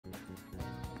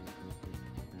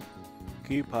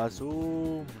¿Qué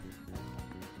pasó?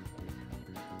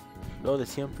 Lo de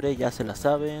siempre, ya se la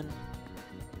saben.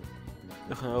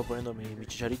 Déjenme voy poniendo mi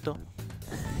chicharito.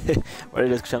 Para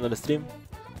ir escuchando el stream.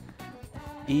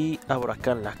 Y abro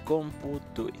acá en la compu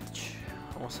Twitch.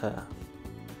 Vamos a...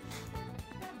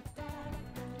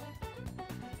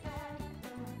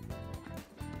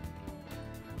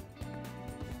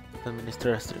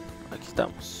 administrar stream. Aquí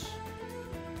estamos.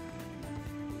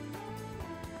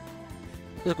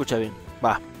 Se escucha bien.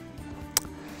 Va.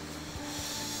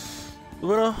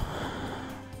 Bueno.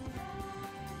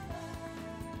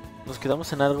 Nos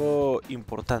quedamos en algo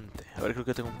importante. A ver, creo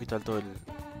que tengo un poquito alto el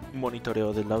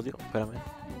monitoreo del audio. Espérame.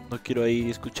 No quiero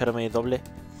ahí escucharme doble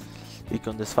y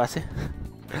con desfase.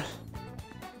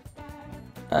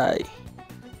 Ay.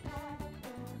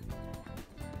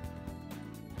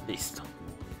 Listo.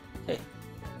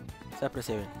 Se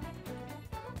aprecia bien.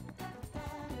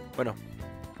 Bueno.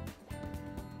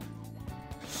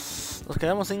 Nos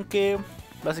quedamos en que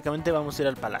básicamente vamos a ir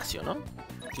al palacio, ¿no?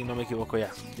 Si no me equivoco ya,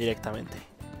 directamente.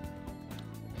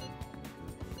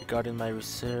 Regarding my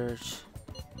research.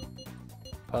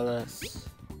 Palace.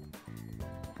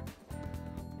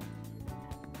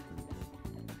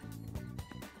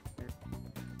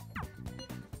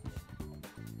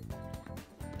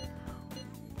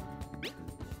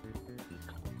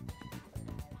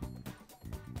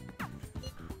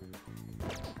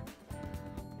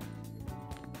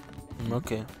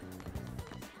 Okay.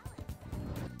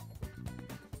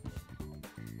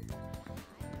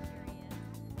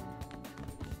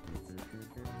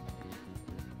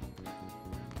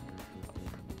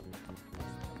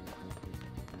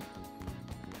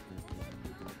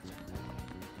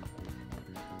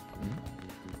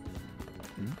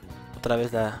 Otra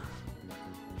vez la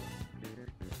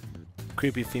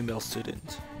creepy female student.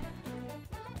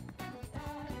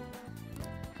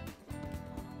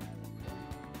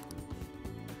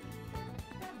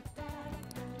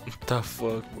 What the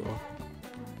fuck, bro?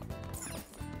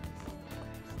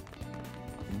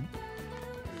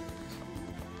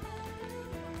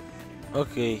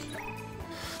 Ok.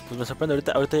 Pues me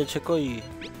sorprende, ahorita ya checo y...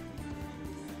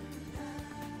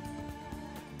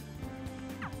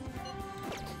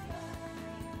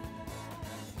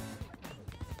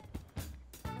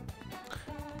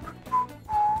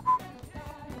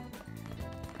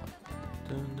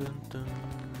 Dun, dun, dun,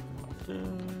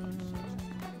 dun.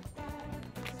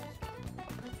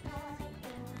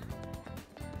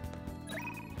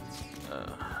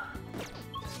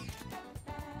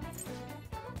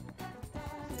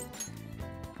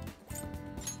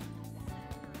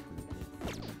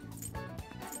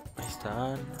 Ahí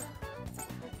están.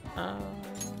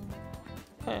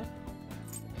 Okay.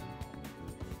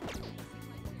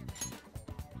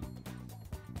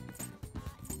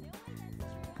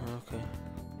 Okay.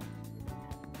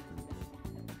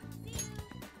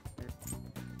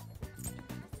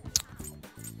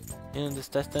 ¿Y dónde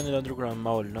está? Está en el Underground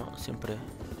Mall, ¿no? Siempre.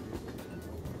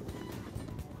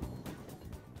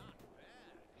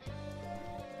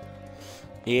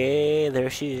 Yeah, there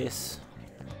she is.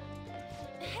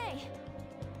 Hey.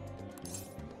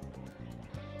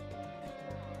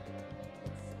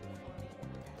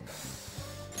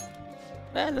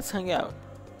 Let's hang out.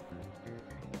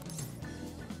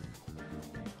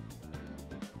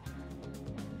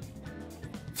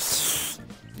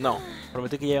 No,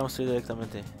 prometí que ya íbamos a ir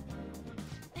directamente.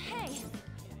 Hey.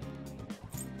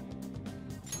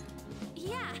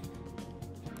 Yeah.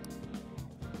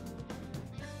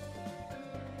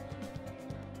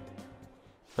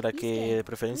 Para que de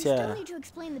preferencia,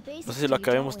 no sé si lo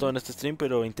acabemos todo en este stream,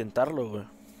 pero intentarlo, güey.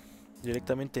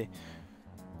 Directamente.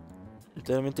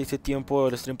 Literalmente hice tiempo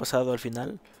el stream pasado al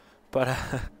final para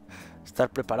estar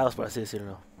preparados, por así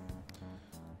decirlo.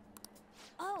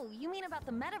 Oh, you mean about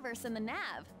the metaverse and the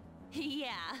nav?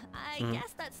 Yeah, I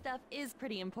guess that stuff is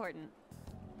pretty important.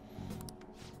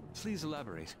 Please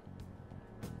elaborate.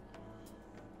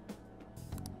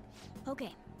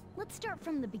 Okay, let's start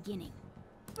from the beginning.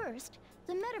 First,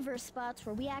 the metaverse spots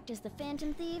where we act as the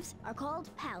Phantom Thieves are called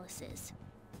palaces.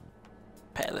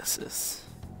 Palaces.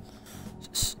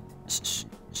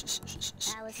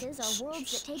 Palaces are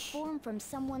worlds that take form from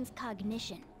someone's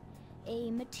cognition, a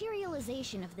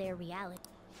materialization of their reality.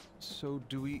 So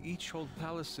do we each hold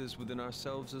palaces within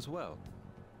ourselves as well?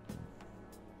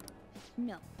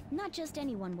 No, not just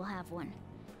anyone will have one.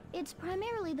 It's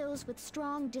primarily those with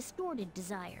strong, distorted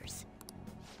desires.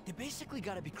 They basically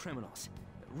gotta be criminals.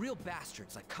 Real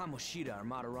bastards like Kamoshida or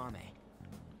Madarame.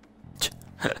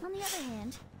 On the other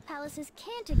hand, palaces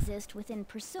can't exist within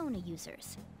persona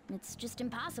users. It's just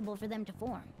impossible for them to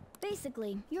form.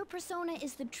 Basically, your persona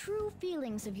is the true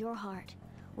feelings of your heart,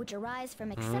 which arise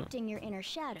from accepting your inner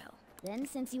shadow. Then,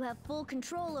 since you have full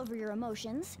control over your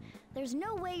emotions, there's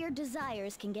no way your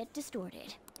desires can get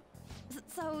distorted.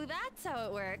 So that's how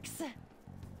it works.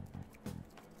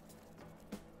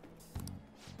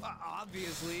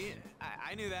 Obviously,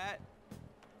 I knew that.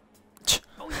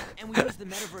 Oh yeah, and we use the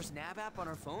Metaverse Nav app on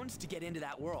our phones to get into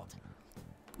that world.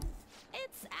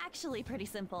 It's actually pretty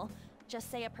simple.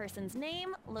 Just say a person's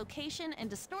name, location, and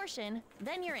distortion,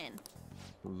 then you're in.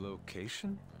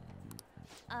 Location?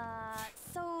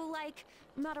 So like,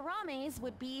 Madarame's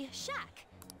would be shack.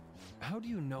 How do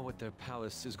you know what their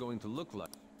palace is going to look like?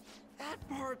 That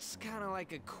part's kind of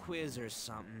like a quiz or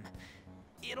something.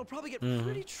 It'll probably get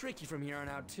pretty tricky from here on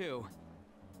out, too.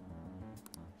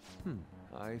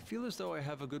 I feel as though I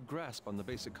have a good grasp on the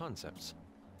basic concepts.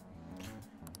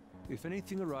 If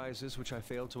anything arises which I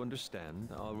fail to understand,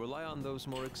 I'll rely on those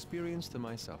more experienced than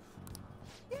myself.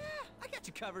 Yeah, I got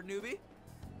you covered, newbie.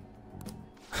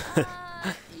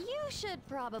 You should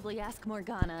probably ask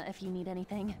Morgana if you need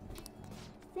anything.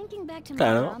 Thinking back to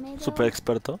Claro, Madarame, though, super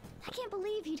experto. I can't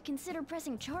believe he'd consider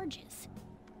pressing charges.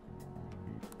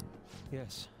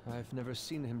 Yes, I've never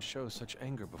seen him show such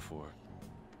anger before.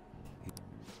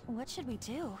 What should we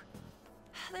do?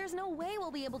 There's no way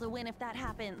we'll be able to win if that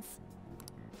happens.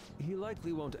 He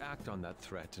likely won't act on that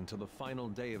threat until the final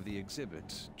day of the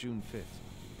exhibit, June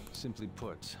 5th. Simply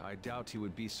put, I doubt he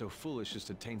would be so foolish as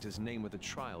to taint his name with a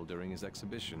trial during his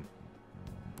exhibition.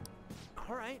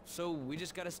 Alright, so we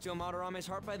just gotta steal Madarame's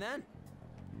heart by then.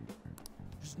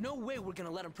 There's no way we're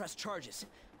gonna let him press charges.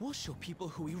 We'll show people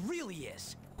who he really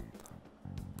is.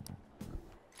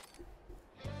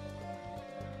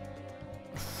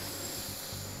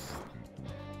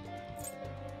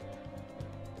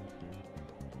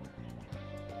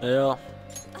 Yeah,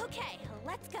 Okay,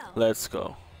 let's go. let's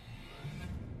go.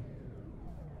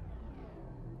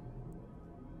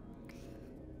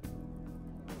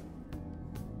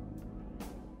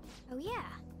 Oh yeah,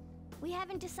 we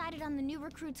haven't decided on the new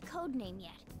recruit's code name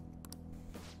yet.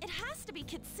 It has to be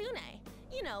Kitsune.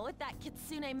 You know, with that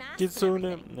Kitsune mask and Kitsune,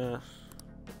 everything. nah.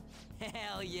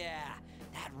 Hell yeah!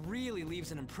 That really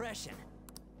leaves an impression.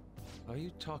 Are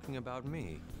you talking about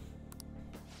me?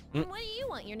 What do you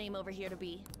want your name over here to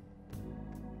be?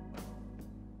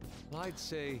 I'd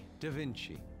say Da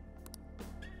Vinci.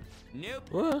 Nope.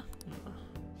 What?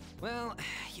 Well,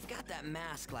 you've got that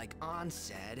mask like On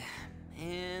said,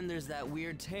 and there's that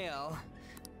weird tail.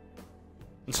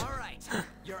 Alright,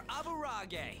 you're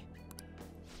Aburage.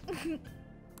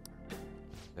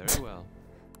 Very well.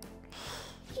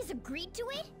 He's agreed to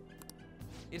it?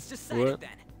 It's decided What? then.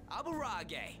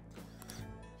 Aburage.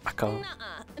 Acabo.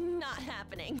 Nuh-uh, not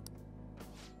happening.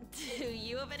 Do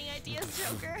you have any ideas,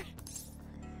 Joker?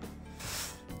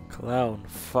 Clown,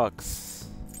 fox,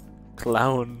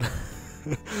 clown.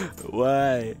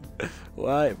 Why?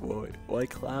 Why, boy? Why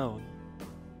clown?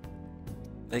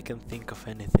 I can think of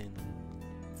anything.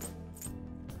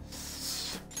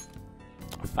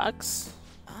 Fox?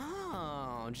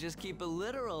 Oh, just keep it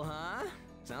literal, huh?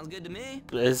 Sounds good to me.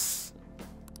 Please.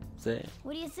 Say.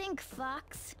 What do you think,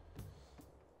 Fox?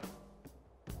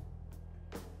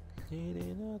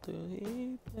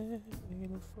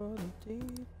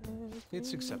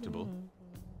 It's acceptable.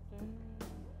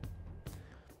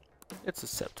 It's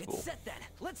acceptable. It's set then.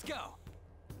 Let's go.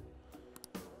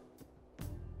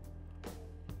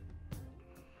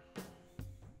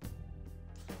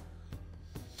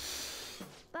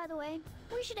 By the way,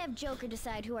 we should have Joker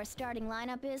decide who our starting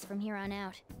lineup is from here on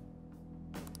out.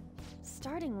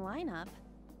 Starting lineup?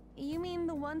 You mean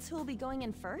the ones who will be going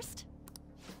in first?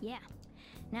 Yeah.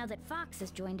 Now that Fox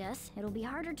has joined us, it'll be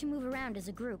harder to move around as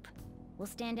a group. We'll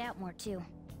stand out more too.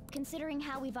 Considering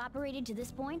how we've operated to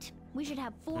this point, we should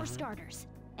have 4 starters.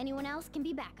 Anyone else can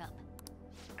be backup.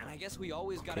 And I guess we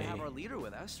always gotta have Okay. our leader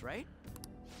with us, right?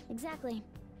 Exactly.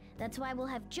 That's why we'll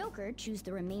have Joker choose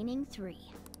the remaining 3.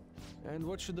 And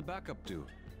what should the backup do?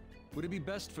 Would it be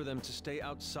best for them to stay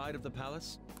outside of the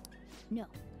palace? No.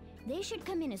 They should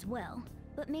come in as well,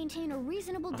 but maintain a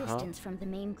reasonable distance from the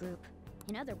main group.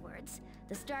 In other words,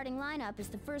 the starting lineup is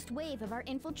the first wave of our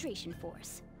infiltration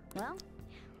force. Well,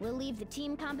 we'll leave the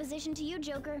team composition to you,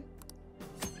 Joker.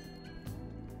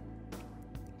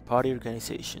 Party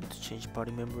organization. To change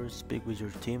party members, speak with your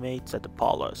teammates at the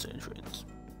palace entrance.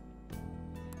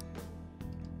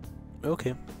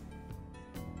 Okay.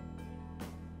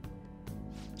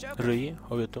 Joker. Rui,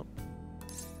 obvio tú.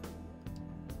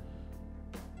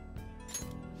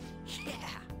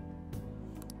 Yeah.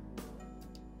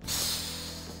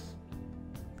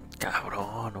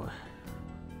 Cabrón, güey.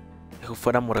 Dijo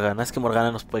fuera Morgana. Es que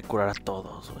Morgana nos puede curar a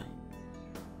todos, güey.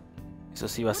 Eso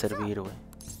sí va a servir, güey.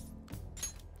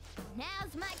 Now's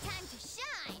Now's my time to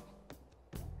shine.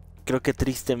 Creo que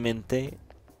tristemente...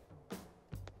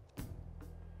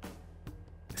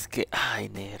 Es que... Ay,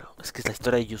 negro. Es que es la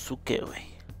historia de Yusuke, güey.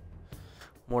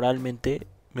 Moralmente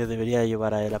me debería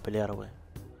llevar a él a pelear, güey.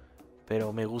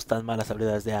 Pero me gustan más las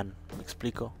habilidades de Anne. ¿Me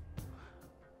explico?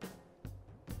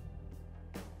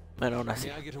 Pero aún así.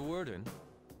 May I get a word in?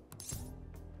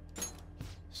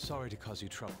 Sorry to cause you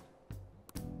trouble.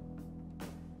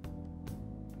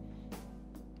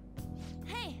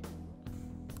 Hey,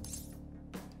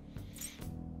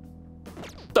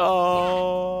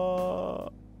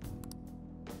 ¡Oh!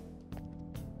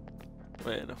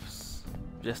 Bueno, pues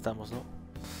ya estamos, ¿no?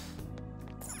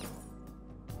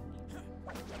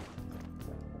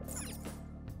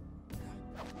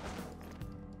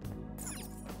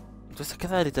 Entonces se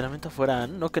queda literalmente afuera,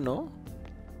 ¿no? Que no.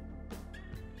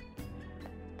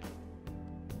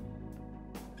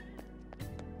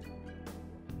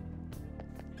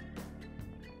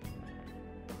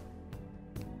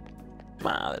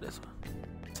 Madres, güey.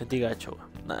 Sentí gacho,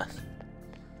 güey. Nada.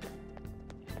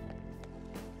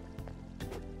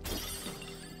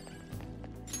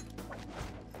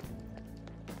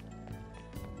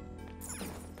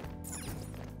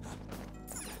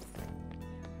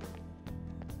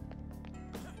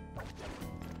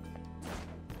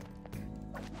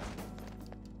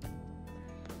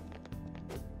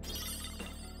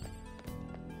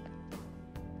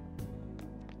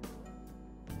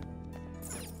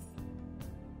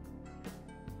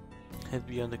 Head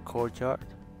beyond the courtyard.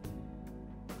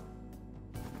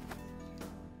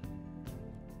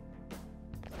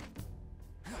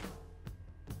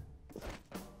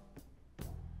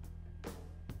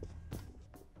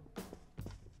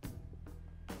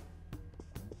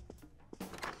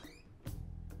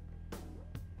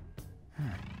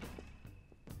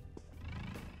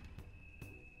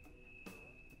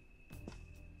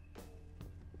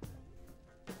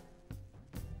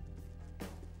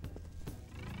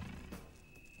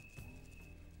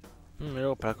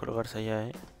 Luego para colocarse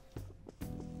allá,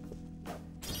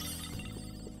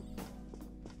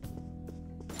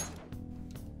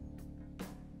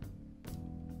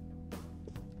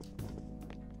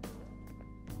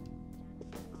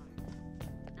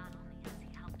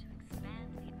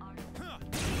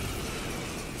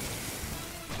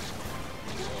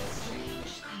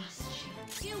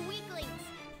 Two weaklings.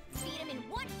 Beat him in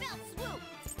one fell swoop.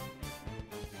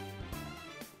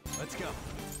 Let's go.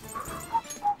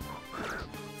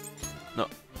 No,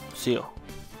 sigo.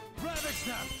 Ravage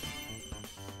them.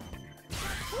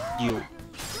 You.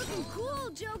 Looking cool,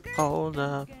 Joker. Hold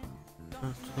up. Do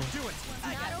it.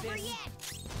 Not over yet.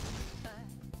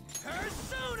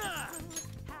 Persona!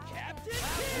 Captain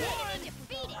Enemy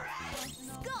defeated.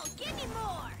 Skull, give me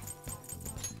more.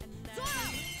 Zoro.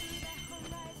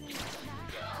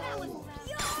 That was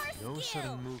pure No skill.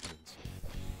 sudden movements.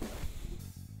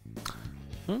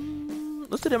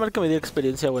 No estaría mal que me diera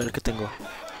experiencia, güey, el que tengo.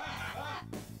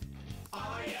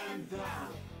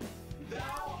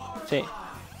 Sí.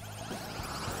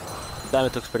 Dame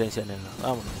tu experiencia, nena.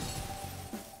 Vámonos.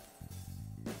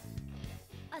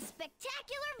 A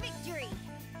spectacular victory.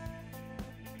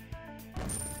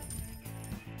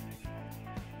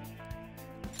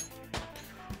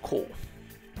 Cool.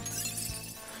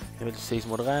 Nivel 6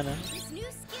 Morgana. This new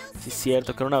skill Sí, es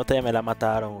cierto, que en una batalla me la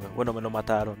mataron, güey. Bueno, me lo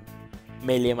mataron.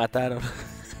 Me le mataron.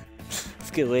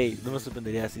 Es que, güey, no me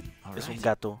sorprendería si es un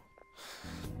gato.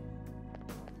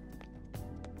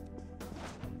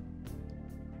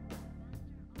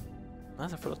 Ah,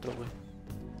 se fue el otro, güey.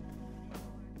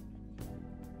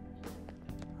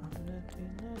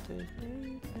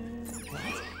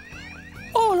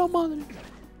 ¡Oh, la madre!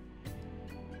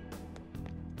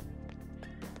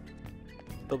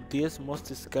 Top 10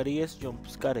 most scariest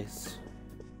jumpscares.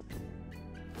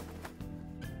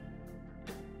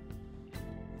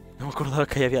 No me acordaba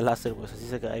que ahí había láser, güey. Así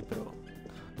se cae, pero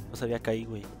no sabía que ahí,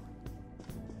 güey.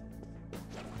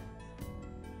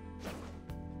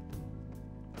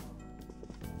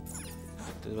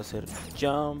 Entonces va a ser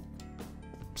jump,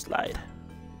 slide.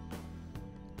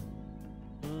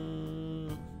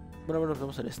 Bueno,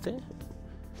 vamos a hacer este.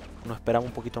 Nos esperamos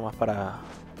un poquito más para...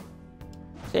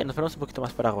 Sí, nos esperamos un poquito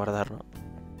más para guardar, ¿no?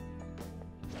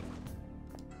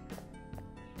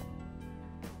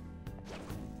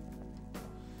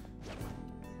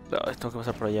 No, tengo que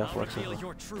pasar por allá a jugar.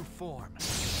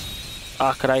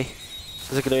 Ah, caray.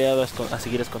 Pensé que le había dado a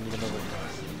seguir escondiendo, güey.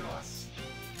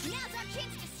 Now's our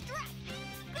chance to strike.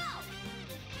 Go.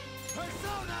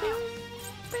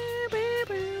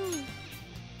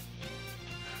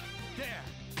 There.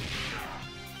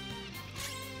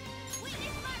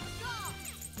 Witness my skull.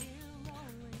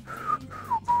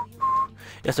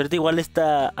 Y hasta ahorita igual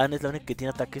esta Anne es la única que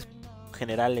tiene ataques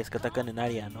generales que atacan en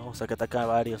área, ¿no? O sea, que ataca a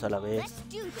varios a la vez.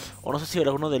 O no sé si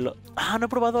era uno de los... Ah, no he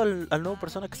probado al nuevo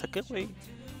persona que saqué, güey.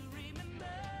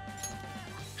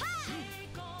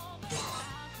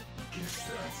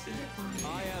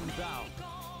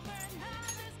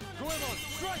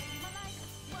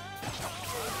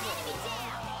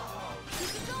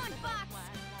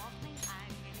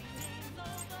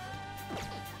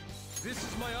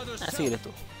 Ah, síguele tú.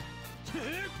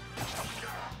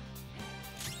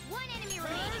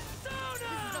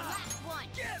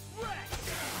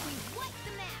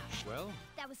 Well,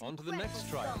 on to the next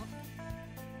trial.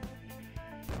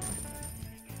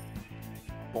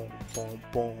 Pum, pum,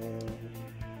 pum.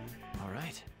 All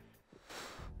right.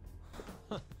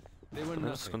 They were Vamos a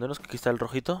nothing. escondernos que aquí está el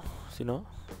rojito. Si no.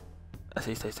 Ah,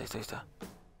 sí, está. Está.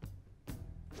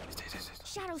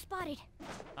 Shadow spotted.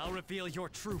 I'll reveal your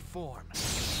true form.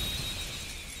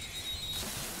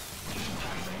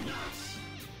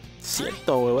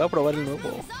 Cierto, güey. Voy a probar el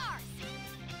nuevo.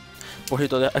 Por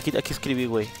cierto, aquí escribí,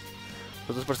 güey.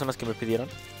 Las dos personas que me pidieron.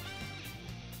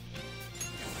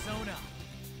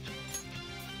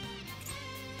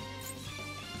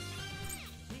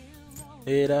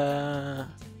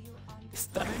 Era...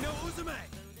 esta.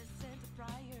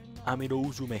 Amino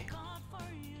Uzume.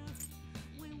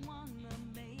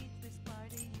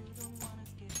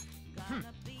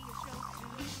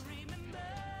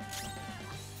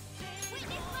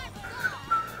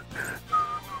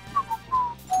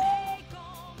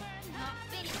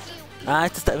 Ah,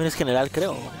 este también es general,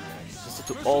 creo. Este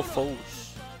to all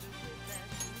foes.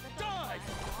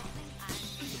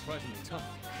 Surprisingly tough.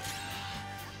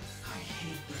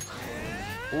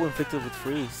 Inflicted with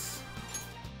freeze.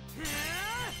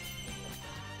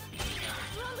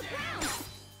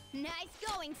 Nice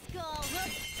going, Skull.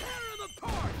 Let's tear him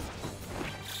apart.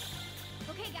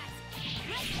 Okay, guys.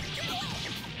 Let's do it.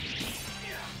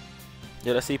 Y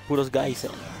ahora sí, puros guys,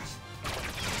 Damn it.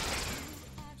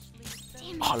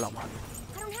 Oh, la madre.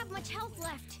 I don't have much health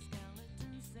left.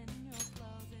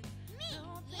 Me.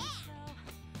 Yeah.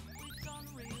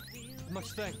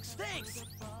 Much thanks. Thanks!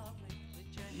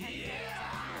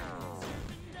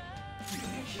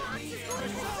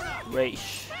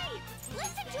 Rage. Hey,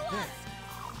 listen to us.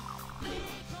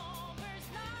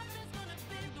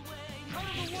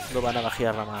 Lo van a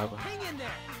bajear la mano. Hang in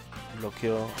there!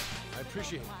 Bloqueó. I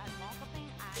appreciate it.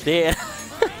 Damn.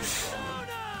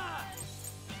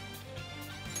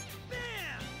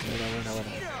 Bam! Buena.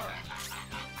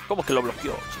 ¿Cómo que lo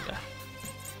bloqueó, chica?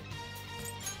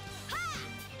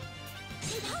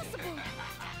 Impossible.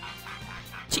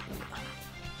 Chica.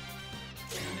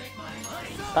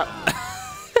 Ah.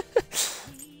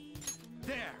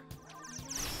 There!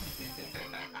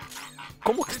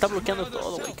 ¿Cómo que está bloqueando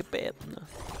todo, güey? Qué pedo. No.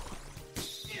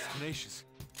 Tenacious.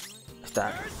 Ahí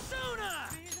está. Persona!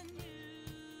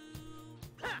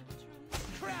 Ha!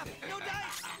 Crap! No dice!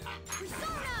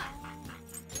 Persona.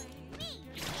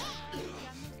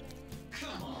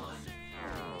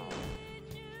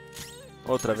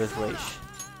 Otra vez Rage.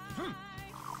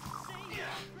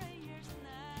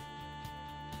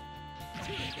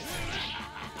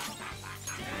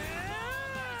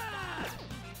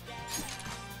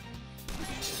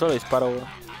 Solo disparo, güey.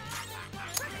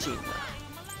 Chinga.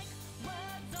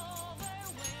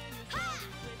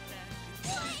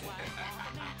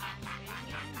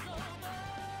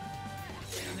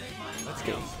 Es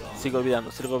que sigo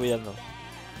olvidando.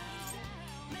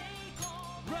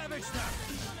 Ravage them.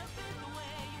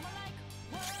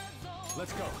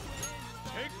 Let's go.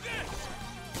 Take this.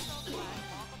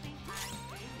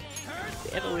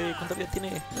 Güey, ¿cuánta vida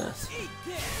tiene? Nada.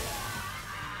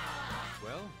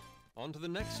 Well, on to the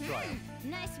next trial.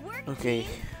 Nice work. Ok.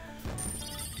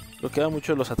 Lo queda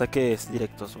mucho los ataques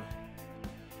directos, güey.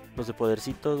 Los de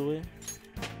podercitos, güey.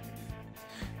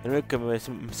 El único que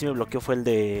sí me bloqueó fue el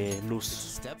de luz.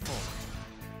 Step forward.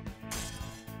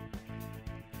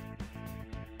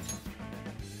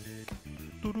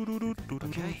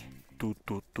 Okay.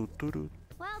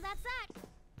 Well, that's that.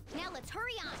 Now let's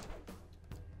hurry on.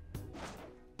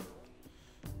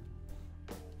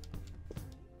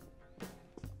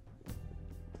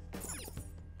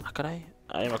 Ah, caray.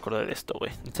 Ay, me acordé de esto,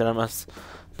 güey. Nada más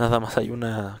hay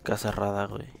una casa cerrada,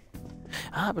 güey.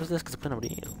 Ah, pero es de las que se pueden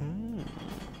abrir.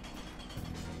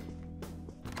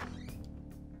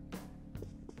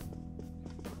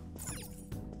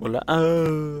 Hola.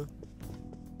 Ah.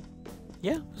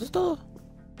 Ya, eso es todo.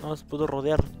 Nada más puedo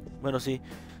rodear. Bueno, sí.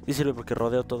 Sí sirve porque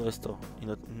rodeo todo esto y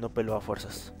no peleo a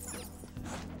fuerzas.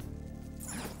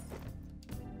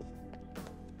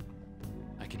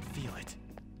 I can feel it.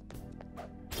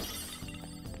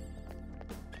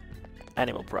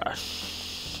 Animal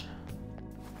Brush.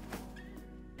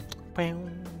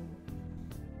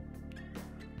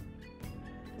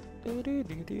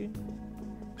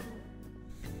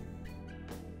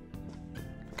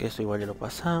 Que eso igual ya lo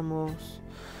pasamos.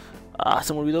 Ah,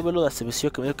 se me olvidó verlo de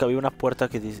Acebesio, que me dijo que había una puerta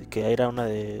que era una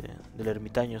del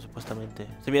ermitaño, supuestamente.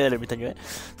 Semilla del ermitaño, ¿eh?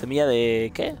 Semilla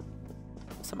de... ¿qué?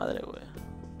 Esa madre, güey.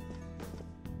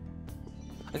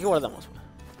 Aquí guardamos, güey.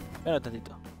 Espera un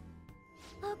tantito.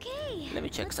 Okay, Let me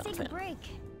check let's take a something. break.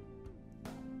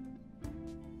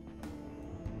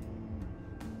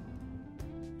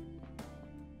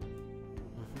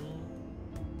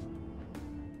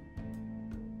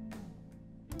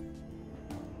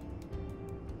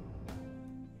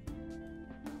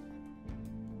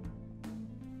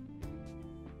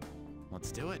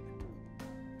 Let's do it.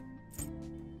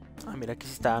 Ah, mira, aquí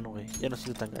sí está Ano, güey. Ya no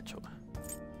siento tan gacho, güey.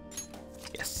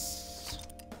 Yes.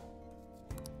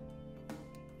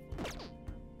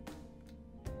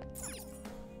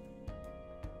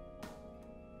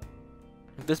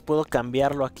 Entonces puedo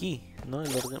cambiarlo aquí, ¿no?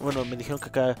 Bueno, me dijeron que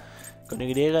acá con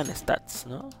Y en stats,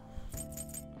 ¿no?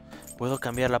 Puedo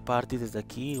cambiar la party desde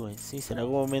aquí, güey. Sí, si en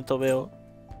algún momento veo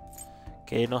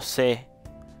que no sé,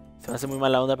 se me hace muy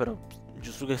mala onda, pero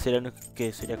yo creo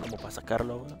que sería como para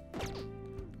sacarlo, güey.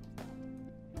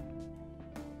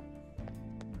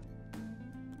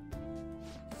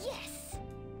 Yes.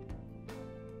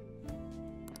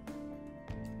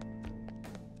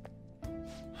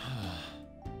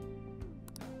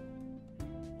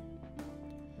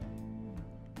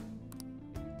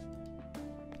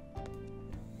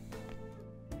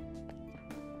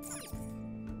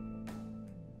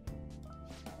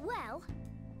 Well,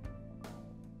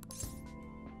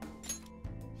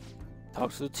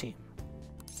 Talk to the team.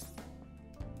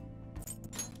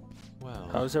 Well,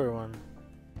 How's everyone?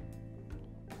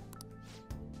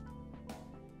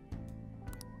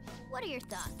 what are your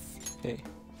thoughts? Hey.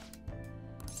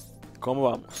 ¿Cómo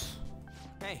vamos?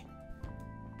 Hey,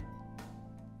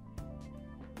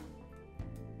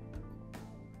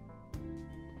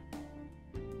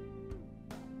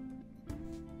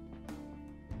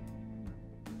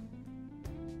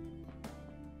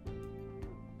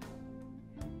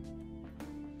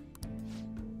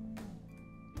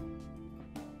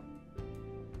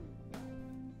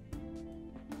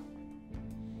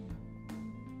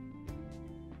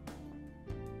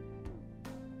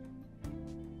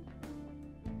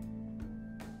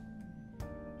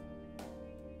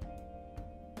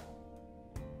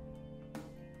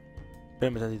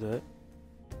 Espérame tantito, ¿eh?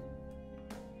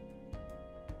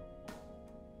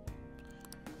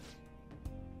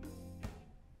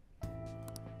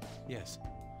 yes.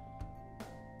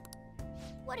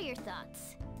 What are your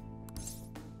thoughts?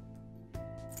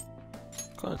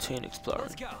 Continue exploring.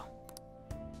 let's go.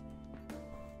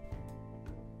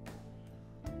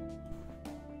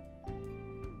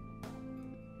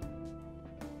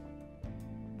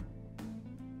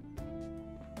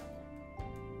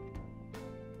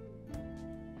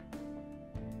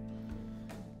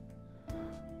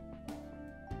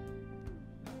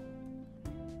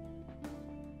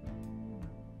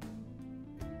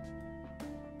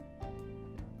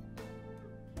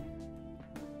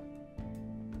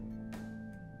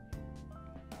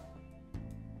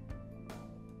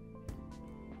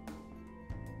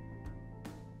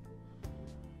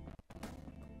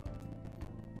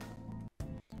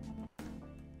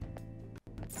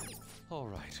 All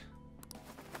right.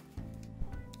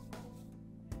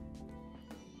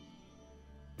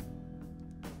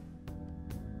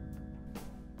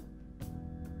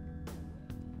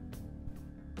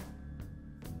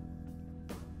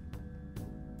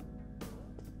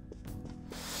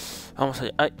 Vamos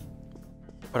allá. Ay.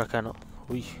 Por acá no.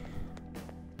 Uy.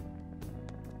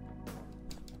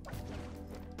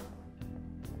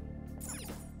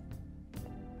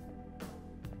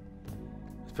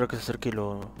 Espero que se acerque y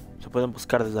se pueden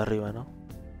buscar desde arriba, ¿no?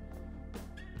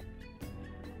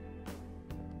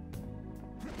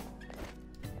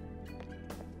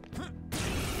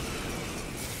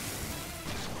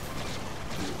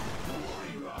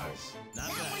 That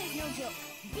one is no joke.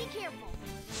 Be careful.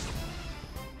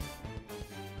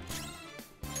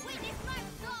 Witness my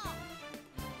resolve.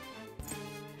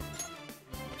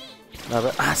 A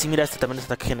ver. Ah, sí, mira, este también es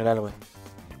ataque general, güey.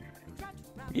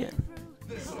 Bien.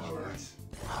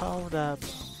 Hold up.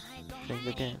 Think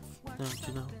again. Don't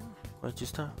you know what you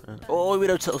start? Oh,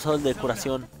 hubiera usado el de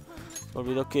curación. Me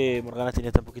olvidó que Morgana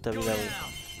tenía tan poquita vida, güey.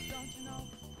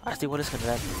 Ah, este igual es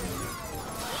general.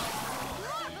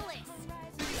 Marvelous.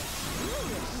 You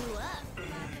lift you up.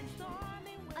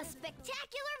 A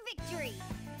spectacular victory.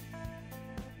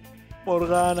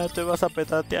 Morgana, te vas a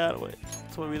petatear, güey.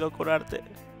 Se me olvidó curarte.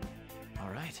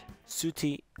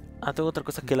 Suti. Ah, tengo otra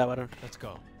cosa que lavar.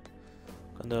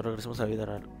 Cuando regresemos a la vida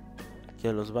real. Aquí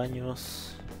a los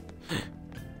baños.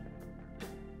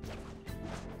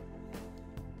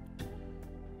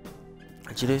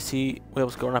 Al chile sí voy a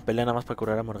buscar una pelea nada más para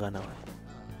curar a Morgana, güey.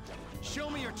 Show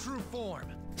me your true form.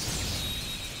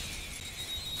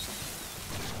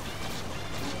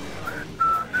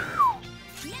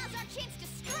 Now's our chance to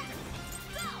strike.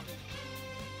 Go!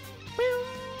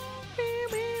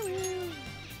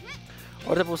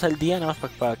 Ahora puedo usar el día nada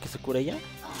más para que se cure ella.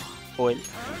 O él.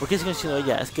 ¿Por qué sigo diciendo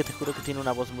ella? Es que te juro que tiene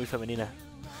una voz muy femenina.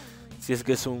 Si es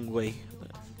que es un güey.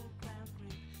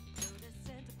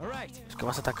 Es que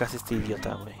más atacas a este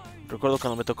idiota, güey. Recuerdo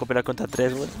cuando me tocó pelear contra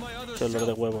 3, güey. Qué dolor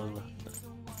de huevos, güey.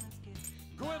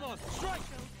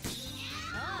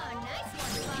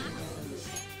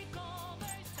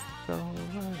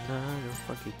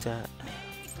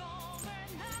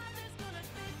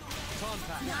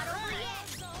 Not over yet.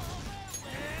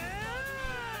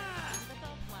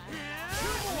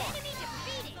 Enemy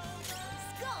defeated.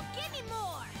 Skull, give me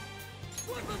more.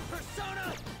 Woodland persona.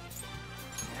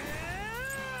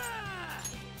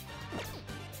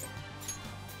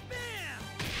 Bam!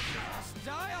 Just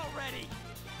die already.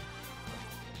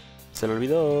 Se lo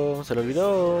olvidó, se lo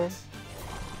olvidó.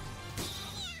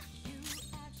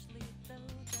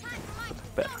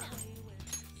 Perra.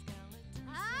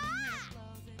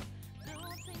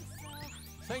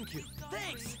 Thank you.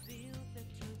 Thanks.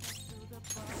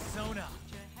 Persona.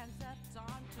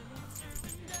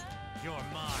 You're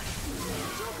mine.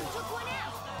 Joker took one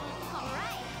out. All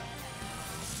right.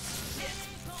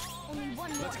 Only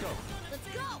one more. Let's go. Let's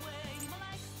go.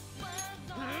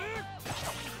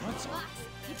 Fox,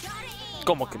 you gotta aim.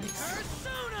 ¿Cómo que mis?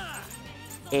 Persona.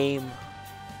 Aim.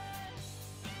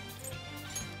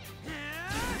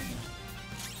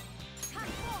 Cut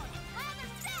forward. Other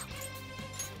step.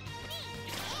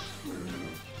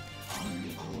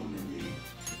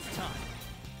 It's time.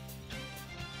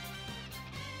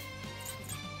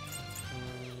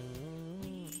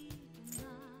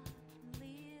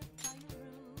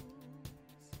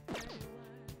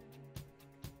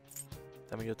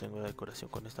 También yo tengo decoración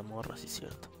con esta morra, sí es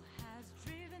cierto.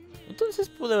 Entonces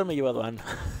pude haberme llevado a Anne.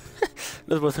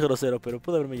 No es por ser grosero, pero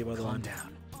pude haberme llevado a Anne.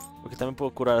 Porque también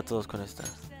puedo curar a todos con esta.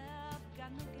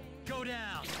 Go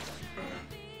down.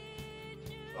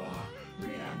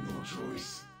 We have no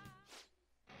choice.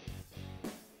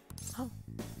 Oh.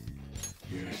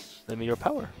 Yes, Let me your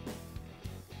power.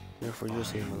 Therefore you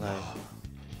save my life.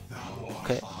 thou art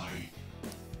Okay. I.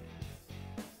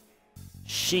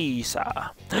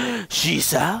 Shisa.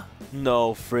 Shisa?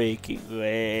 No freaking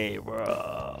way,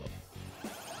 bro.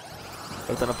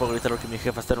 Ahorita no puedo gritar porque mi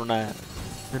jefa está en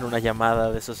una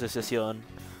llamada de asociación.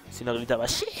 Si no gritaba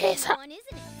Shisa. One,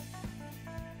 isn't it?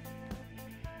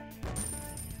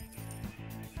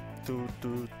 Tu,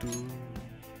 tu, tu.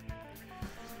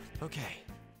 Okay.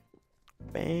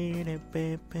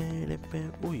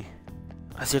 Uy.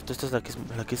 Ah, cierto, esta es la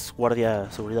que es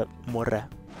guardia seguridad morra.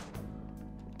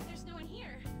 There's no one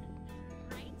here,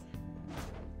 right?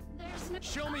 There's no.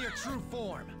 Show me your true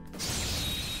form.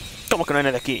 ¿Cómo que no hay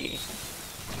nadie aquí?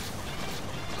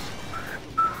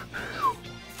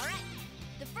 All right.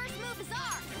 The first move is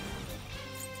ours.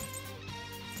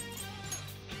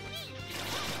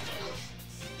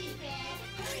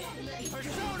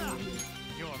 Persona.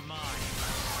 You're mine.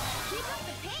 Keep up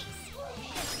the pace.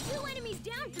 There's 2 enemies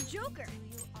down for Joker.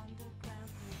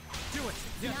 Do it.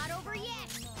 Yes. Not over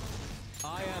yet.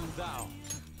 I am thou.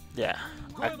 Ya,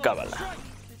 acábala.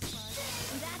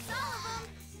 That's all of them.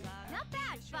 Not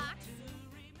bad, Fox.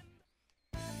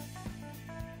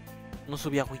 No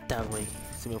subí agüita, güey.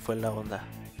 Se me fue la onda.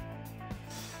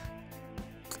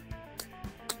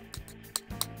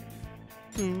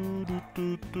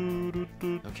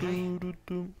 Okay.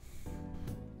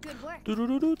 Good work.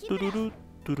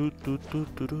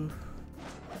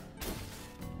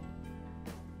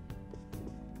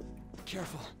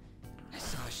 Careful. I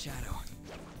saw a shadow.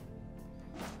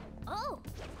 Oh.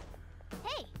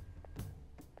 Hey.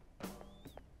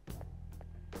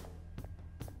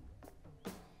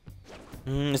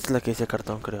 Esta es la que decía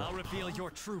cartón, creo. I'll reveal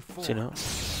your true form. ¿Sí, no?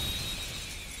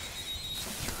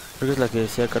 Creo que es la que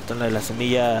decía cartón, la de la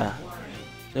semilla.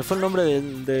 ¿Me fue el nombre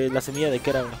de la semilla de qué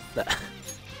era, güey?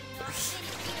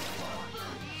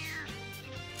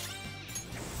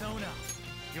 Persona.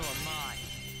 You're mine.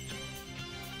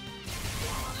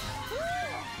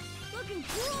 Looking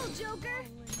cool, Joker.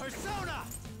 Persona.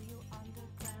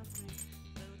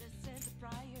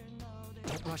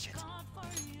 Don't rush it.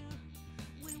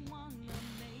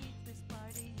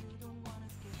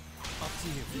 Up to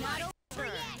you. Not over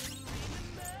yet.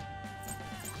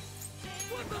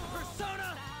 What the persona?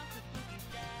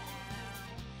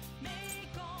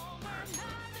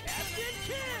 Captain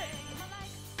Kid!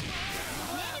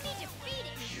 Enemy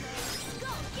defeated.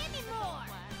 Go, give me more.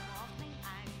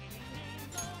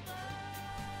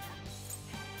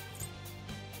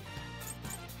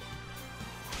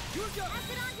 Pass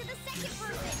it on to the second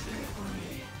person.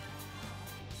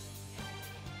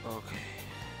 Ok.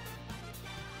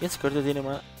 Pienso que ahorita tiene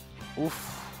más. Uf,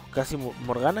 casi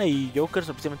Morgana y Joker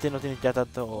supuestamente no tienen ya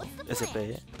tanto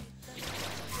SP,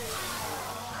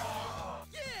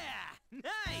 Yeah! A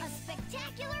Nice!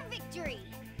 spectacular victory.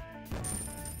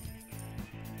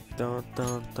 Tan,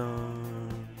 tan,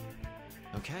 tan.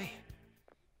 Okay.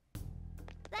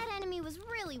 That enemy was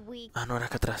really weak. Ah, no, era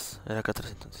acá atrás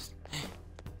entonces.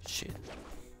 Shit.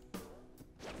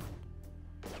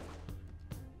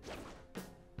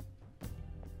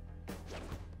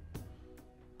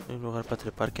 Hay un lugar para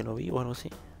trepar que no vi o algo así.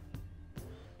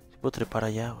 Si puedo trepar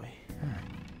allá, güey.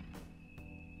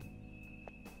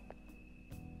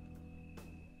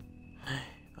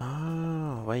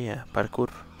 Ah, vaya, parkour.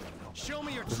 Show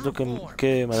me your Es true lo form.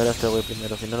 que madera este güey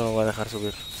primero, si no, no me va a dejar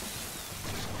subir.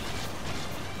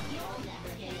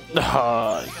 Ay, no.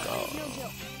 No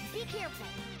joke. Be careful.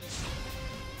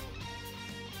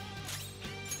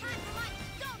 Time for my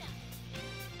soda.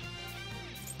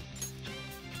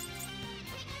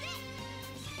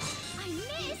 I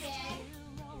missed.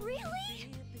 Really?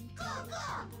 Go.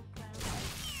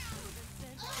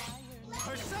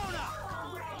 Persona!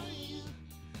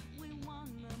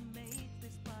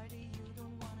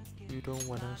 You don't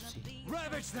wanna see.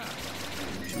 Ravage them!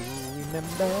 You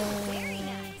remember. Very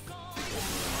nice.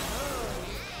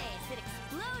 Nice. It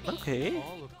exploded. Okay.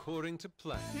 All according to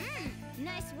plan.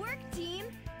 Nice work, team.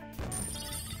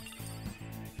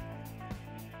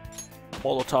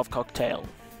 Molotov cocktail.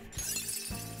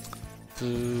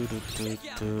 Tu, tu, tu, Check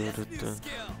out tu, this tu, new tu.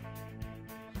 skill!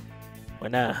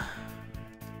 Buena.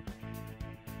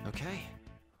 Okay.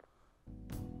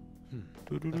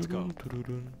 Let's go.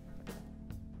 Tururún.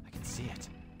 I can see it.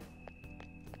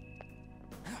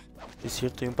 Es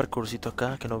cierto, hay un parkourcito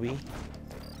acá que no vi.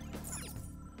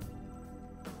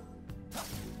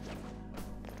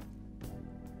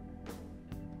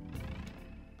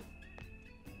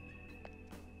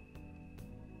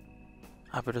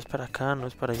 Ah, pero es para acá, no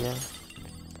es para allá.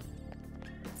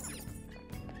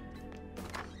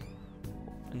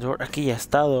 Yo aquí ya he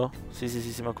estado. Sí,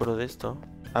 me acuerdo de esto.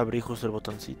 Abrí justo el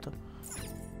botoncito.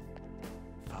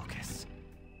 Focus.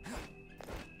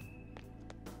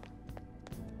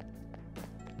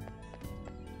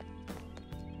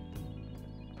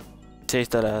 Sí, ahí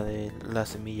está la de la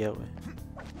semilla, güey.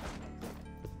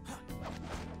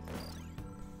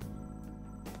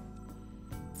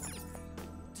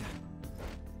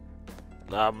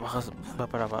 Ah, va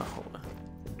para abajo, güey.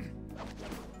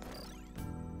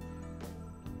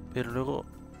 Pero luego...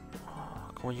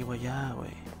 ¿Cómo llego allá,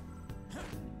 güey?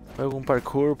 ¿Hay algún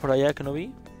parkour por allá que no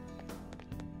vi?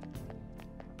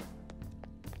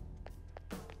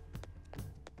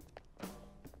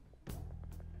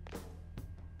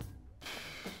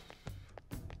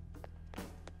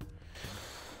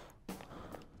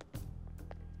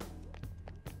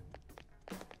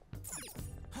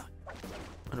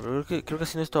 Bueno, pero creo que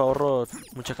haciendo esto ahorro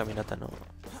mucha caminata, ¿no?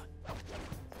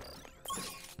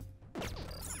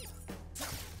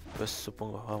 Pues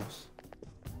supongo, vamos.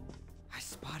 I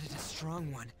spotted a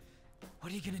strong one.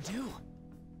 What are you gonna do?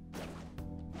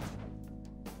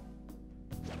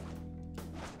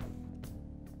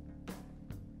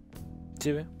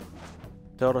 Sí, ve.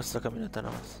 Te ahorro esta caminata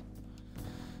nada más.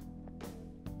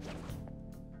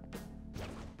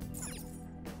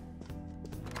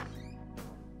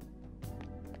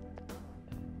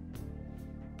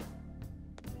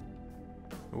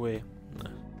 Wait.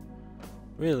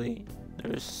 Really?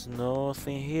 There's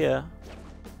nothing here.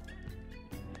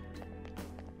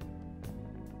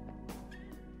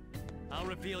 I'll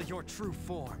reveal your true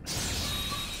form.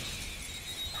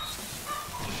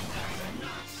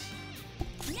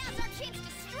 Now's our chance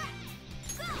to strike.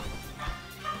 Go.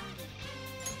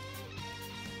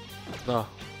 No.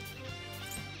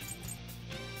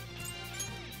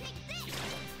 Take this.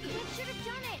 That should have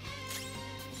done it.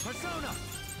 Persona!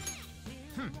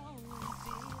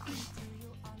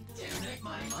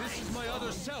 This is my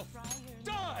other self.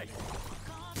 Die!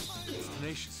 It's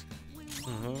tenacious.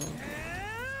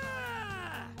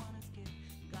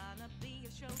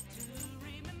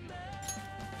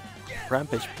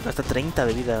 Rampage, hasta 30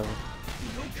 de vida, güey.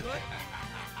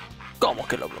 ¿Cómo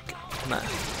que lo bloqueo? Nada.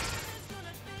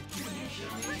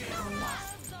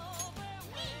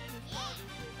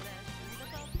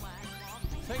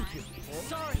 Thank you.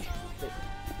 Sorry.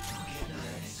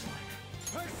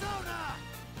 Persona.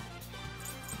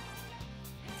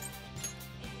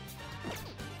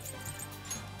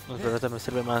 No, pero ahorita me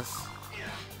sirve más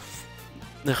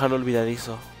dejarlo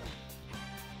olvidadizo.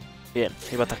 Bien,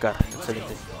 iba a atacar.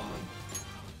 Excelente.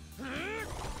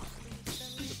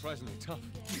 Surprisingly tough.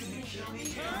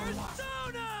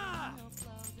 Persona.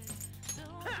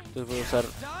 Entonces voy a usar.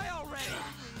 Die already.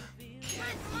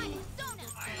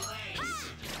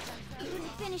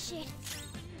 Finish it.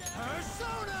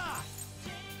 Persona.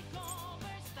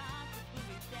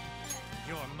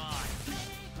 You're mine.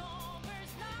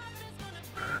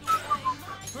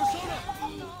 Persona.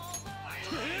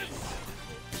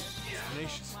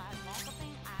 Tenacious.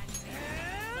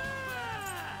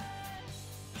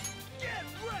 Get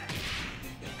wrecked.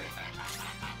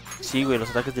 Sí, güey, los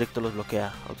ataques directos los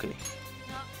bloquea. Ok. It's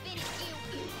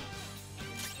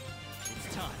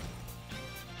time.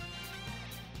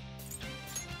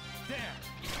 There.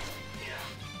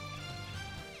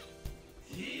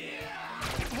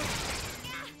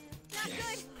 Not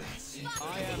good.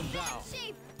 I am thou.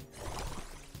 Shape.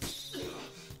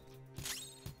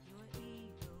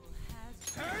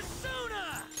 Persona.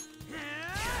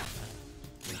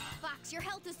 Fox, your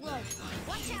health is low.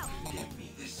 Watch out. Give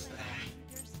me this back.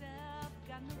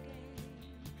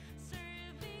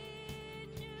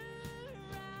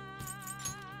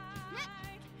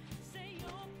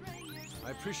 I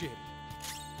appreciate it.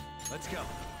 Let's go.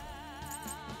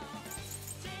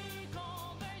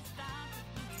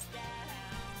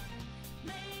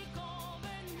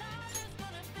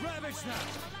 Ravage now.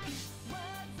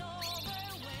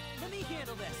 Let me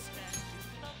handle this.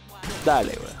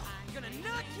 Dale, güey. Gonna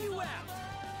knock you out.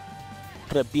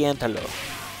 Reviéntalo.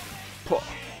 Po.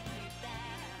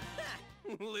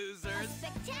 A Losers.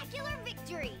 spectacular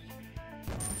victory.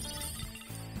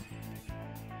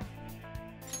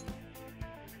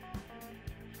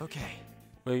 Okay.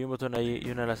 Güey, hay un botón ahí y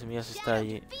una de las semillas está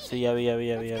ahí. Sí, ya vi.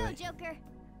 Let's go, Joker.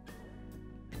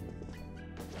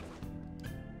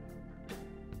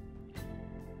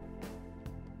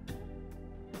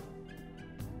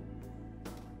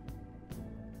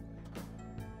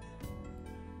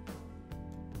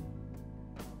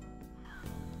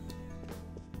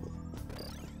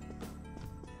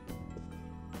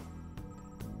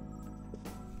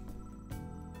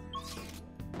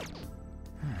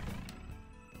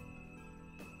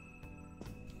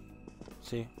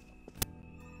 Sí.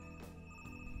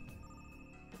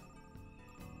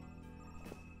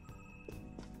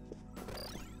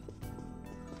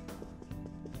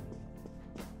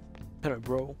 Pero,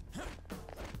 bro.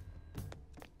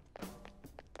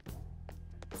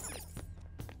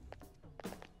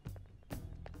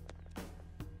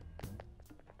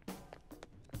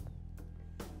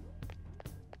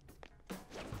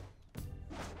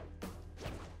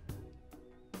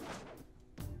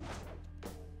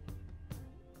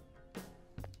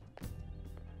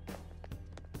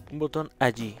 Un botón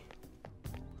allí.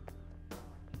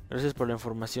 Gracias por la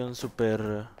información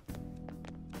súper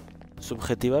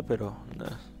subjetiva, pero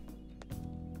nada.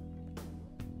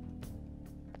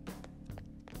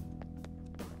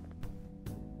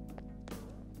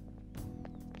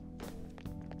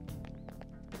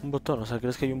 Un botón, o sea,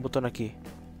 ¿crees que hay un botón aquí?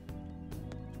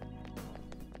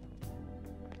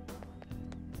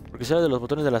 Porque si habla de los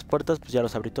botones de las puertas, pues ya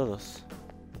los abrí todos.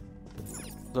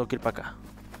 Tengo que ir para acá.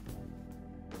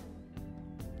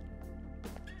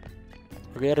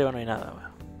 Porque ahí arriba no hay nada,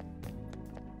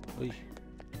 güey. Uy.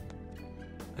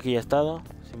 Aquí ya he estado,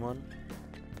 Simón.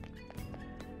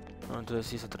 No, entonces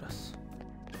sí es atrás.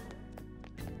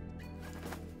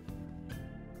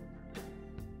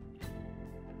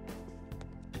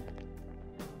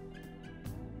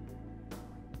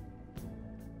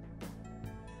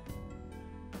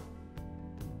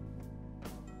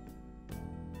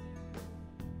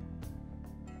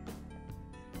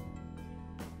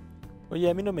 Oye,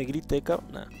 a mí no me grite,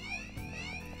 cabrón. Nah.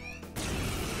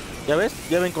 ¿Ya ves?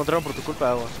 Ya me encontraron por tu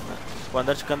culpa, agua. Por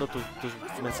andar checando tus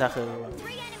mensajes,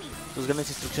 güey. Tus grandes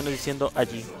instrucciones diciendo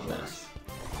allí. Nah.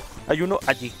 Hay uno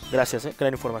allí. Gracias,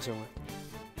 gran información, güey.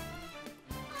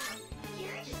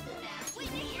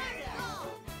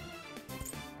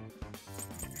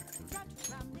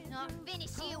 Not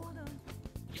finish you.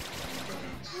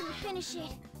 Finish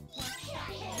it.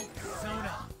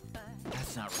 Persona.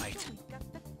 That's not right.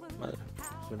 Madre.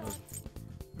 Bueno,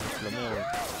 lo mío, güey.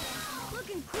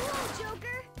 Looking cool,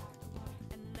 Joker.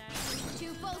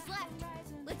 2 foes left.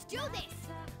 Let's do this.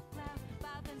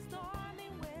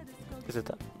 ¿Qué se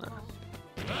está? Nah.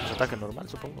 Es ataque normal,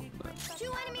 supongo. Nah.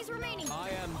 2 enemies remaining.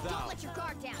 I am Don't thou. let your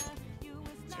guard down.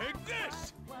 Take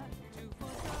this.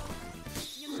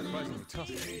 tough.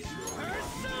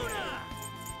 Persona!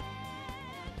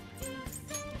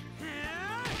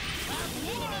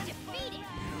 Enemy defeated!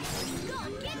 Go,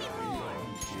 give me more!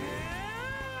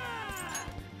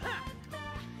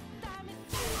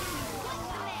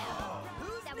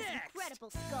 Who's That was next? incredible,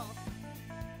 Skull.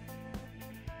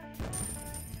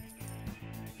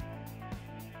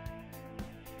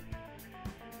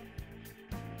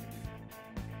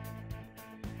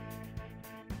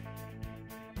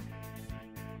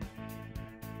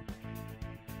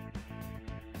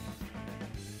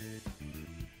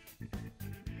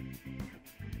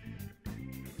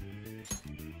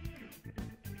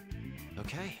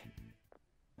 Okay.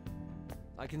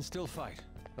 I can still fight,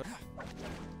 but...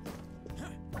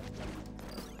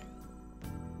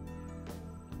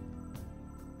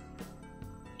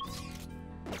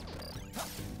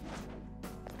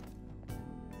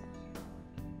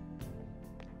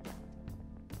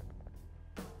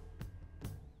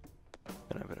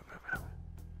 Espera.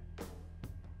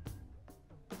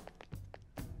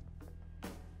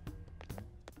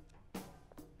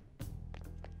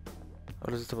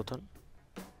 ¿Ahora es este botón?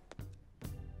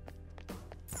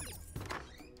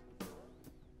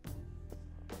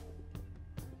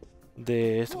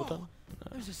 ¿De este botón?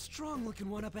 There's a strong looking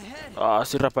one up ahead. Ah,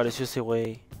 sí reapareció ese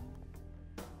güey.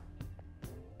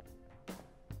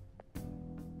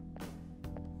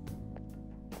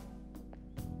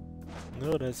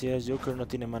 No, gracias. Joker no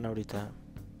tiene mana ahorita.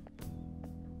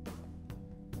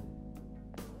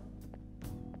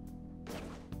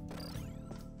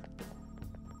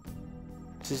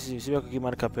 Sí veo que aquí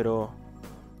marca, pero...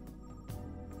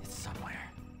 It's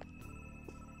somewhere.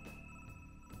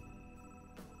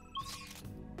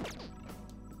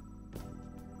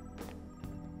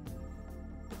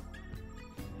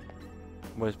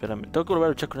 Bueno, espérame. Tengo que volver a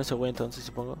luchar con ese güey entonces,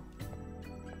 supongo.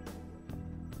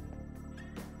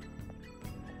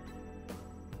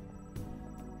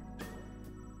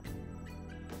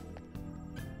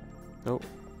 No.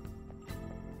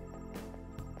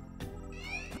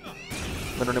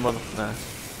 Bueno, ni modo, nada.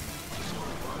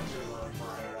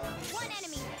 One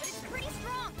enemy, but it's pretty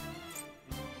strong.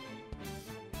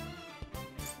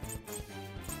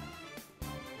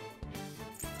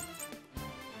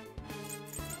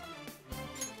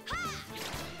 Ha!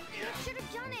 You should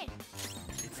have done it.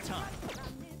 It's time.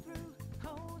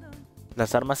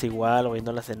 Las armas igual, güey,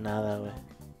 no le hacen nada, güey.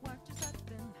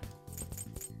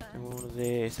 Tengo uno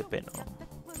de SP, no.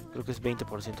 Creo que es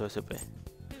 20% de SP.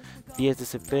 10 de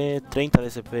SP, 30 de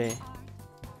SP.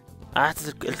 Ah, este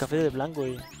es el café de blanco,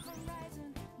 güey.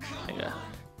 Venga.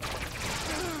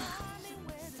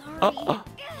 Sorry. Oh.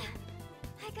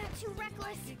 I got too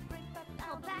reckless.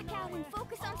 I'll back out and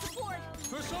focus on support.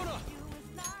 Persona!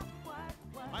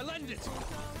 I lend it!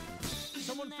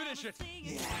 Someone finish it! Persona!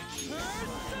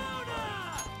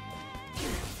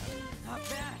 Not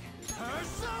bad.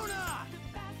 Persona!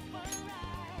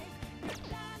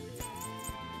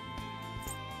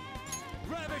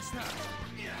 Ravage now!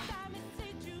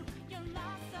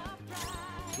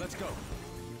 Let's go!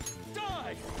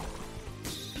 Die!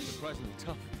 Surprisingly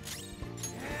tough.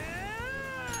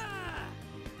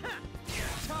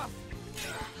 Tough!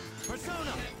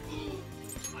 Persona!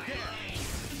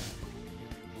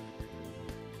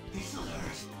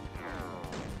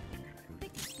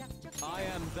 I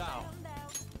am thou.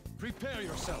 Prepare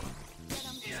yourself.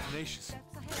 Tenacious.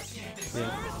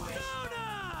 Yeah.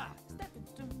 Persona!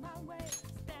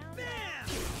 Bam!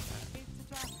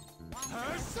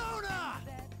 Persona!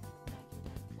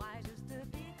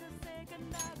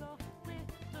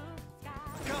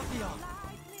 Copy all.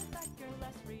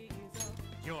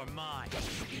 You're mine.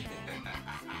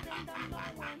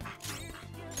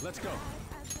 Let's go.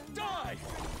 Die!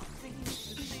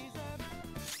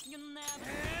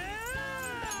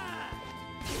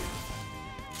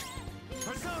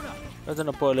 Persona! Ahorita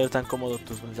no puedo leer tan cómodo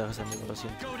tus mensajes, amigo, lo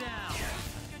siento. Go down.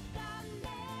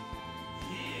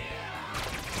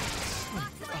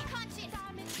 Lots of great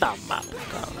punches. ¡Ta madre,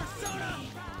 cabrón!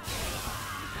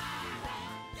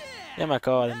 Ya me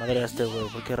acaba de madrear este güey,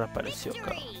 porque reapareció,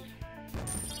 cabrón. Victory.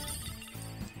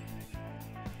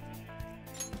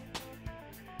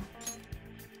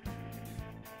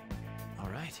 All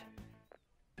right.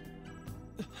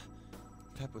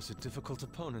 That was a difficult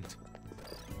opponent.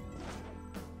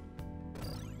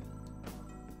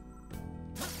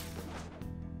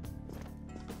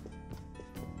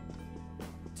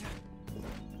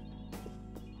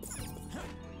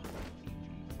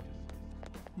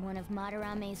 One of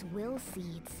Madarame's will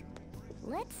seeds.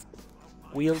 Let's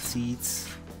Wheel seeds.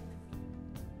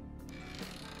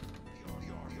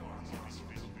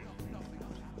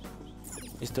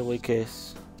 ¿Este güey qué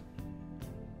es?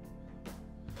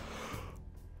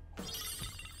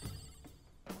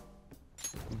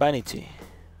 Vanity.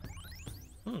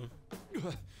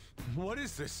 What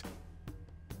is this?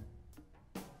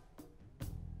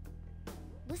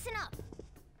 Listen up.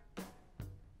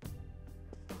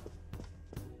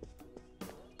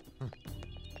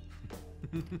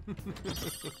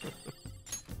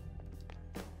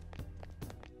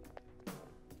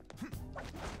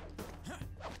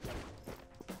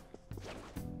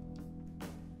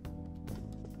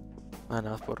 Ah,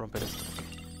 nada más puedo romper esto.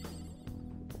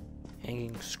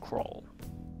 Hanging scroll.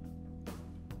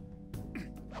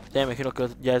 Ya me imagino que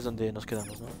ya es donde nos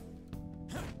quedamos, ¿no?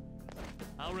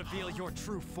 I'll reveal your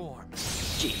true form.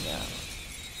 Chinga.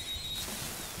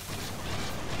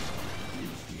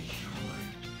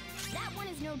 That one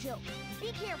is no joke.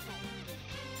 Be careful.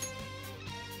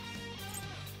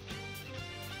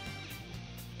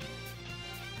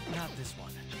 Not this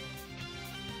one.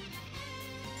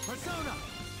 Persona!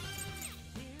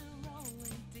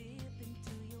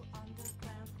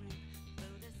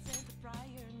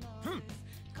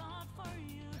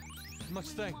 Much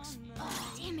thanks.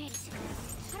 Oh, damn it.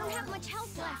 I don't have much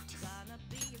health left.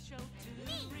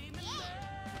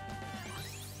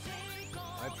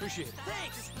 I appreciate it.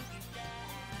 Thanks!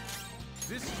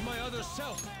 This is my other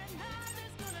self.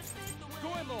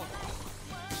 Goemon!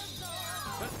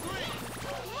 That's three!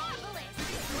 Marvelous!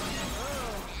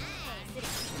 Nice. It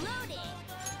exploded.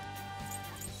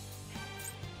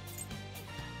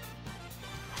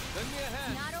 Lend me a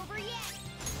hand. Not over yet.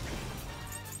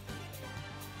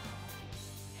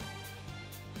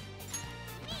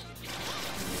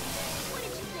 What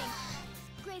did you think?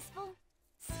 Graceful?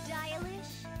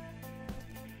 Stylish?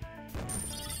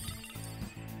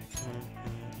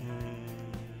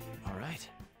 All right.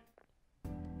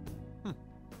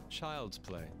 Child's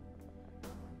play.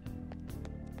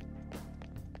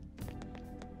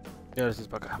 Y ahora sí es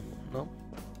para acá, ¿no?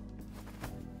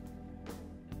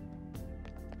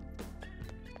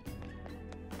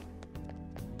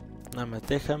 Nada más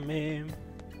déjame.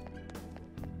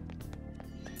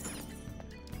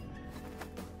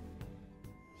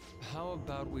 How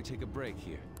about we take a break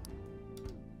here?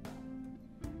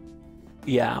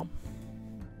 Ya.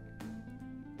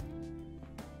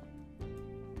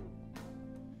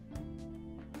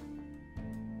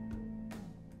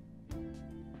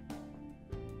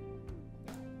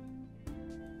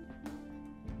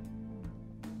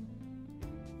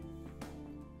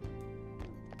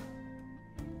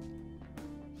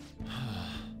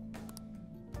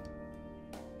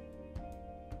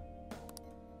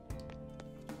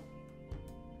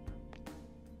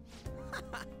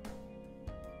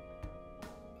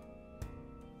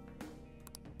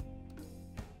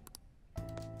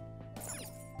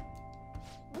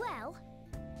 Well,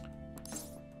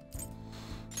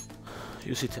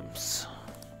 Use items.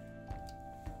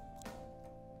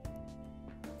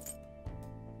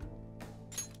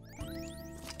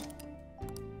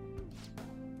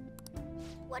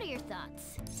 what are your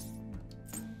thoughts?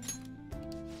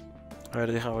 A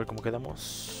ver, déjame ver cómo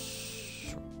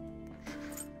quedamos.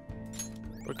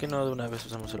 ¿Por qué no de una vez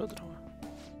usamos el otro?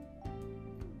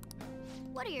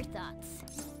 What are your thoughts?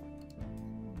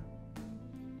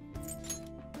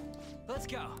 Let's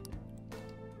go.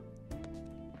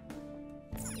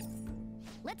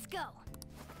 Let's go.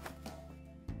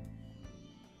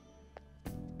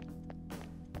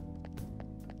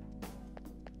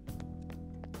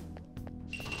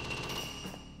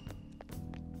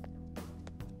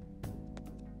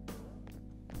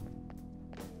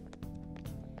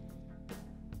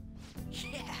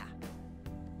 Yeah!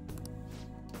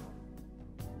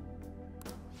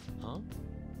 Huh?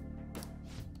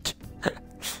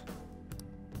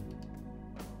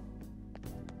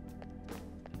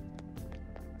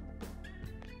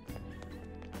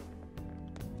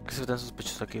 ¿Qué se ve tan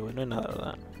sospechoso aquí, güey? No hay nada,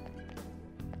 ¿verdad?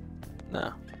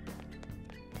 Nada.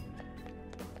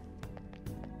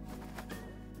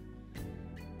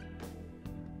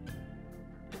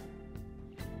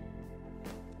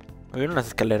 Hay unas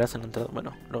escaleras en la entrada.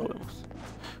 Bueno, luego vemos.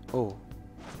 Oh.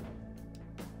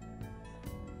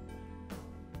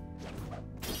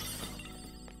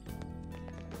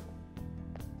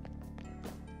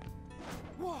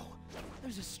 Whoa!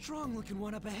 There's a strong-looking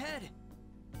one up ahead.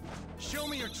 Show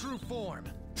me your true form.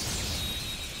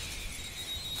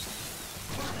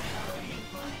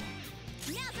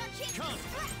 Now's our chance to Come.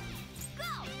 split.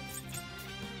 Go.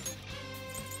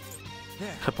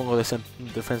 There. Le pongo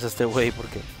defensa a este güey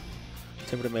porque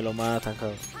siempre me lo matan,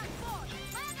 cabrón. Hard forward.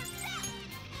 Another step.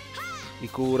 Ha! Y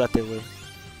cúrate, güey.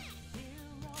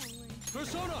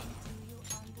 Persona!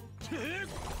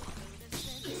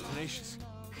 Tenacious.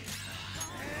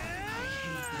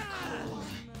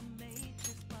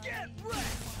 Get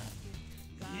wrecked!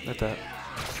 Neta,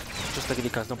 muchas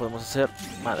técnicas no podemos hacer.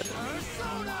 Madre.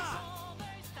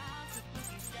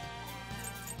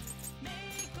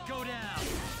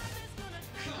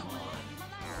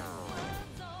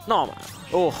 No, man.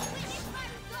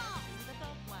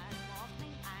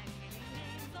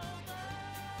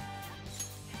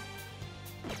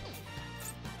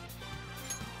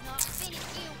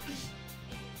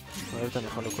 Ahorita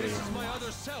mejor lo corrijo.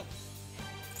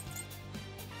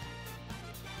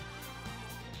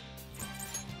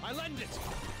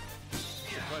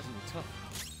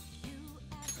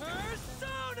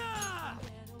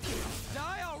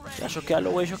 Ya,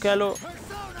 choquealo, güey, choquealo.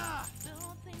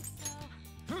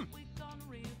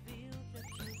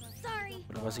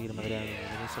 Pero va a seguir madreando, güey.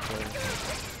 No se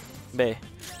puede.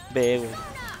 Ve, güey.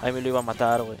 Ahí me lo iba a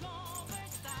matar, güey.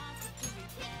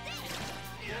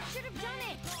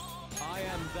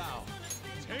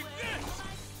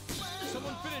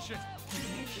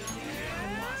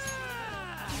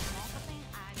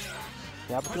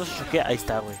 Ya, ¿por qué no se choquea? Ahí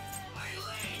está, güey.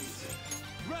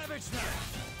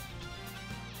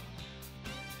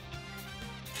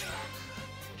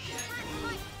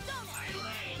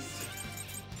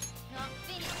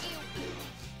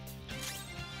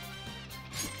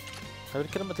 A ver,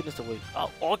 ¿qué arma tiene este güey?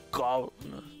 ¡Oh, cabrón!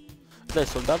 La de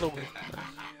soldado, güey.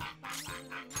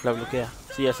 La bloquea.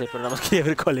 Sí, ya sé, pero nada más quería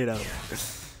ver cuál era, güey.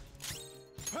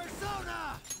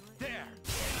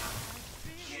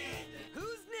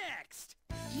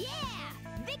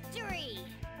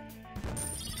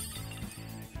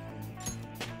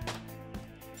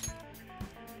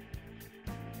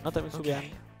 No, también sube a...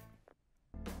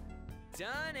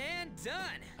 Done and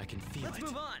done. I can feel Let's it.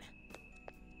 move on.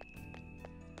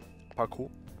 Parkour.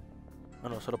 Ah,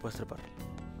 no, solo puedes trepar.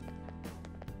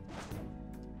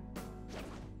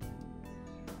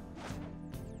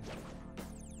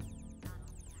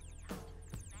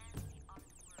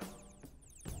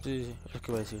 Sí, es lo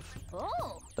que iba a decir.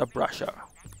 The Brusher.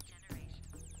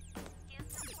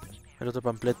 El otro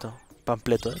panfleto.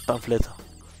 Panfleto.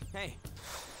 Hey.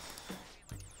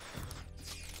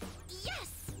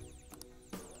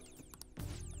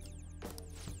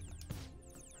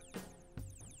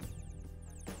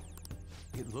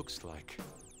 It looks like.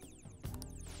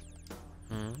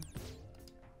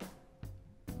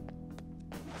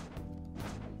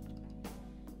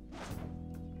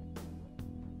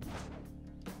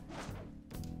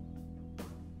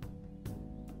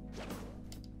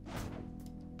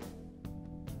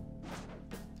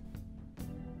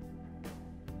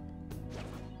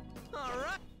 All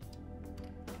right.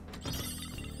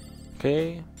 Ok.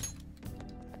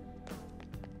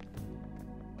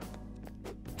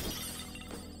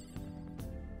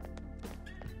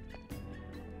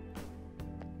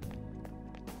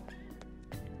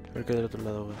 A ver qué hay del otro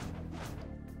lado, güey.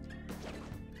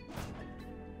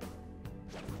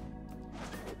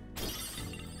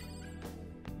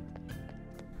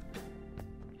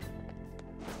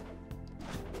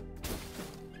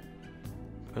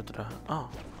 ¿Qué otra? Ah,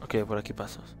 ok, por aquí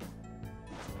pasas.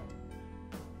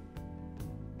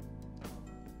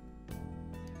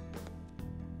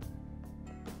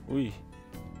 Uy.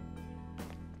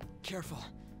 Careful.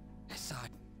 I saw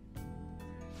it.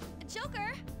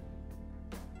 Joker!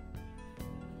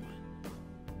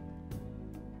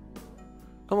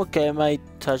 ¿Cómo que I might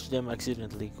touch them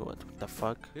accidentally? What the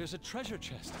fuck? There's a treasure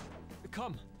chest.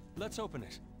 Come, let's open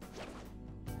it.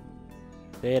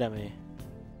 Espérame.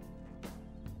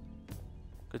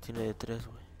 ¿Qué tiene de 3,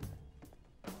 güey?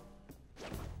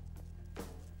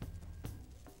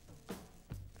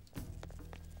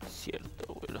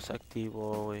 Cierto, güey, los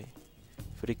activo, güey.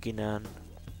 Freaking an.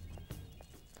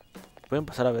 Pueden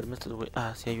pasar a verme estos, güey.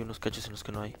 Ah, sí, hay unos cachos en los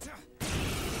que no hay.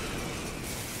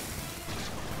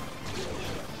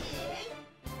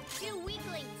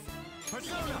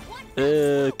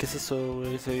 ¿Qué es eso,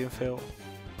 güey? Se ve bien feo.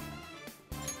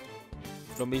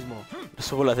 Lo mismo. Le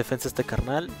subo la defensa a este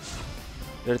carnal.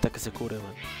 Y ahorita que se cure,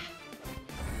 man.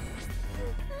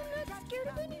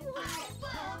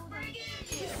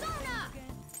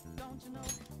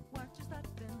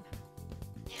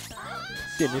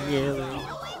 Tiene miedo.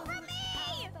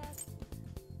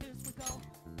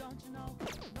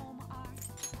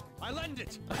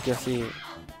 Aquí así.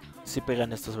 Sí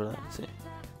pegan estos, ¿verdad? Sí.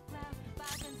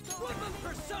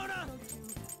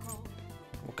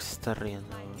 Como que se está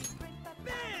riendo, güey.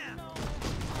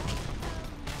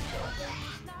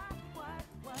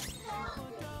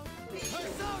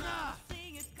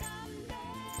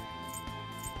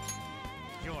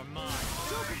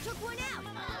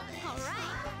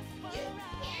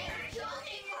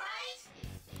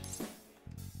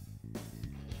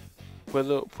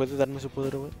 ¿Puede darme su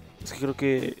poder, güey? Es que creo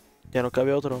que Ya no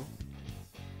cabe otro.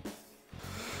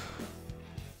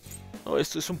 Oh,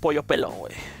 esto es un pollo pelón,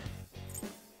 güey.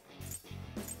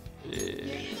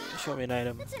 Show me an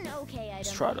item. That's an okay item.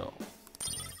 Strato.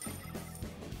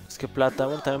 Es que plata,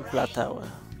 bueno, también plata, güey.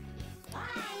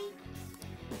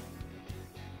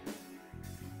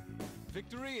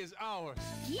 Victory is ours.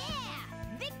 Yeah!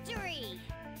 Victory!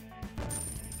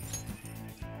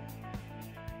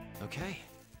 Okay.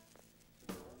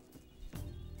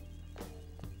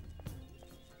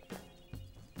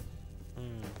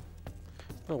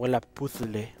 Me huele a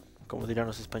puzzle, como dirán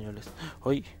los españoles.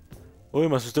 Uy, uy,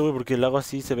 me asusté, güey, porque el lago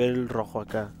así se ve el rojo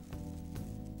acá.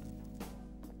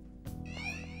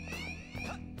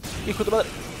 Hijo de madre.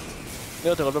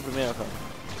 Yo te golpeo primero, cabrón.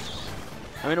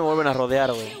 A mí no me vuelven a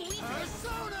rodear, güey.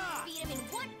 Beat him in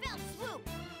one fell swoop!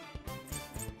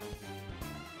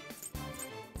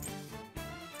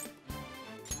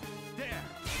 There.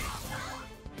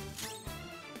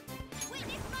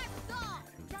 Witness my resolve!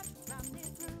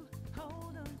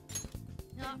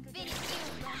 No, finish it!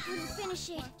 Couldn't finish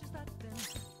it!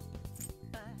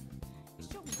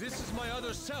 This is my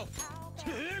other self.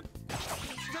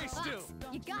 Stay still.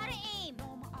 You gotta aim!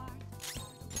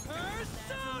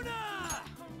 Persona!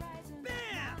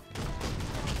 Bam!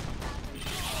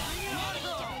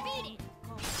 Beat it!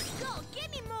 Go, give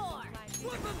me more!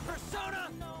 Woodman Persona!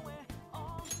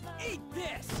 Eat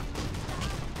this!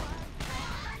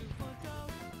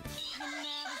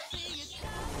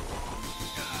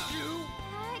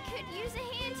 I could use a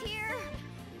hand here.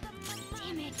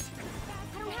 Damn it.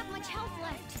 I don't have much health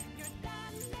left.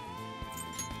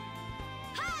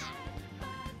 Ha!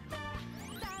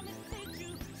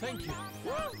 Thank you.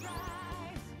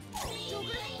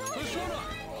 Joker's frozen. Persona!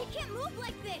 He can't move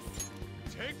like this.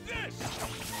 Take this. That's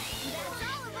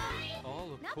all of them. All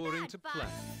Not according bad, to Fox.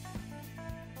 plan.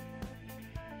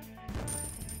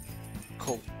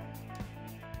 Cool.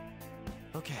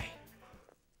 Okay.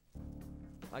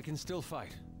 I can still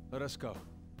fight. Let us go.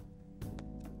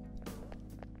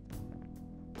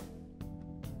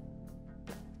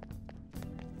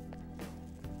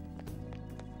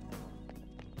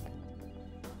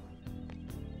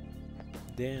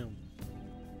 Damn.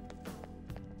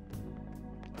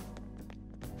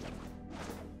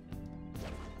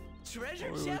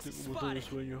 Treasure Ay, chest tengo un montón de spotted.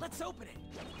 sueño. Let's open it.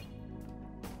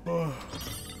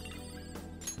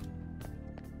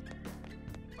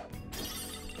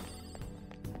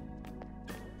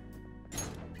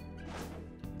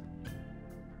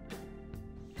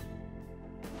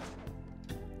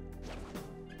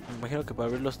 Me imagino que para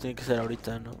abrirlos tiene que ser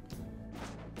ahorita, ¿no?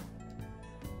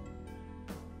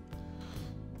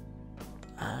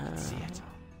 Ah, See it.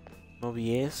 no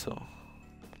vi eso.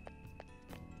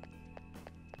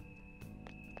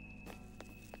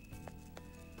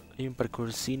 Hay un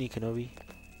parkoursini que no vi.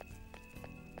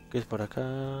 ¿Qué es por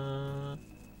acá?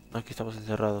 Aquí estamos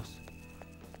encerrados.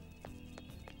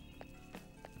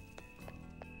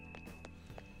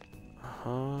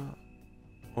 Ajá.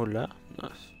 Hola.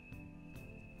 Nice.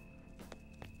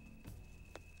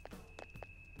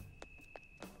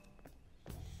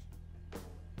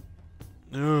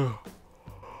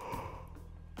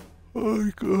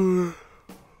 Ay, cabrón.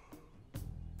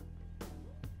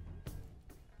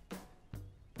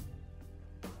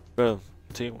 Perdón,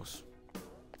 seguimos.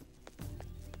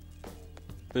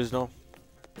 Pues no.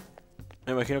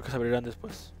 Me imagino que se abrirán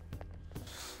después.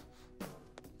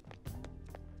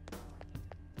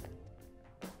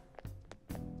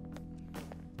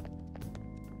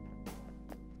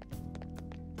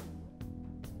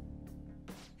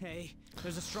 Hey,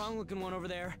 there's a strong-looking one over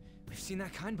there. We've seen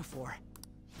that kind before.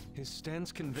 His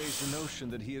stance conveys the notion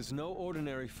that he is no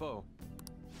ordinary foe.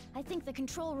 I think the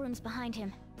control room's behind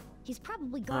him. He's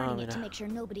probably guarding it to mira. make sure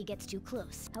nobody gets too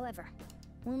close. However,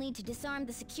 we'll need to disarm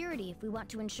the security if we want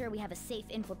to ensure we have a safe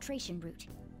infiltration route.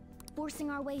 Forcing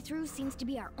our way through seems to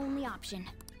be our only option.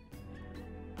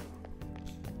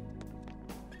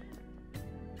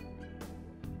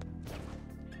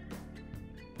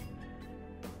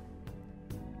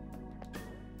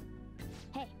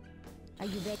 Hey, are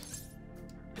you ready?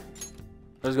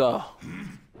 Let's go.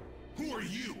 Who are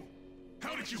you?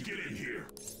 How did you get in here?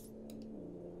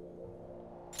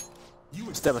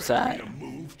 You Step expect aside. me to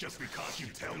move just because you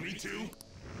tell me to?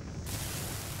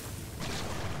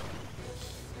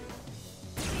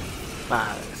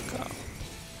 Let's go.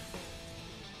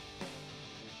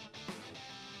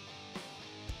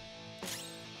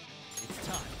 It's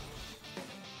time.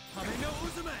 Hame no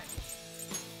Uzume.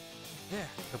 There.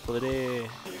 ¿Me podré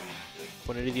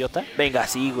poner idiota? Venga,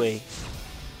 sí, güey.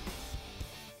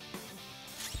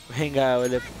 Venga, güey,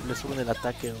 le suben el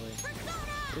ataque,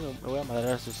 güey. Me voy a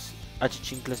madrar a sus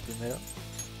achichincles primero.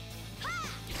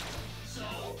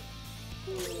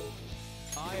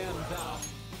 I am thou.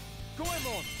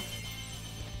 Goemon!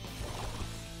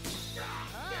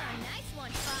 Oh, nice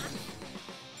one, Fox.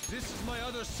 This is my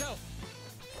other self.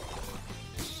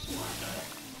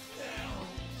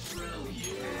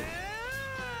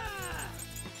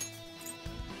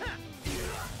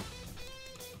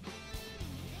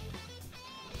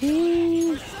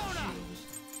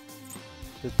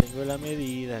 Te tengo la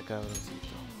medida, cabroncito.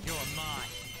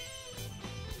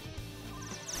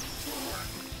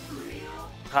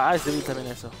 Ah, es débil también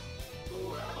eso.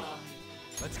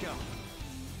 Let's go.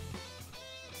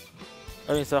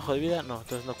 ¿Alguien está bajo de vida? No,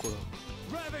 entonces no curo.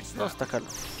 Vamos a atacarlo.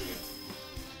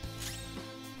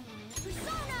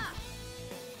 Persona!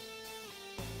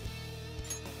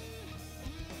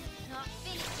 Not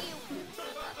finish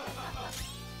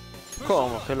you.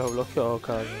 ¿Cómo que lo bloqueó,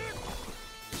 cabrón?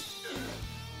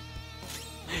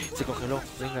 Se congeló,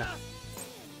 venga.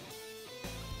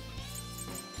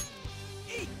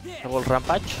 Hago el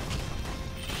rampage.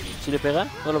 Si le pega,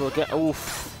 no lo bloquea.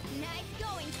 Uff. Nice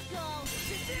going, Skull.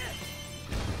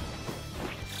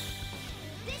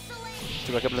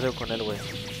 This'll Se va a quedar planteo con él, güey.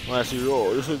 Va a decir,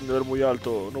 oh, yo soy de nivel muy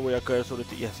alto, no voy a caer sobre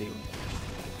ti. Y así, güey.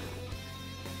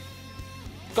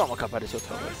 ¿Cómo que apareció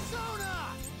otra vez?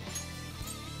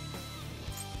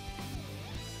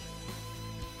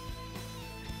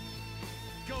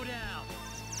 Go down.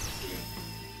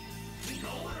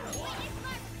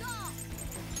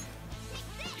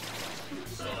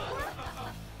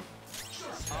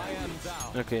 I am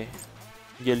thou. Ok.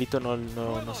 Hielito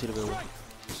no sirve, güey. Oh,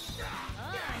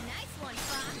 nice one,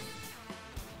 Fox.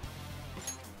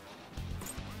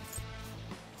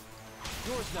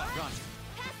 Yours not run.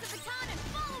 Pass the baton and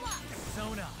follow up.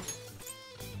 Persona.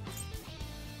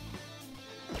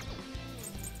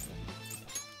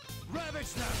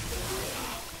 Ravage them.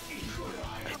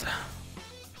 Ahí está.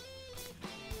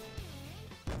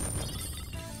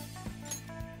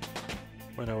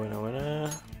 Buena.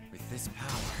 With this power.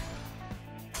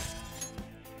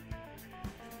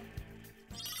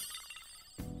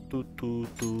 Tu.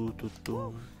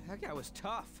 That guy was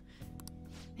tough.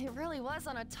 It really was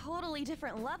on a totally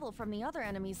different level from the other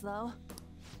enemies, though.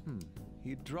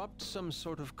 He dropped some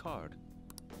sort of card.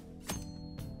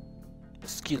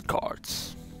 Skill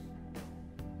cards.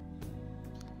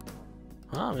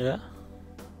 Ah, mira.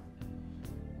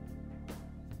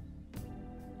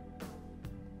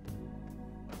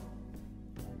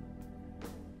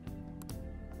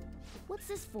 What's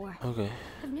this for? Ok.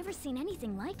 I've never seen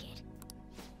anything like it.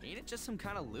 Ain't it just some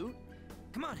kind of loot?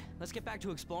 Come on, let's get back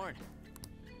to exploring.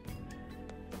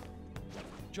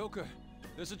 Joker,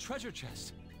 there's a treasure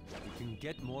chest. We can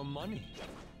get more money.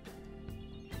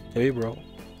 Hey, bro.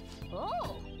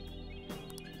 Oh!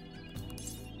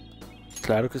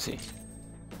 Claro que sí.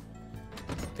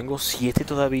 Tengo 7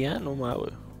 todavía, no más,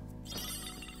 güey.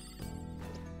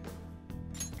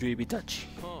 Yuibitachi.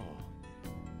 Oh.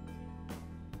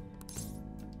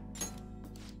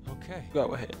 Okay.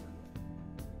 Go ahead.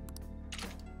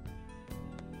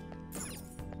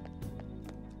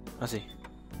 Así.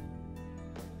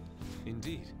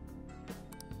 Indeed.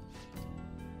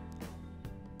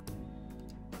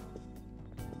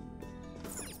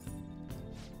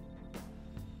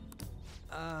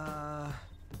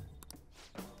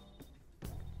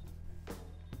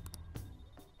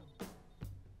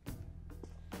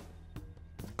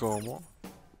 ¿Cómo?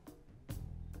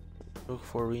 Look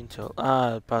for intel.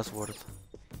 Ah, el password.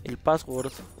 El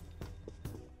password.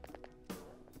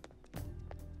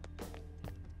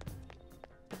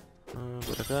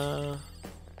 Por acá.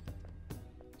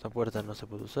 Esta puerta no se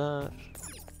puede usar.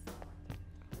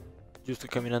 Yo estoy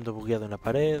caminando bugueado en la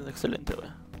pared. Excelente, wey.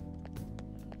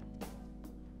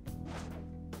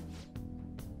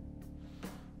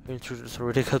 Intruders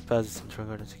already got past this central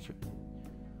garden security.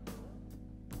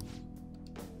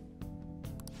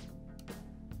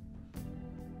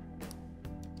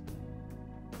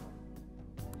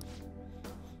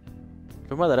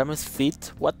 Your madam is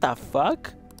fit? What the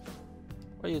fuck?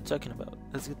 What are you talking about?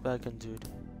 Let's get back into it.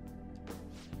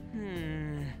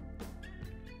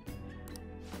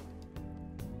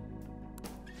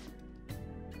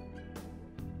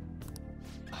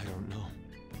 I don't know.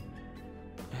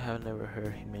 I have never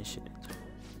heard him mention it.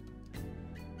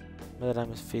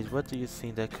 Madam is fit. What do you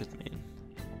think that could mean?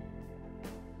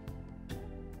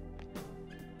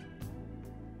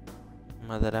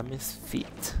 Madame is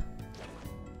fit.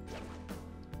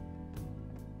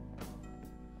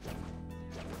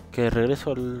 Que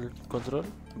regreso al control,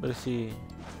 a ver si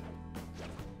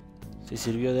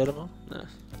sirvió de algo. Nah.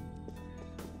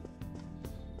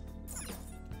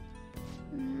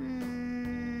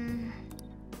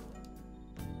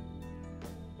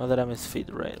 Madram is fit,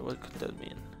 right? What could that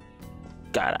mean?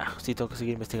 Carajo, sí tengo que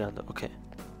seguir investigando. Ok.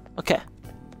 Ok.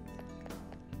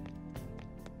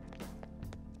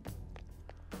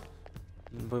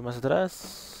 Voy más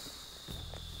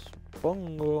atrás.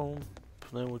 Pongo.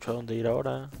 Pues no hay mucho a dónde ir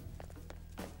ahora.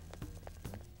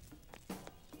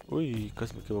 Uy,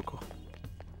 casi me equivoco.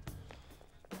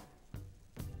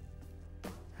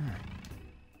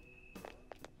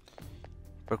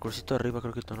 Percursito arriba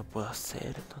creo que no lo puedo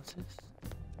hacer, entonces.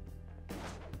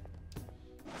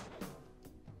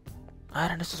 Ah,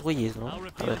 eran estos güeyes, ¿no? A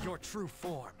ver.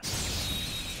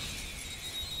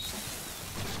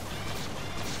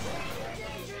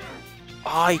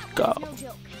 Ay, cabrón.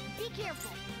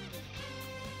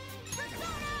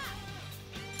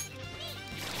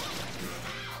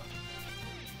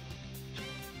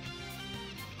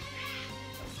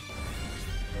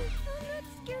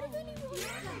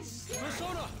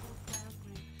 Persona!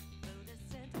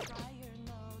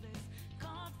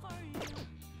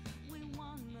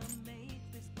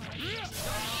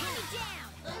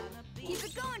 Keep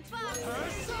it going, Fox!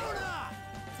 Persona!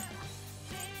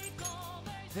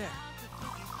 There.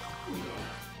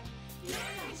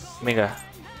 Venga.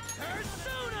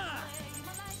 Persona!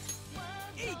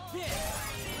 Eat this!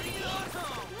 Bring it on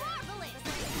home! Marvelous!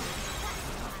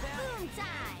 Boom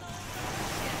time!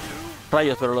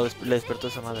 Rayos, pero le despertó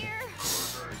esa madre.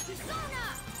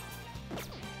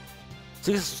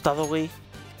 ¿Sigues asustado, güey?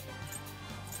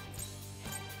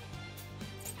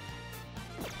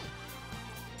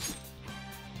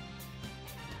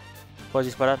 ¿Puedes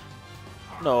disparar?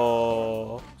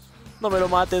 No. No me lo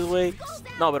mates, güey.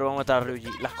 No, pero vamos a matar a Ryuji.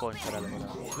 La concha, la verdad.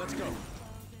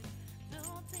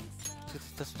 Si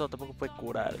está asustado tampoco puede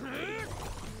curar, güey.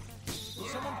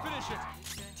 Someone finish it!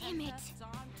 Damn it!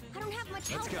 I don't have much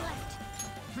health left.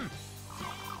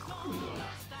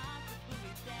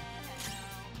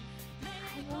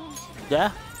 I won't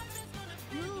 ¿Ya?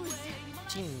 lose.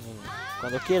 Ching.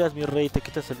 Cuando quieras, mi rey, te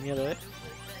quitas el miedo, ¿eh?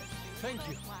 Thank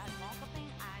you.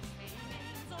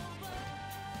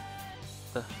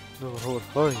 No, por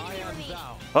favor. I am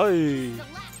thou. ¡Ay! The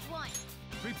last one.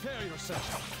 Prepare yourself.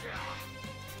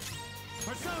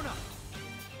 Persona!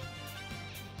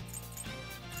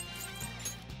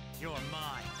 You're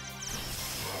mine.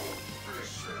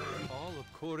 All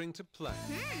according to plan.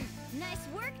 Nice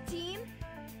work, team.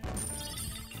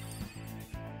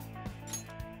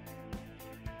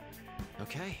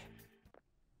 Okay.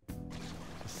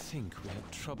 I think we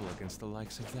had trouble against the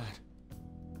likes of that.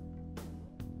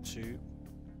 2.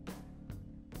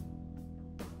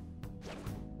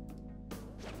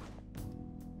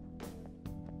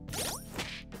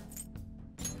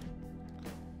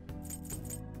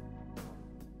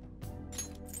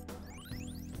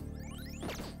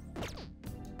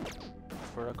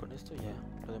 Ahora con esto ya,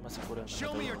 lo demás se cura.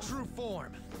 Show me your true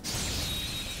form.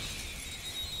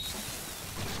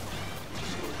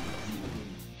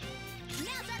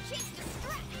 Now's our chance to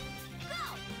strike. Go!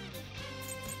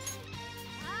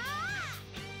 Ah!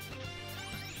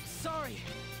 Sorry.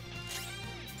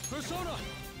 Persona!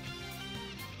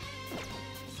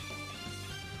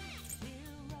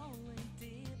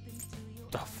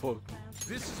 The fuck?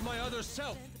 This is my other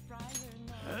self.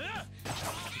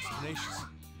 It's tenacious.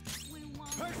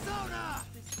 Persona!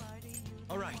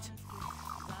 All right.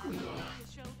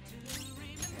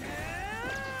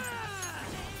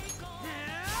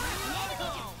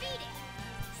 Defeated!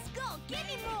 Skull, give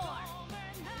me more!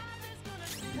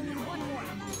 Only one more.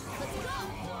 Let's go!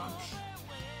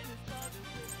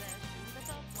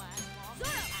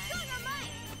 Zoro, show your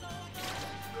might!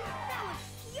 That was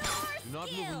pure Do not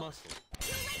move a skill! muscle.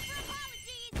 Too late for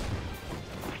apologies!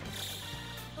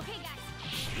 Okay, guys,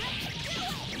 let's do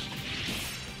it!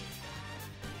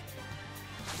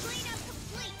 Cleanup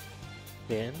complete!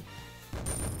 Bien.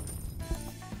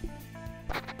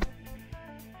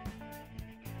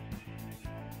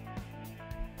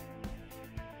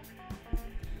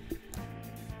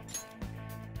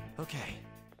 Okay.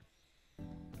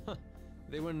 Huh.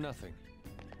 They were nothing.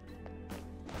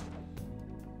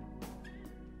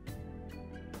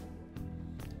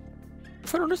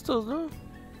 Fueron estos, ¿no?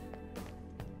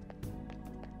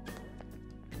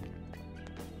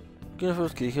 ¿Quiénes fueron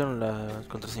los que dijeron las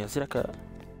contraseñas? ¿Era acá?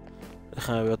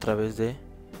 Déjame ver otra vez de...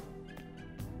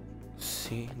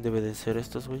 Sí, debe de ser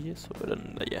estos güeyes o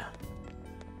eran de allá.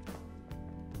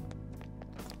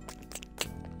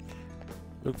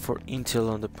 Look for intel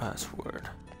on the password.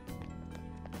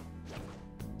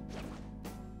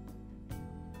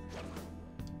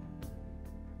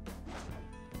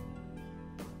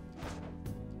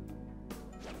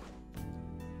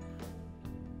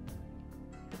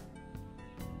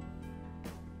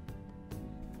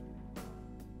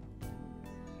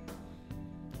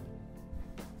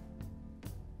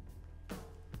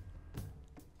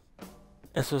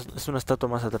 Eso es una estatua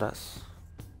más atrás.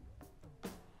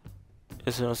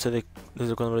 Eso no sé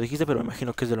desde cuando me lo dijiste, pero me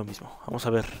imagino que es de lo mismo. Vamos a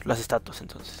ver las estatuas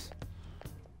entonces.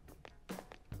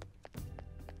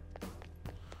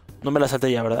 No me las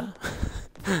salté ya, ¿verdad?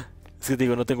 Es que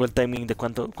digo, no tengo el timing de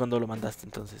cuándo lo mandaste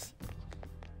entonces.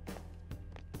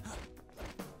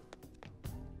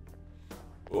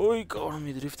 Uy, cabrón,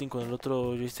 mi drifting con el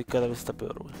otro joystick cada vez está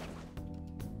peor, güey.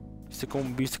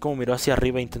 ¿Viste cómo miró hacia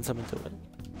arriba intensamente, güey?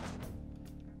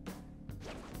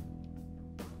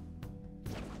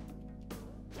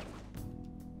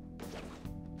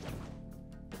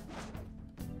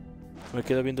 Me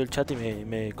quedo viendo el chat y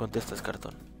me contestas,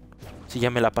 cartón. Si ya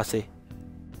me la pasé.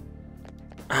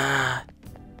 Ah,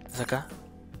 ¿estás acá?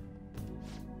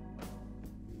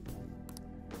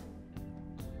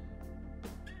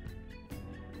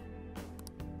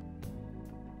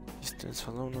 Distance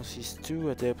alone is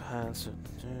 2 adept hands.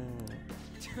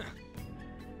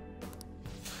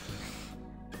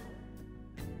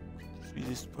 Y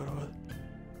disparó.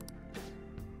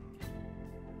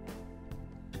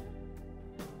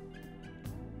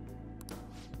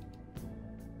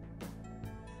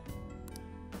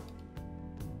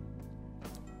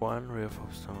 One riff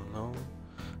of stone alone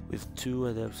with 2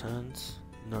 adept hands.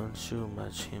 None should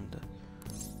match him.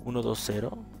 1, 2,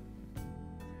 0.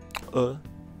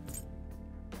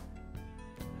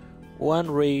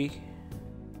 One ray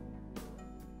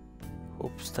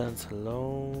hope stands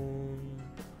alone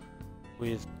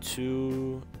with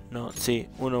 2. No, sí,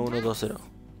 1, 1, 2, 0.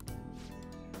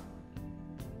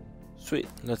 Sweet,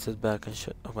 let's head back and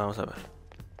shut. Vamos a ver.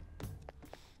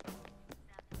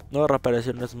 No va a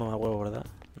reaparecer, no es mamá huevo, ¿verdad?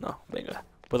 No, venga,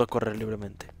 puedo correr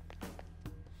libremente.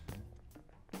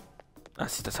 Ah,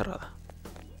 sí está cerrada.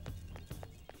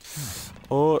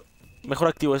 Oh, mejor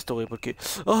activo esto, güey, porque...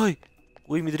 ¡Ay!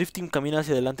 Güey, mi drifting camina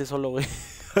hacia adelante solo, güey.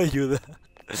 Ayuda.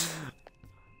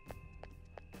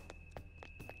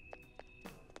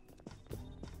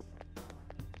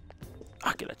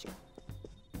 Ah, que la chica.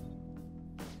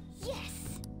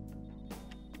 Yes.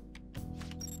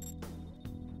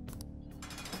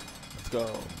 Let's go.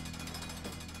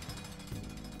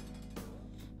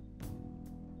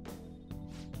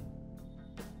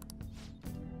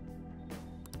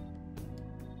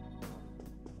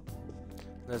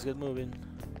 Let's get moving.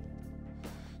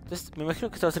 Entonces, me imagino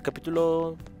que este va a ser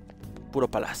capítulo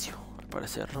puro palacio, al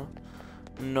parecer, ¿no?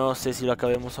 No sé si lo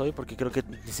acabemos hoy porque creo que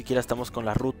ni siquiera estamos con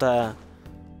la ruta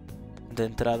de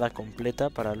entrada completa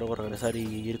para luego regresar y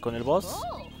ir con el boss.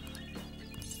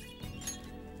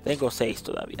 Tengo 6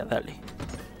 todavía, dale.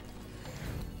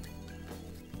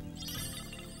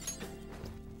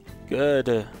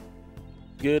 Good.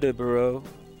 Good, bro.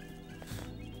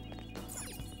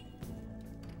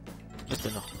 Este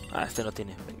no. Ah, este no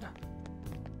tiene. Venga.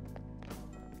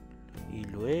 Y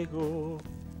luego...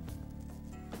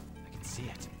 I can see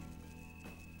it.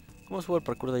 ¿Cómo subo el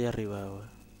parkour de allá arriba, güey?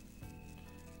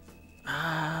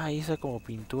 Ah, esa como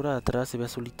pintura atrás se ve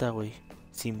azulita, güey.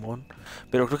 Simón.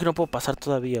 Pero creo que no puedo pasar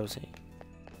todavía, o sea.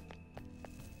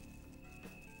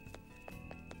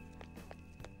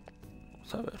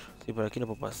 Vamos a ver. Sí, por aquí no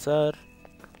puedo pasar.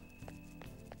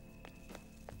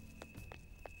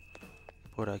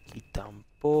 Por aquí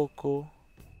tampoco.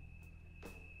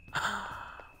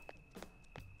 ¡Ah!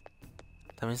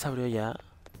 También se abrió ya.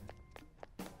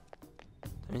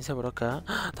 También se abrió acá.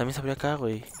 ¡Ah! También se abrió acá,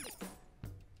 güey.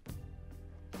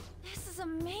 This is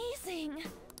amazing.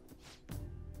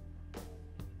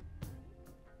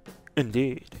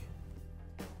 Indeed.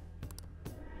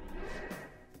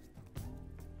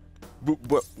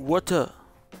 What the?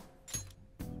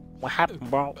 What happened,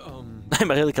 bro?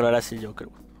 Imagínate que lo hará así yo,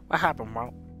 creo. What happened,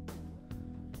 bro?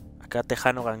 Acá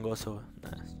tejano gangoso.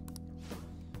 Nice.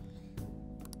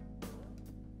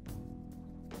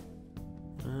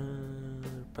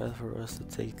 Path for us to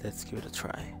take. Let's give it a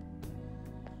try.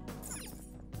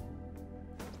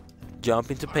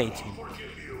 Jump into painting.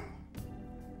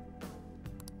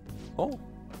 Oh.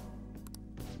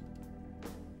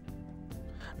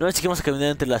 No es que vamos a caminar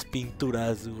entre las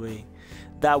pinturas, güey.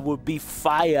 That would be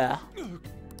fire.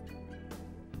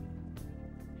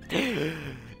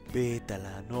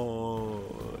 Pétala, no.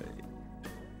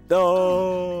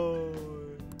 No.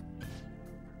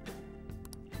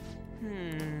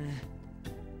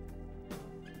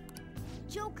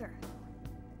 Joker.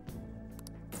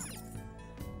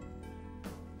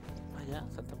 Allá,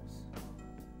 saltamos.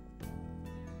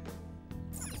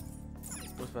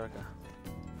 Pues para acá.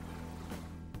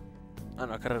 Ah,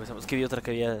 no, acá regresamos. Que vi otra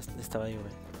que había, estaba ahí,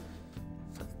 güey.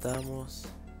 Saltamos.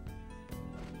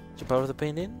 Jump out of the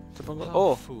painting, supongo.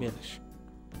 Oh, bien.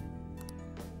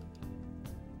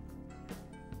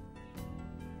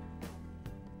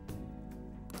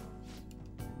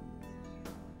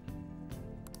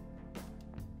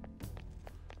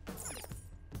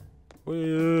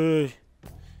 Uy.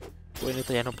 Güey,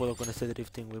 neta, ya no puedo con este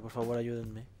drifting, güey. Por favor,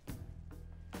 ayúdenme.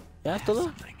 ¿Ya es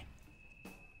todo?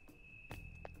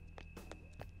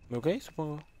 Ok,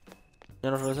 supongo.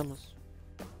 Ya nos regresamos.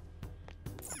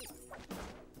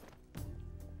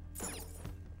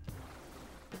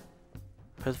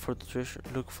 Head for the treasure.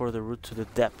 Look for the route to the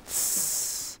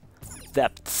depths.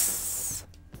 Depths.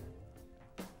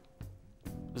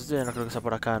 Esto ya no creo que sea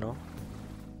por acá, ¿no?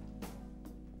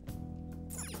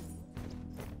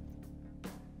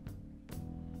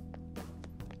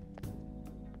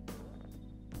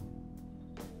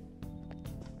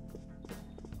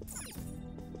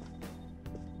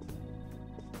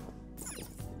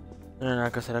 No hay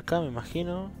nada que hacer acá, me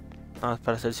imagino. Nada más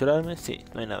para cerciorarme. Sí,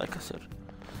 no hay nada que hacer.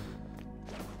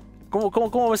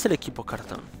 ¿Cómo ves el equipo,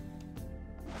 Cartón?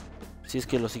 Si es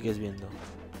que lo sigues viendo.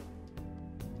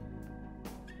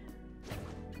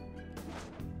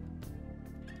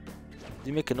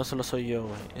 Dime que no solo soy yo,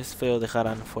 güey. Es feo dejar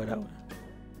a Ann fuera, güey.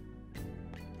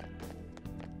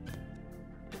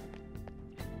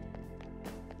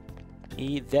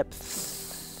 Y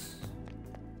depths.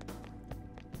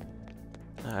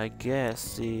 I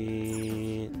guess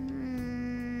it...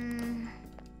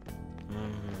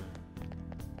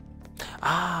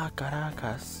 Ah,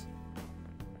 Caracas.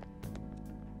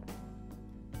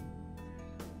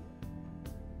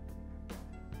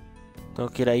 Tengo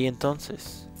que ir ahí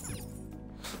entonces.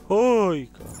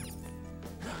 ¡Uy!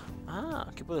 Ah,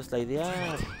 aquí puedo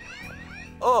slidear.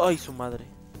 ¡Ay, su madre!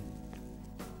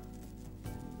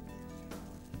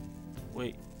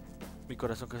 Güey, mi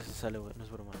corazón casi se sale, güey, no es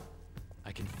broma.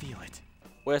 I can feel it.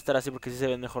 Voy a estar así porque sí se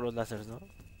ven mejor los láseres, ¿no?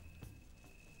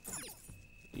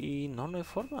 Y no hay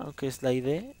forma, aunque es la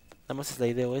idea. Nada más es la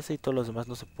idea o esa y todos los demás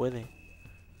no se puede.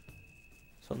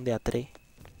 Son de A3.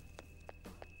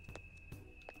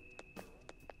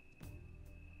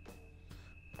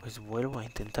 Pues vuelvo a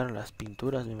intentar las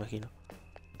pinturas, me imagino.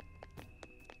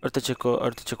 Ahorita checo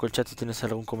el chat si tienes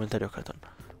algún comentario, Cartón.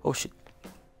 Oh shit.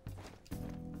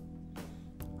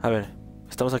 A ver,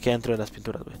 estamos aquí adentro de las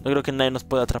pinturas, güey. No creo que nadie nos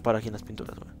pueda atrapar aquí en las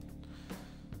pinturas, güey.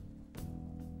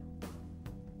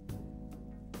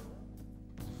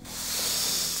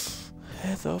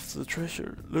 Head off the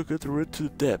treasure. Look at the road to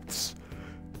the depths.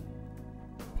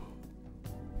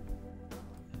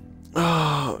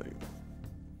 Oh,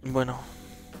 bueno.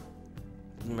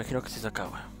 Me imagino que sí se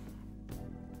acaba.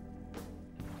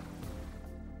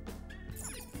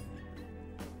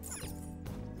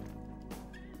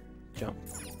 Jump.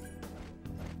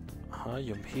 Ajá,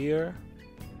 jump here.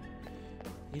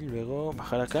 Y luego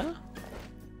bajar acá.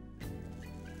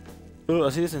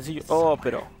 Así de sencillo. Oh,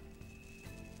 pero...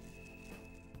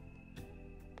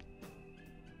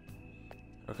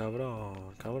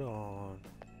 cabrón.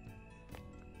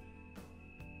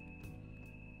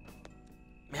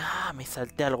 Ah, me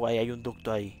salté algo ahí. Hay un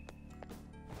ducto ahí.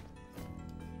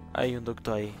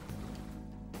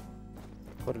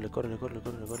 Córrele.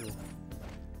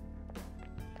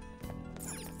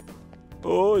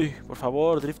 Uy, por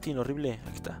favor, drifting horrible.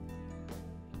 Aquí está.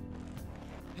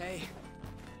 Hey.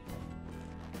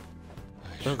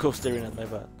 Don't go staring at my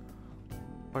butt.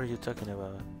 What are you talking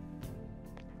about?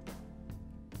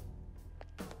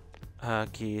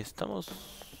 Aquí estamos.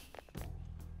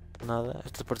 Nada,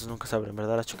 estas puertas nunca se abren,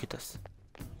 ¿verdad? Las chiquitas.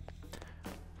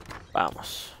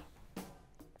 Vamos.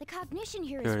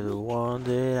 You're the one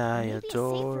that I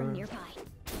adore.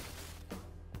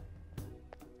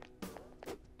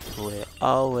 Will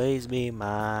always be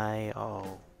my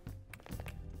all.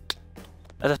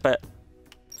 Esa es para...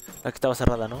 la que estaba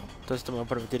cerrada, ¿no? Entonces esto me va a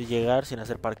permitir llegar sin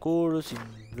hacer parkour, sin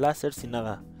láser, sin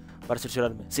nada. Para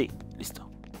cerciorarme. Sí, listo.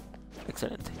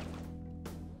 Excelente.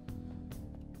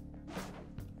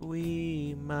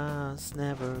 We must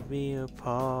never be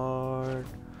apart.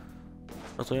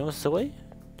 ¿Nos subimos a ese güey?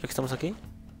 Ya que estamos aquí.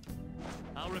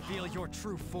 I'll reveal your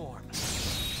true form.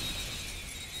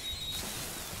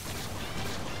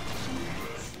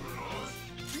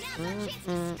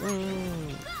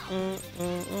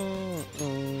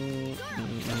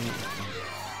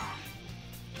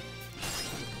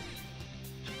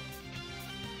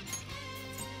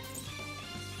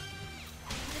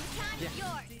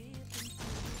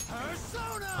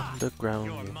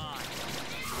 Underground.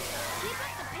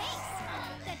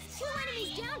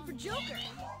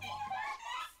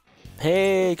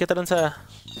 Hey, ¿qué tranza?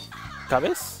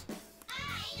 ¿Cabes?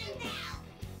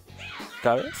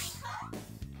 ¿Cabes?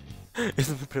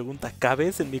 Esa es mi pregunta.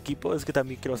 ¿Cabes en mi equipo? Es que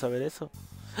también quiero saber eso.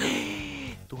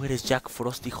 Tú eres Jack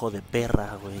Frost, hijo de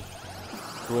perra, güey.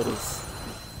 Tú eres...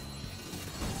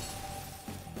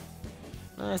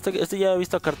 Este ya he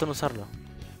visto a Cartón usarlo.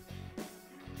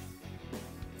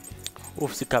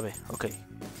 Uf, sí cabe, ok.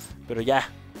 Pero ya.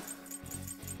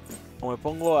 O me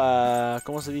pongo a...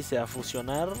 ¿Cómo se dice? A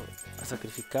fusionar, a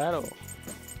sacrificar o...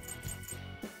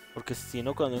 Porque si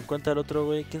no, cuando encuentra el otro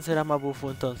güey, ¿quién será más bufo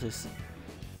entonces?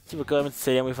 Sí, porque obviamente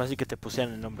sería muy fácil que te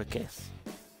pusieran el nombre que es.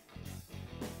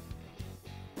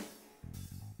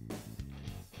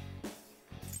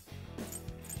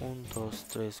 Un, 2,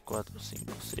 3, 4,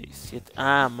 5, 6, 7.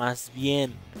 Ah, más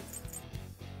bien.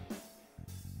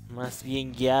 Más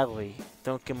bien ya, güey.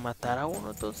 Tengo que matar a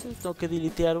uno entonces. Tengo que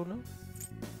deletear uno.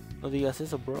 No digas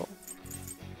eso, bro.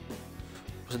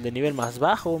 Pues el de nivel más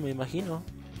bajo, me imagino.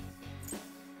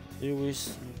 You wish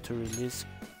to release.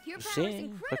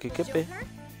 Sí, para que quepe.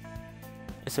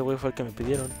 Ese güey fue el que me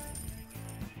pidieron.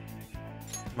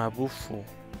 Mabufu.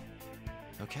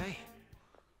 Ok.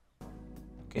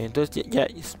 Ok, entonces ya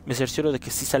me cercioro de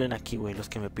que sí salen aquí, güey, los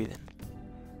que me piden.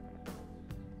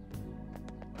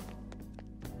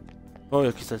 Oh,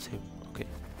 aquí está el save. Ok.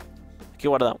 Aquí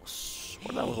guardamos.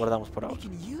 Guardamos por ahora.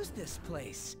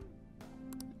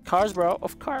 Cars, bro,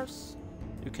 of course.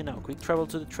 You can now quick travel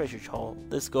to the treasure hall.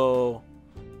 Let's go.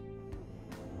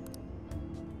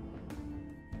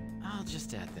 I'll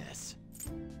just add this.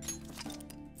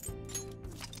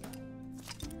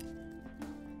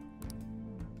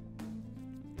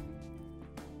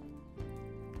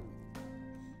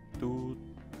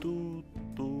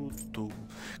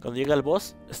 Cuando llega el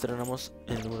boss, estrenamos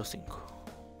el número 5.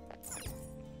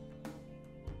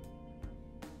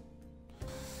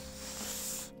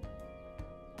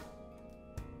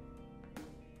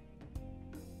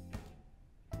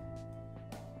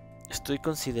 Estoy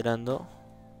considerando...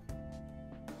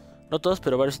 No todos,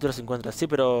 pero varios sitios los encuentras. Sí,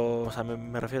 pero... O sea,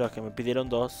 me refiero a que me pidieron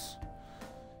dos.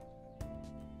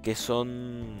 Que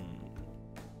son...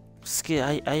 Es que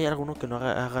hay alguno que no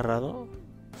ha agarrado.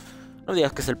 No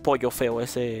digas que es el pollo feo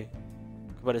ese...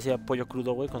 Que parecía pollo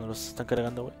crudo, güey, cuando los están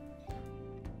cargando, güey.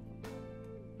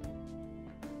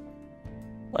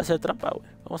 Voy a hacer trampa, güey.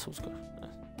 Vamos a buscar.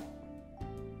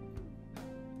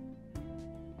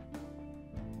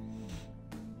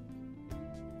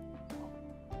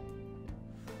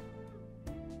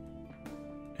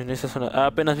 En esa zona... Ah,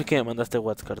 apenas vi que me mandaste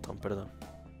WhatsApp, cartón, perdón.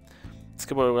 Es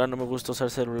que por lo general no me gusta usar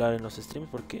celular en los streams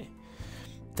porque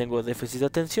tengo déficit de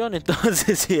atención,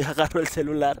 entonces si agarro el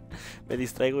celular me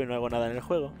distraigo y no hago nada en el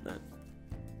juego.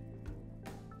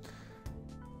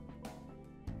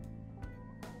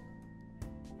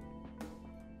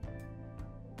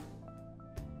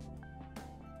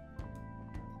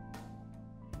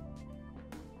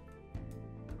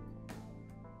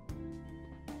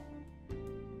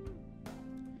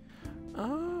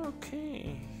 Ah, ok.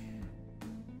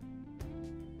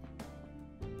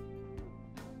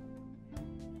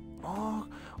 Oh,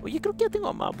 oye, creo que ya tengo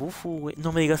a Mabufu, güey.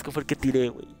 No me digas que fue el que tiré,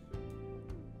 güey.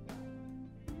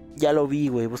 Ya lo vi,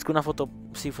 güey. Busqué una foto.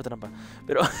 Sí, fue trampa.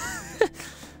 Pero...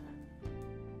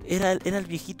 era el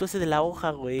viejito ese de la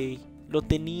hoja, güey. Lo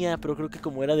tenía, pero creo que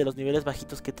como era de los niveles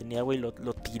bajitos que tenía, güey, lo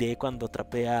tiré cuando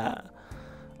atrapé a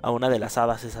una de las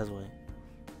hadas esas, güey.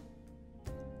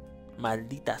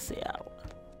 Maldita sea, güey.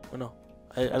 Bueno,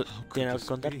 ¿tiene algo que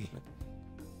contar?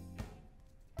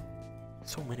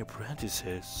 So many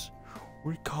apprentices.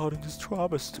 We're caught in this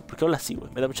travesty. ¿Por qué habla así,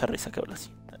 güey? Me da mucha risa que habla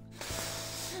así.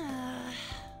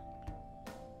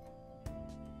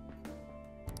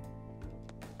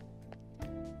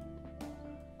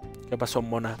 ¿Qué pasó,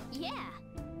 mona?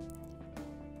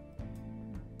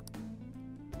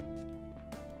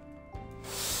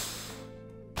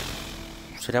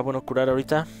 ¿Sería bueno curar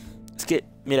ahorita? Es que,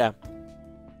 mira,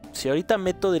 si ahorita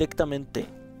meto directamente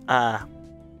a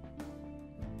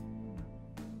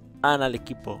Ana al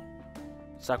equipo,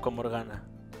 saco a Morgana.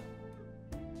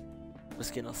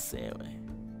 Es que no sé, güey.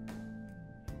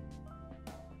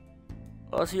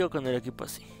 O sigo con el equipo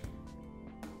así.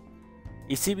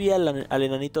 Y sí vi al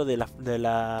enanito de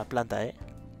la planta,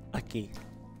 aquí.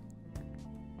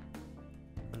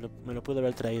 Me lo pude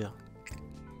haber traído.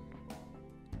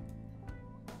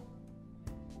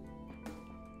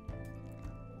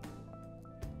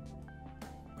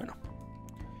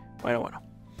 Bueno.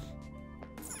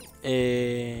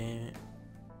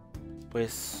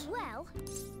 Pues...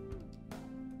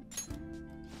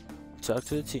 Talk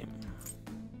to the team.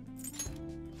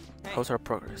 How's our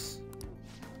progress?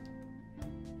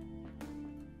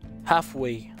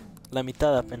 Halfway. La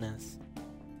mitad apenas.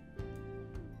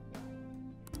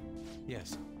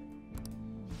 Yes.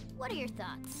 What are your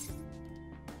thoughts?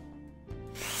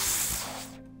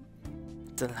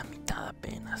 Esta es la mitad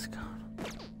apenas, cabrón.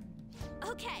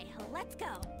 Okay, let's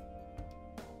go.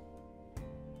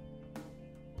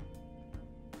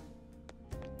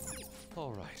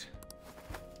 All right.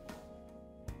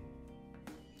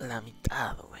 La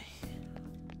mitad, güey.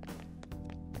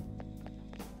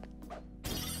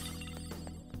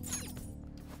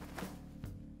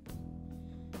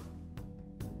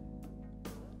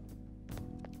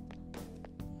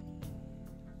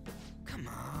 Come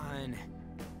on.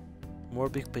 More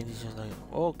big paintings.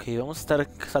 Ok, vamos a estar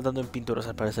saltando en pinturas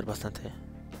al parecer bastante.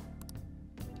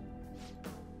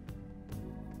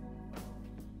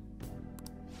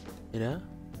 Mira.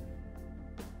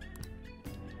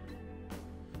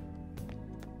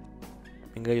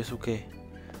 Venga, Yosuke.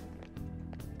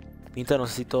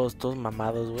 Píntanos así todos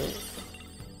mamados, güey.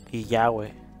 Y ya,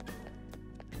 güey.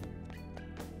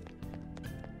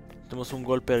 Tenemos un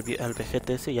golpe al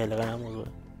vejete ese y ya le ganamos,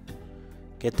 güey.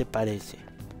 ¿Qué te parece?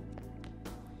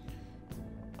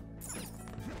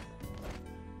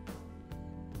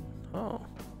 Oh.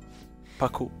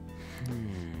 Paku.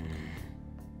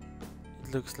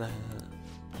 It looks like...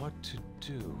 What to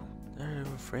do? There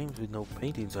are frames with no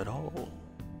paintings at all.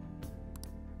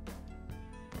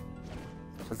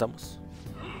 Saltamos.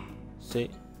 Sí.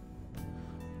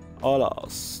 Hola.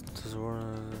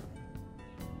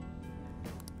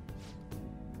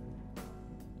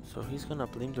 So he's gonna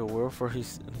blame the world for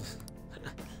his...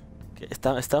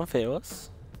 ¿Están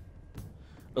feos?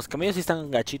 Los camellos sí están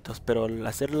gachitos, pero al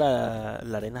hacer la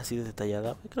arena así de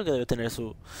detallada, creo que debe tener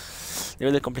su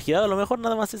nivel de complejidad. A lo mejor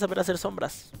nada más es saber hacer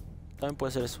sombras. También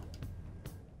puede ser eso.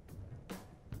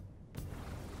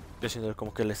 Yo siento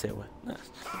como que le sé, güey.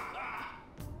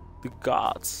 The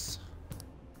gods.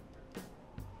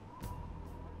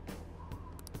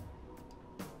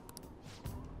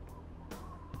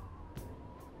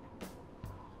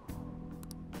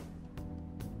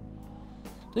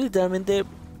 Entonces, literalmente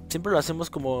siempre lo hacemos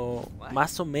como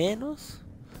más o menos.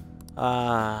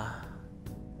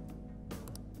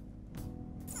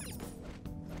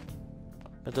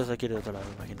 Entonces aquí de otro lado,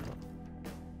 imagino.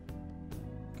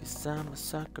 'Cause I'm a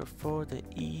sucker for the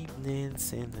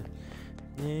evenings and the...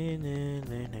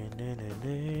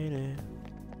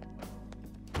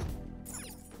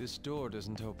 This door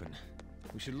doesn't open.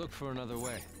 We should look for another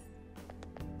way.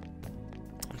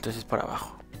 Entonces por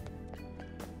abajo.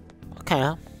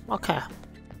 Ok.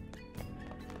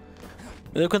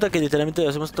 Me doy cuenta que literalmente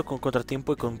hacemos esto con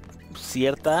contratiempo y con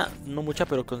cierta, no mucha,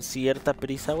 pero con cierta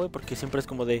prisa, güey, porque siempre es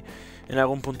como de, en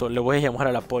algún punto, le voy a llamar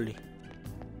a la poli.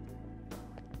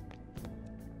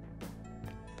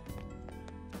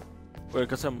 Por el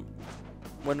caso,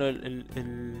 bueno,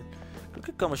 creo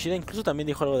que Kamoshida incluso también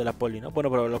dijo algo de la poli, ¿no? Bueno,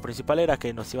 pero lo principal era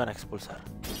que nos iban a expulsar.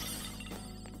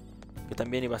 Que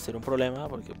también iba a ser un problema,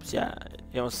 porque pues ya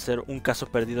íbamos a ser un caso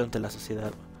perdido ante la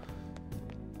sociedad.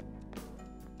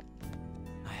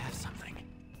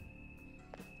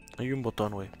 Hay un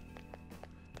botón, güey.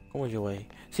 ¿Cómo llego ahí?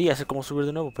 Sí, ya sé cómo subir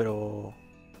de nuevo, pero...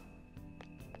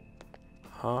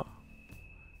 Ajá.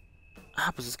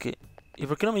 Ah, pues es que... ¿Y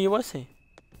por qué no me llevo a ese?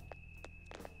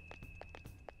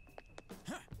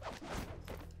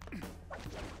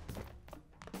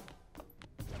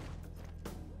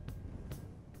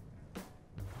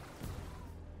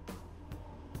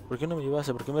 ¿Por qué no me llevo a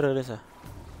ese? ¿Por qué me regresa?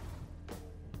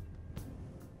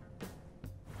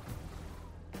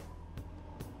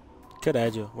 ¿Qué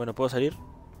rayo? Bueno, ¿puedo salir?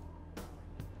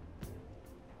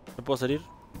 ¿No puedo salir?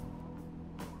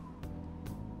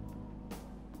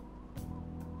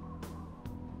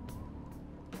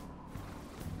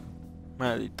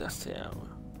 Maldita sea, güey.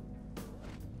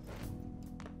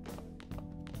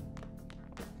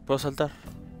 ¿Puedo saltar?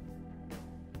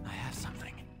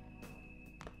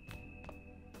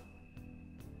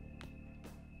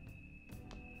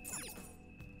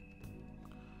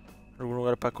 ¿Algún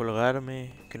lugar para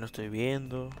colgarme que no estoy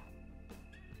viendo?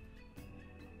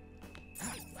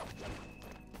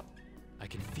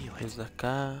 Desde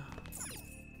acá.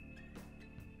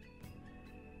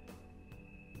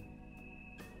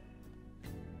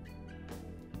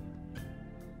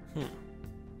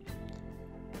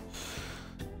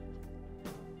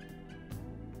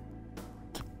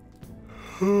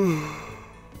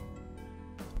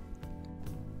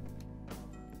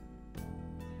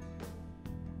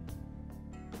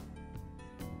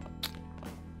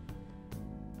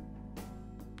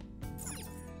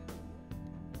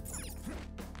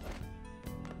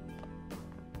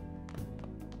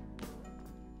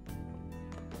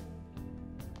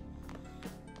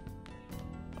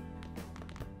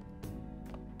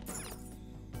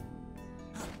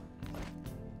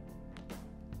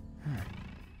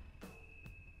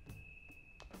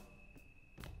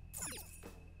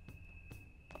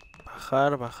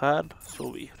 Bajar, bajar,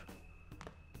 subir.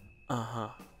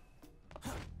 Ajá.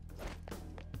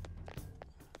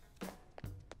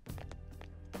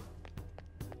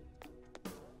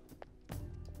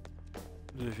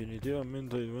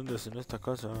 Definitivamente hay duendes en esta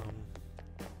casa.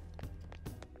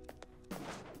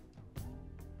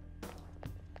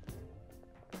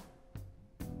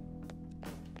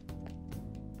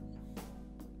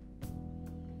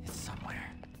 It's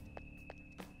somewhere.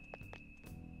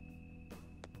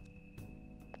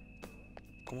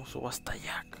 ¿Cómo subo hasta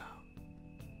allá, cabrón?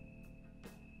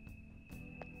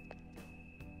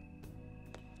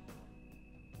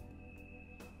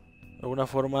 De alguna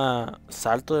forma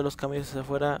salto de los camellos hacia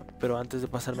afuera, pero antes de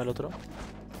pasarme al otro.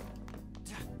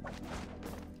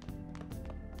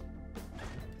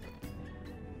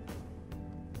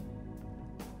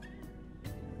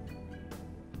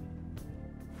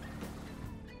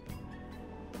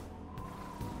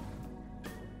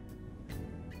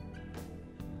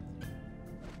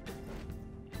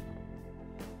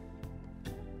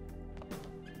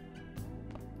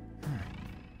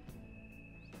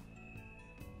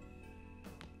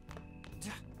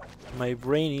 My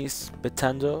brain is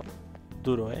petando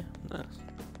duro, Nah.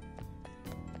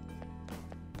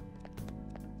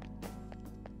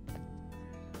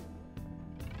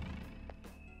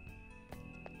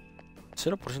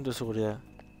 ¿0% de seguridad?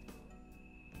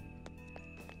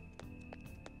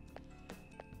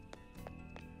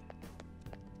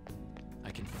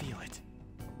 I can feel it.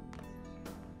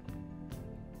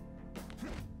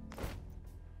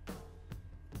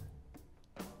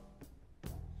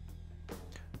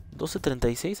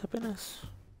 $12.36 apenas.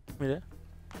 Mira.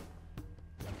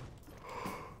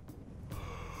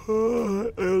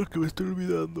 Es lo que me estoy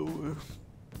olvidando, güey.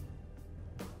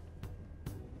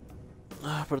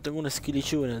 Pero tengo un skill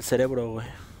issue en el cerebro, güey.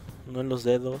 No en los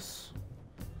dedos.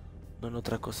 No en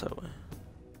otra cosa, güey.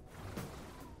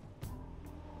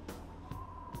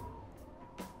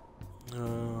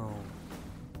 No.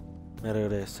 Me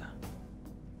regresa.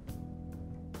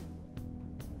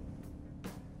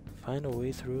 Find a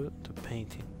way through the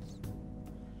paintings.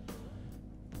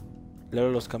 Leo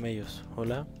los camellos.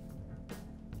 Hola.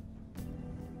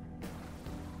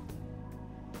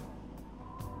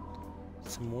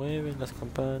 Se mueven las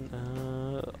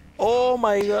campanas. Oh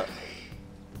my god.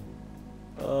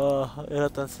 Era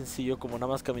tan sencillo como nada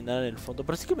más caminar en el fondo.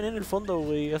 Pero sí caminé en el fondo,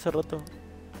 güey, hace rato.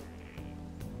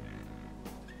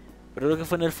 Pero creo que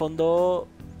fue en el fondo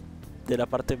de la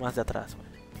parte más de atrás, güey.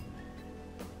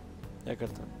 Ya,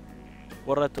 cartón.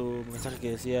 Borra tu mensaje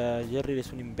que decía Jerry,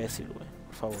 eres un imbécil, güey.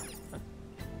 Por favor.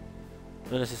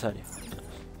 No es necesario.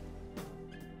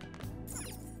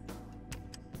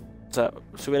 O sea,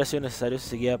 si hubiera sido necesario, si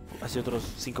seguía hace otros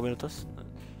 5 minutos.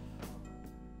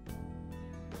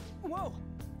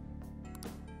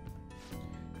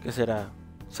 ¿Qué será?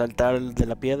 Saltar de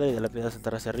la piedra y de la piedra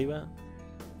saltar hacia arriba.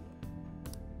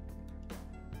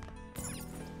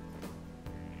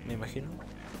 Me imagino.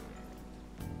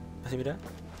 Así, mira.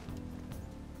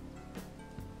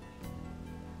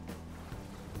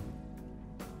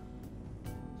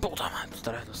 Puta madre,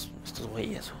 otra vez estos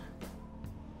güeyes.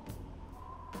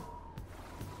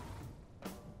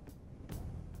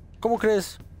 ¿Cómo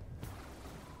crees?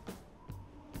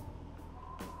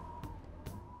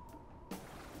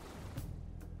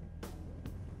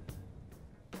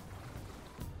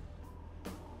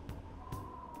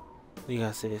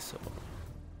 Digas eso.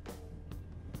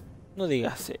 No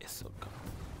digas eso, cabrón.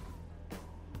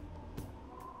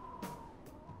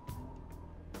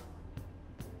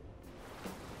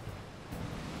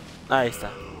 Ahí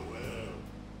está.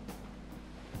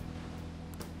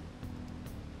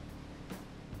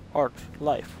 Art,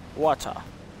 life, water.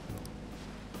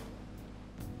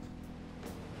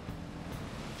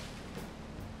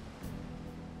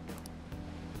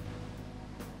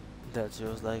 That's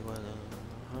just like what.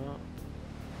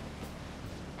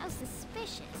 How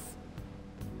suspicious.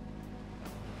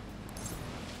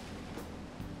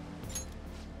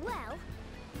 Well.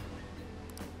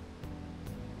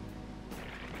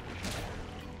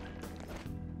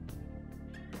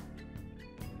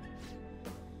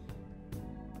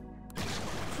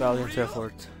 Valiant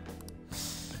effort.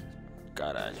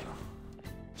 Caralho.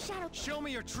 Show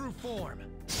me your true form.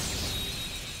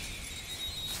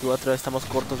 Y otra vez estamos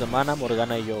cortos de mana,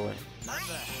 Morgana y yo, güey.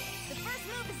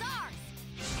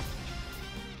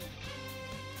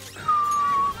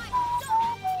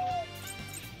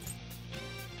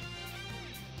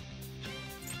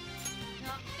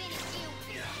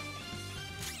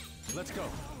 Let's go.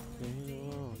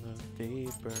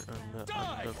 Deeper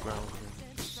underground.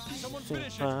 Someone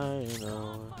finish it.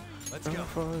 Let's go.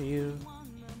 For you.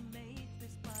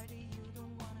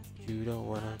 You don't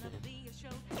wanna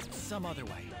Some other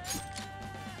way.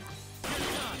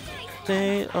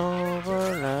 stay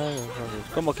over.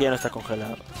 ¿Cómo que ya no está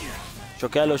congelado?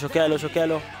 Choquealo, choquealo,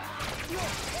 choquealo.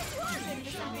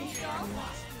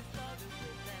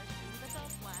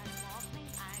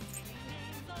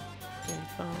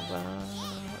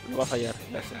 No va a fallar,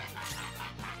 gracias.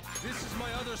 This is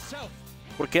my other self.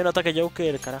 ¿Por qué no ataca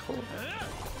Joker, carajo?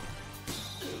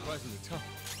 Surprisingly tough.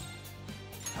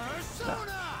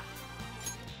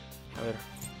 A ver.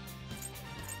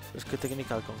 Es que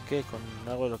técnica con qué, con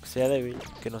algo de lo que sea débil,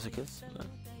 que no sé qué es. No.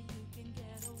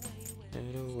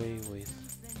 Pero wait.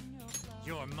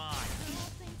 You're mine.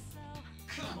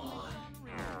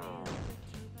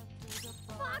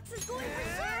 Fox is going for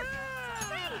surf!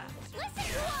 Hey, listen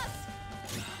to us!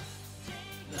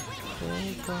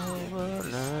 Take over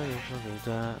life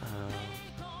without.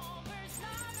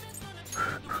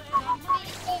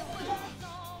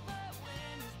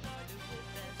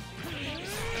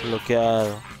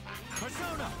 Bloqueado.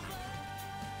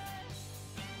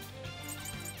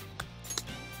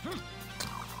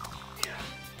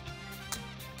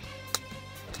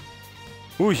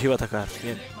 Uy, iba a atacar.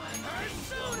 Bien.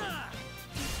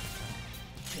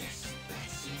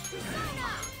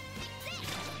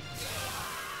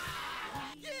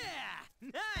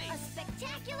 A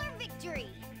spectacular victory!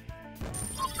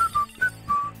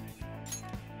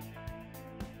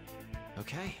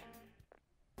 Okay.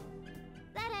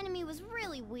 That enemy was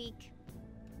really weak.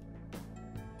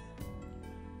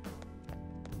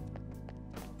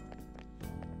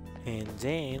 And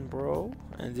then, bro.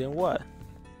 And then what?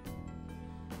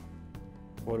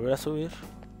 Volver a subir.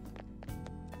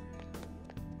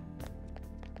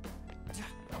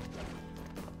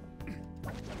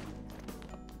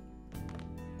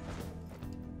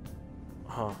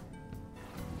 Ajá.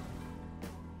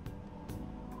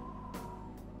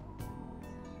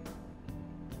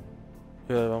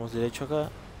 Y ahora vamos derecho acá.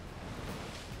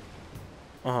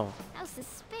 Ajá. How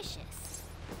suspicious.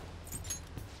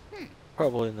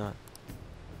 Probably not.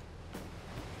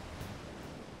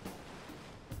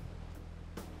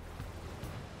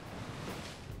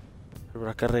 Por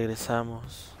acá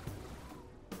regresamos.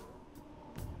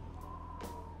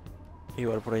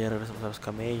 Igual por allá regresamos a los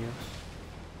camellos.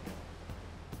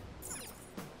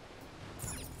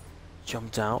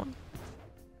 Jump down.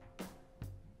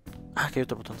 Ah, que hay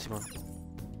otro botón, Simón.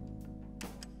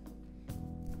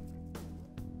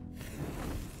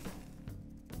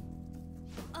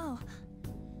 Oh,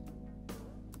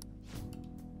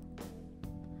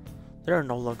 There are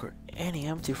no longer any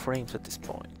empty frames at this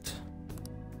point.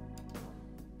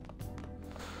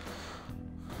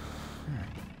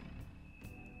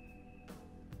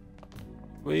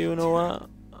 Well, you know what?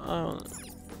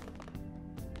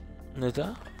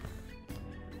 ¿Neta?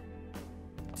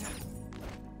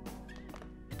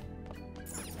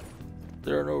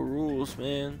 There are no rules,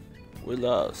 man. We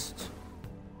lost.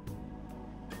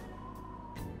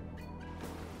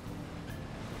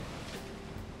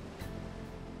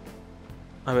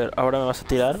 A ver, ¿ahora me vas a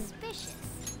tirar? Suspicious.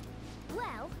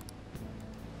 Well,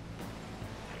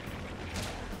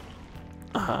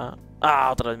 Ajá.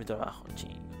 Ah, otra vez mi trabajo,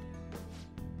 chingo.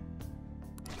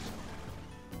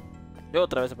 Y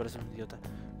otra vez aparece un idiota.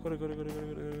 Corre.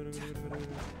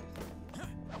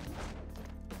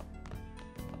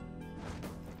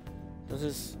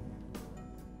 Entonces,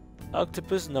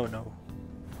 Octopus, no.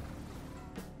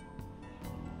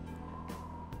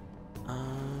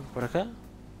 ¿Por acá?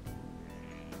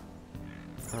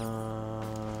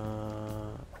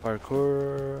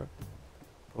 Parkour.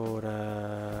 Por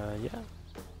allá.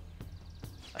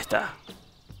 Ahí está.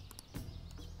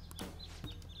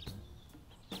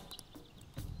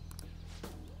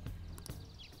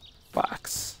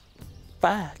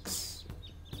 Facts.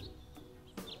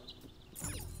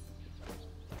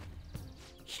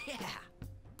 Yeah.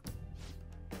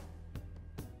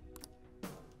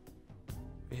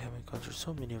 We haven't encountered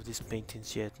so many of these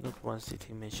paintings yet. Not once did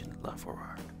he mention love or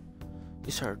art.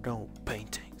 These are no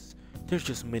paintings. They're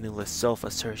just meaningless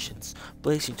self-assertions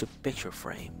placed into picture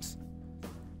frames.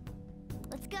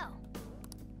 let's go.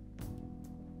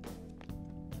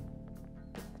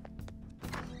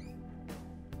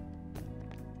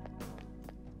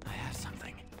 I have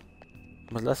something.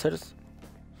 ¿Más láseres?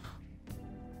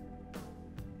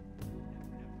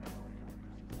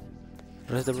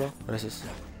 Gracias, bro. Gracias.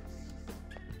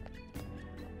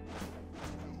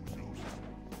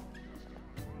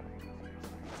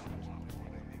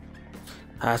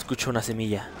 Ah, escucho una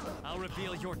semilla. I'll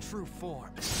reveal your true form.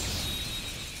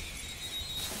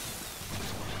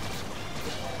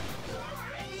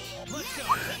 Let's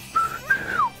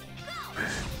go.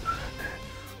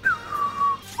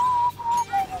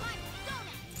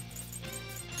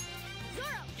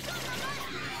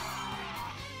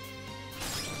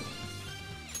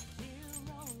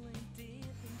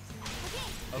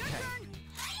 Okay.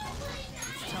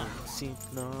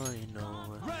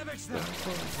 Ravage them.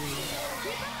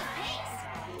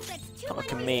 That's too Oh, many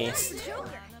que ways to miss. hurt the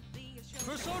Joker.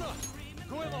 Persona!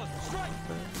 Goemon, strike!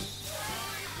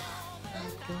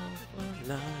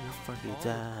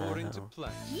 All according to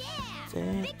plan.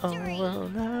 Yeah! Victory!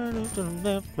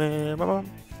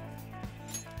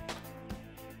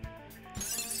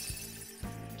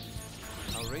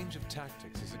 Our range of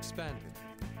tactics is expanded.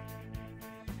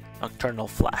 Nocturnal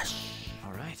Flash.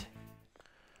 All right.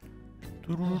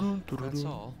 That's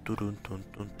all.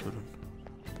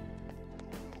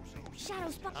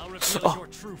 Shadows, I'll reveal your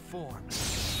true form.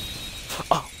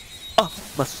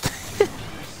 Must.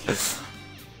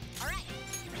 Alright,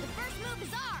 the first move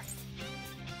is ours!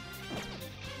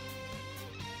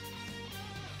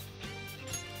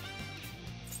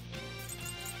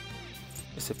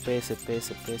 SP, SP,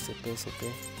 SP, SP, SP.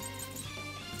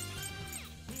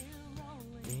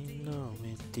 You know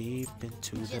me deep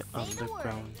into the Just say the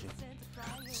underground.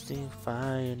 Sting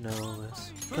fire, know it's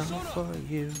coming for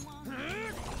you.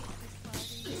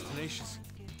 Tenacious.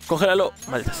 Congélalo,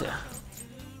 maldita sea.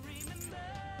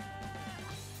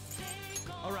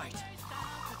 All right.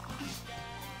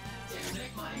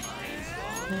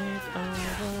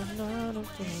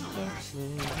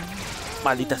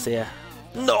 Maldita sea.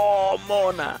 No,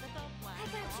 mona. I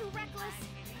got too reckless.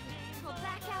 I'll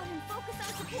back out and focus on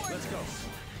support. Let's go.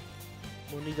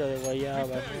 Bonita de guayaba.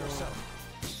 Prepare No. yourself.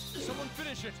 Someone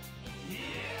finish it.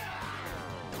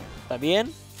 ¿Está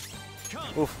bien?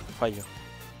 Come. Uf, fallo.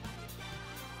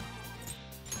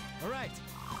 All right.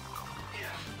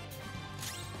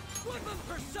 Flip of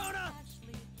Persona!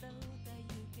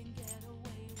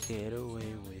 Get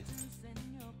away with.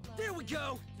 There we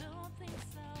go!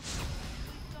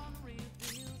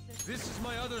 This is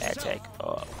my other Attack self.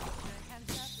 up.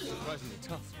 Surprisingly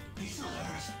tough.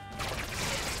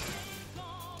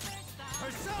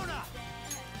 Persona!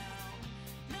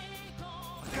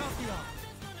 Accio.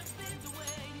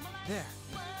 There.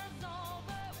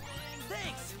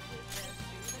 Thanks!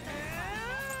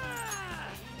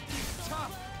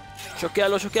 Tough!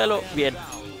 Choquealo, choquealo. Bien.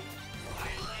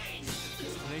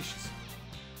 Tenacious.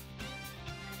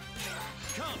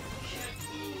 Come!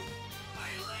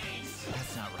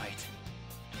 That's not right.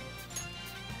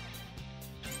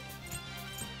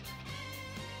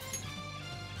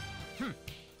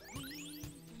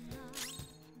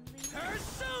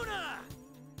 Persona!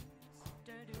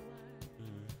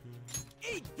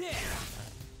 Eat this!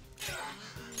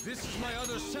 This is my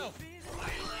other self.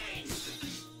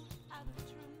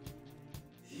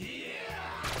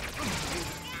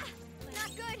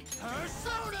 Not good!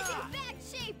 Persona! It's in bad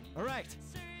shape! All right.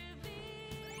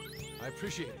 I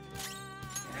appreciate it.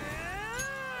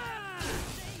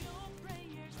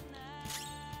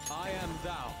 I am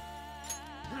thou.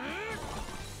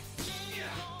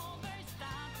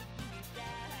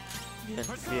 Bien,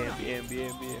 bien, bien,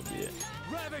 bien, bien, bien.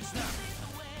 Ravage them!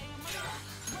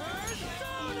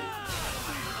 Persona!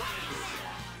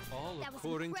 All That was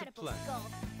according to incredible, plan. Skull.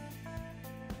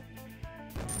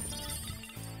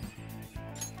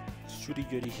 Shuri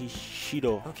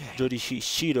Yorihishiro. Okay.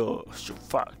 Yorihishiro.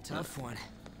 Fuck. Tough one.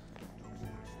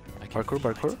 Parkour,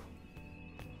 parkour.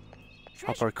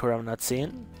 A parkour I'm not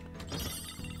seeing.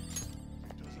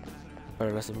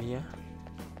 Para la semilla.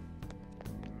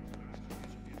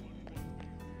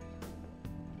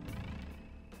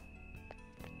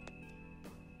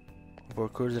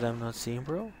 Parkour that I'm not seeing,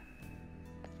 bro.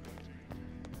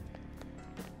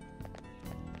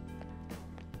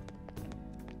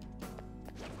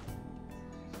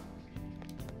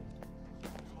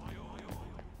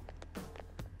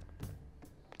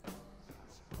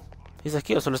 ¿Es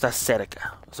aquí o solo está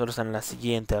cerca? O solo está en la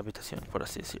siguiente habitación, por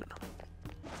así decirlo.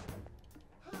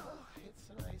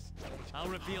 I'll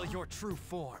reveal your true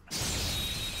form.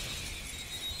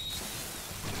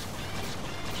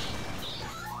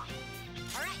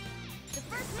 Alright, the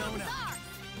first move is ours!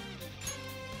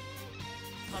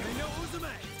 Kameno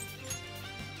Uzume!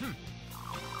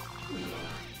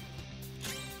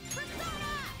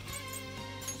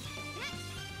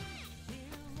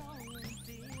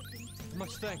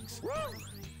 Much thanks.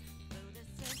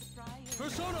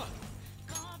 Persona!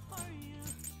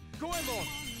 Goemon!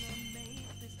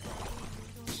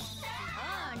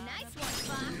 Oh, nice one,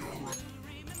 Fox!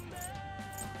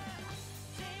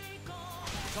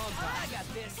 I got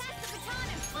this! Pass the baton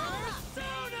and follow up!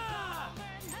 Persona!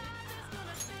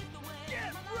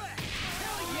 Get wrecked!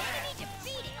 Hell yeah! Enemy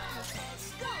defeated!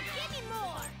 Skull, give me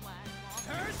more!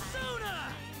 Persona!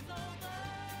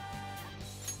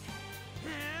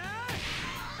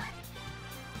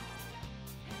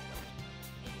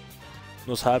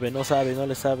 No sabe, no sabe, no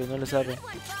le sabe, no le sabe. Good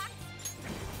one, Fox!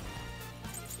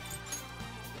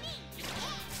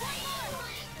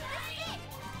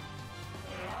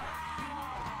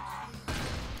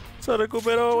 Se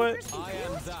recuperó, güey. I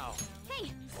am thou.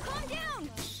 Hey, calm down!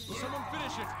 Will someone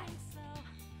finish it?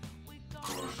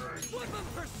 Flip him,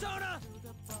 Persona!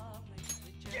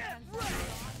 Get ready!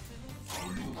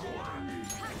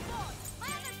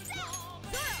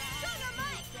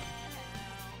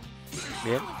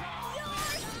 Bien.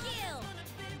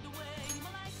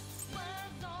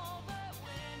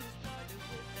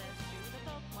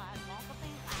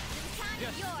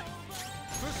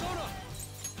 Persona!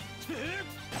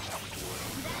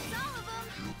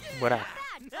 Buena.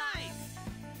 Nice!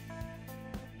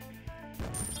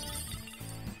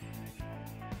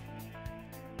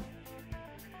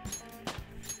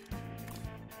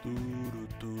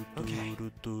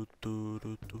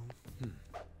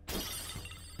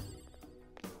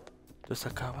 Entonces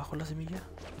acá abajo la semilla.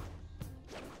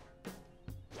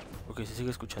 Ok, se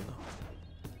sigue escuchando.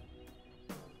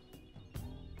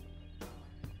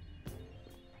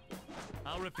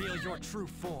 I'll reveal your true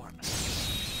form.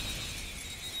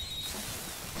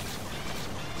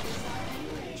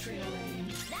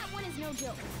 That one is no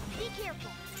joke. Be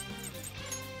careful.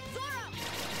 Zoro!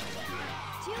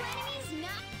 2 enemies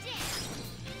knocked down.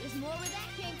 There's more where that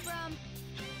came from.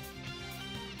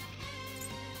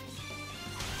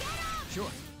 Get up!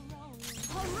 Sure.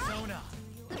 All right. Persona.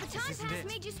 The baton This isn't pass it.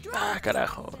 made you Ah, strong.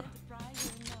 carajo.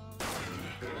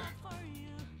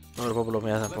 No me puedo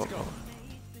plomear Let's tampoco. go.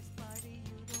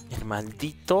 El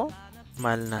maldito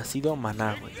malnacido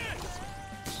maná, güey.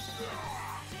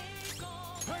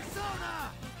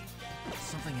 Persona!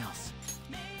 Something else.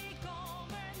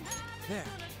 There.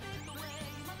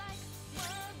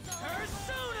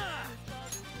 Persona!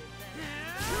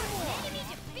 Enemy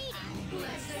defeated.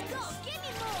 Let's go. Give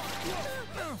me more.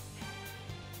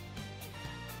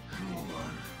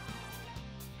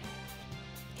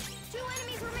 2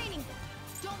 enemies remaining.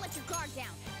 Don't let your guard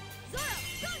down. Zoro,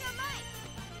 show your might.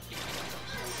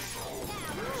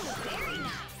 Very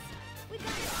nice. We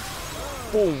got it.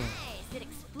 ¡Pum! Nice. It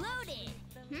exploded.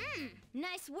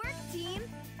 Nice work, team.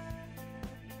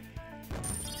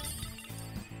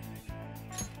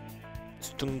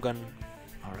 Stungan.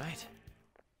 All right.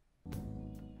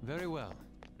 Very well.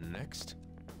 Next.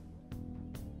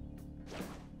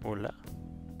 Hola.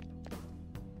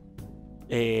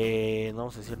 No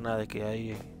vamos a decir nada de que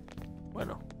hay.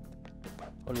 Bueno,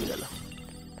 olvídalo.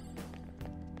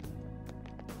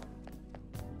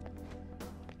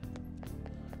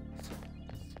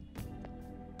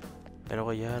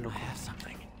 Pero ya I loco. have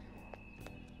something.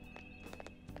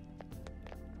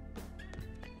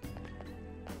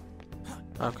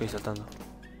 Ah, ok, saltando.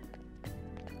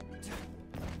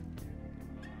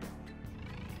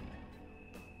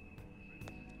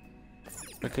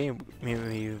 Ok,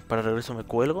 para regreso me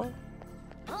cuelgo.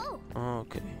 Oh, Ah,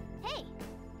 ok. hey.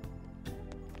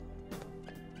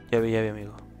 Ya vi,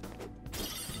 amigo.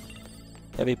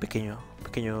 Ya vi, pequeño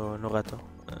no gato.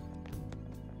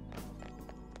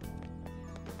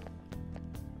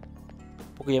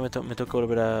 Porque ya me tengo que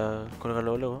volver a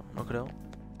colgarlo luego, no creo.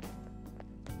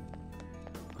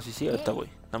 O sí, ahorita voy.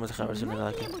 Nada más déjame ver si no hay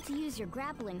nada You aquí. might be able to use your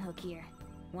grappling hook here.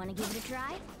 Want to give it a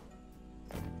try?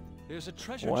 There's a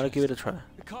treasure Wanna chest. give it a try.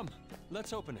 Come,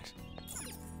 let's open it.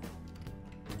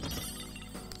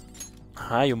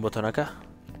 Ajá, hay un botón acá.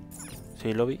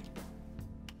 Sí, lo vi.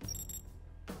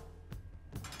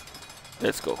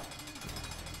 Let's go.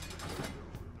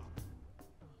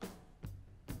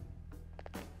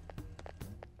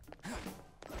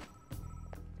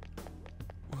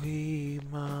 We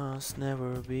must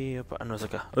never be apart. Ah, no es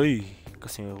acá. Uy,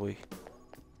 casi me voy.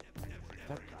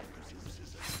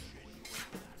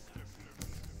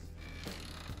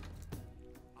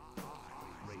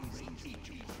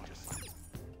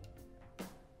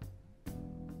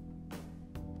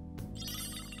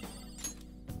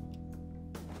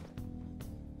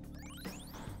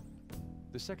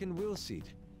 The second wheel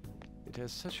seat. It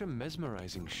has such a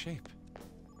mesmerizing shape.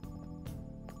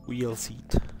 Wheel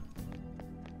seat.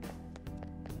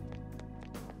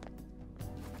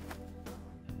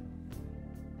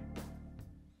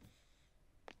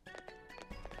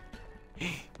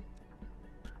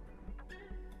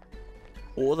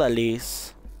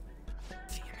 Ódales.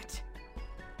 Damn it.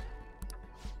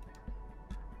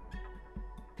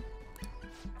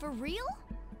 For real?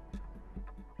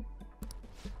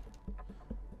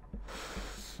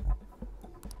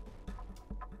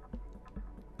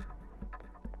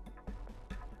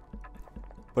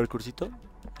 ¿Por el cursito?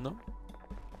 ¿No?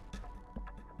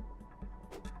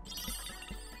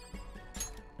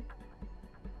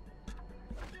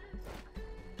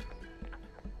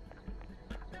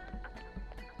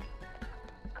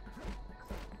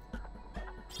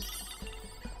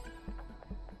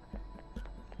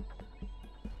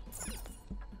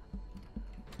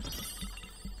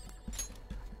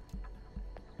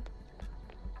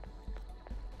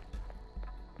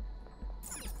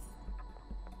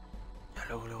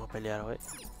 pelear, güey.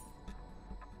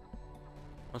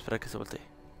 Vamos a esperar a que se voltee.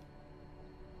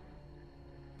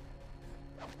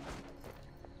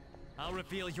 I'll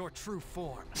reveal your true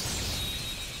form.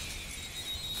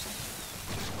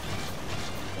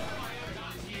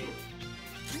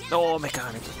 No, me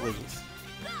cagan estos güeyes.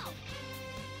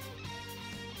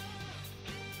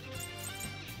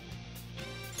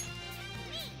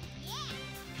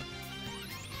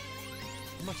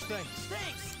 Much thanks.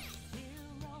 Thanks!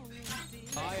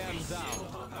 I am thou.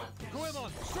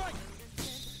 Goemon, strike!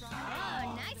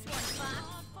 Oh, nice one,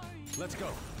 Fox. Let's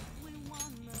go.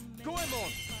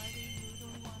 Goemon!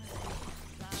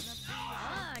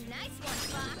 Oh, nice one,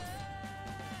 Fox.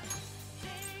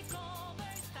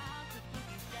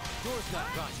 Yours now,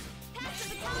 got you. Pass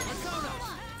the baton and follow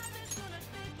up.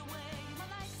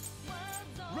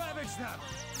 Ravage them!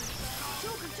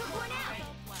 Joker took one out.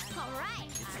 All right.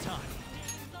 It's time.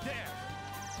 There!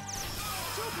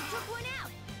 Joker took one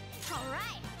out. All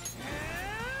right.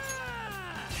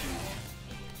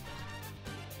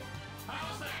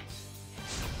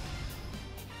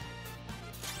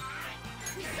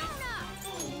 Persona.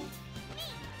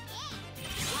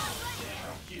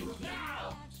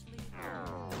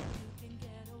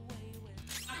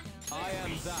 I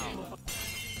am thou.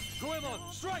 Goemon,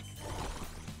 strike!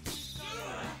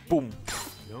 Boom.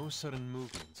 No sudden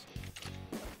movements.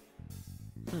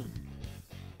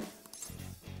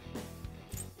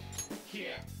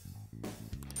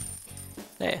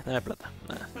 Dame plata.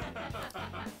 Nada.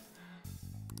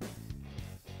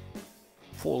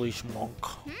 Foolish monk.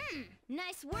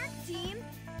 Nice work, team.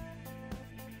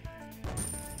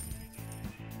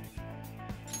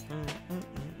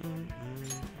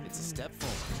 It's a step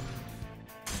forward.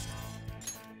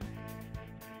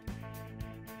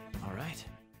 All right.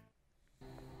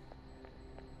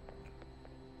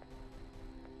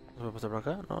 ¿No puedo pasar por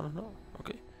acá? No, no, no.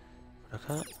 Ok. Por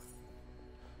acá.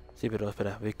 Sí, pero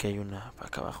espera, ve que hay una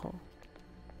acá abajo.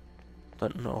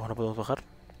 No, no podemos bajar.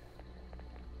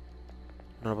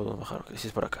 No podemos bajar, ok, sí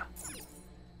es por acá.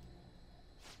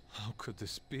 How could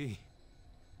this be?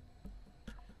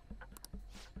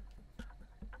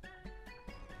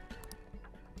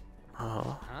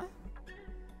 Ah.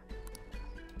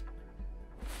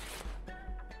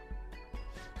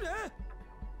 Huh?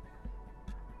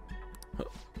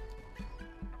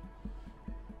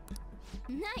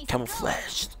 Nice.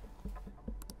 Camouflaged.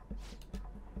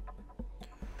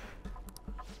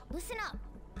 Listen up.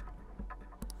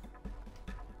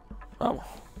 Vamos.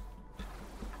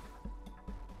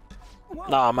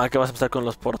 No, man, que vas a empezar con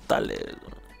los portales.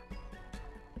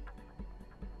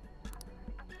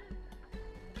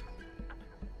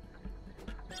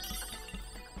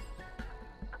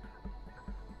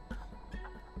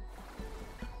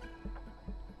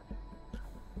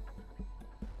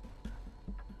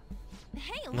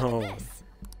 Hey, look No. at this.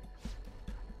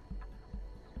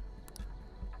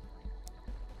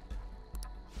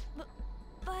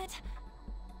 But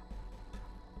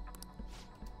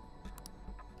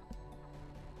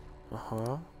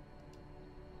Ajá.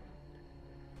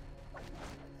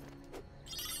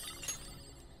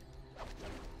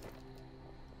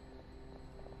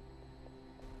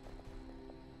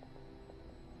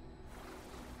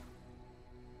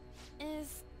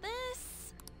 is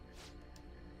this?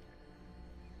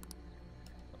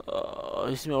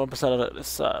 Ay, sí me va a empezar a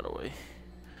regresar, güey.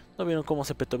 ¿No vieron cómo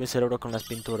se petó mi cerebro con las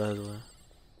pinturas, güey?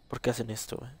 ¿Por qué hacen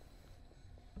esto, güey?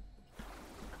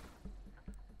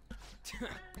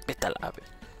 Vete a la ave.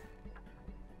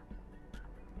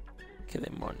 ¿Qué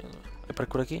demonios, güey? ¿Hay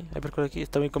parkour aquí? ¿Hay parkour aquí?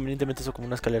 Está bien convenientemente eso como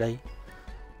una escalera ahí.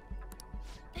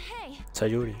 Hey,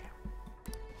 Sayuri.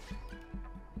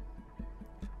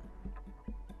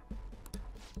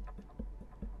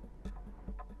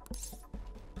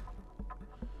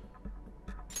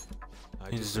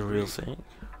 I Is this the real disagree. thing?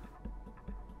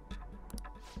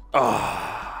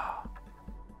 Ah!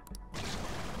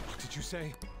 What did you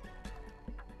say?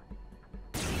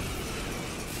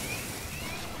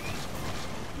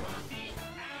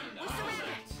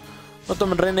 No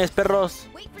tomen rehenes, perros.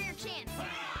 Wait for your chance.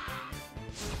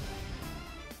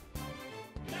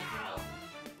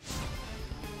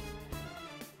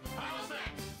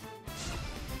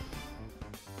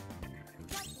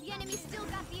 The enemy still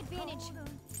got the advantage.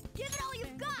 Give it all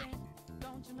you've got.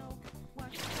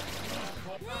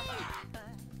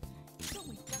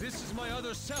 This is my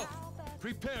other self.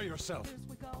 Prepare yourself.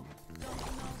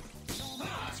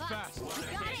 It's fast. You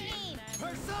gotta aim.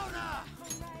 Persona!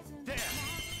 There!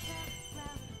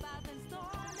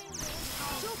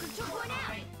 Joker took one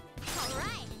out. All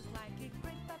right.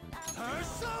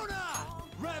 Persona!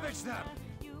 Ravage them!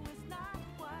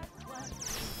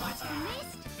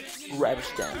 Missed.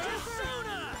 Ravage them.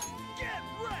 Persona! Get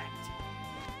wrecked!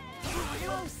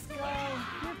 Oh, Skull,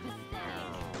 you're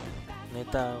pathetic.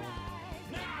 Neta.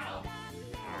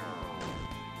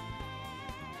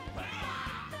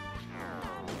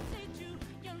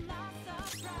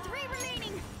 Three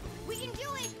remaining. We can do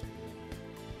it.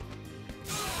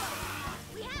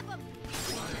 We have him.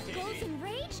 Skull's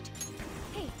enraged?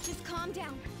 Hey, just calm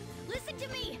down. Listen to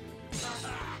me.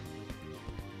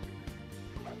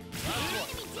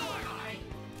 Enemy down.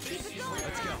 Keep it going.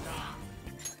 Let's go.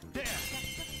 There!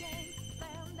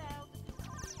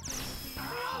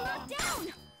 We're all knocked down.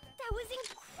 That was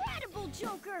incredible,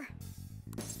 Joker.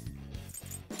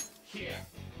 Here.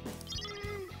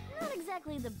 Not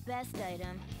exactly the best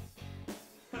item.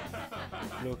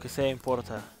 Lo que sea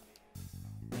importa.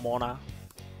 Mona.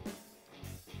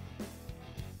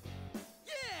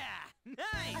 Yeah!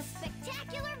 A Nice!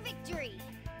 spectacular victory.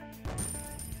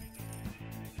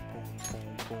 Pum,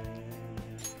 pum, pum.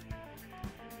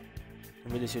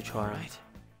 2018 años.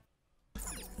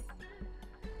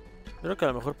 Creo que a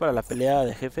lo mejor para la pelea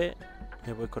de jefe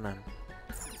me voy con Ann.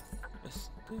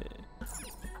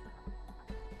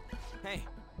 Hey,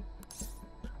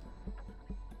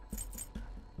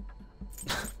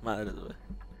 Madre, güey.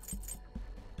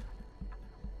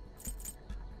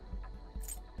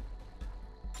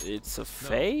 It's a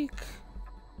fake.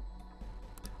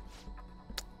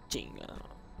 Chinga.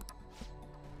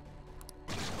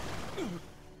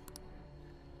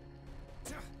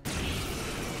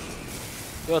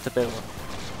 Yo te pego.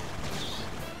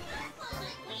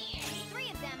 Three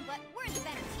of them, but we're the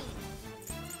better team.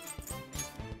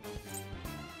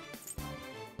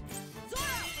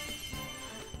 Zoro!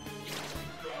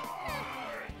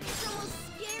 It's almost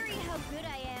scary how good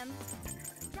I am.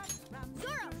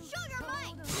 Zoro, show your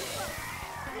might!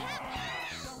 We have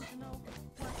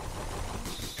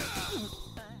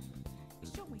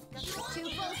two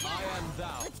foes I left. am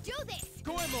thou. Let's do this!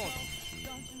 Goemon!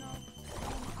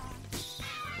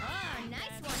 Ah,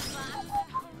 nice one, Fox.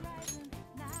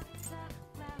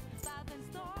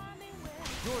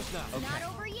 Yours now. Not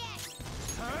over yet.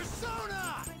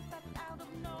 Persona!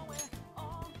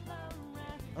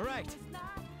 all right.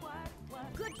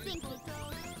 Good thinking.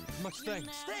 Much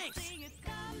thanks. Thanks!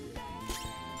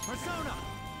 Persona!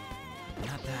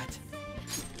 Not that.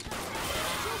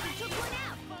 Joker took one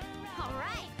out. All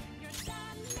right.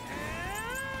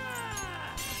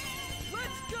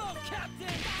 Let's go,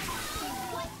 Captain!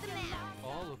 What's the matter?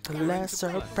 All of The last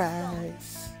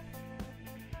surprise.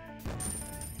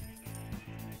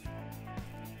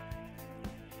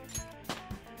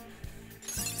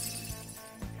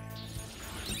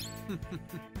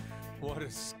 What a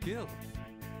skill.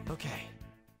 Okay.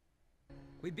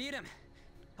 We beat him.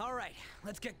 All right,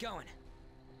 let's get going.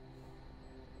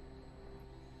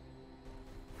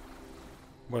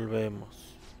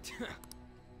 Volvemos.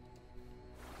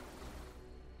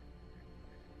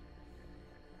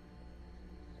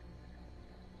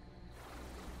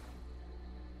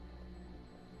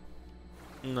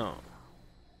 No.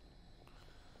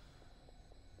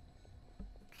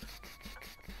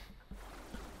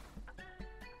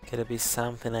 Gotta be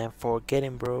something I'm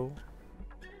forgetting, bro.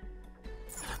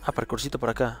 Ah, parkourcito por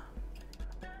acá.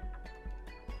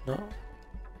 ¿No?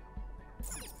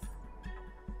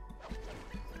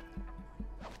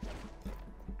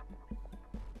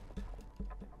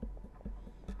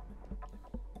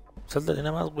 Sáltale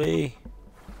nada más, güey.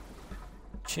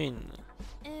 Chin.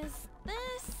 Is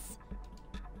this?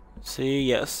 Sí,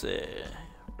 ya sé.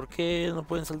 ¿Por qué no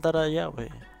pueden saltar allá, güey?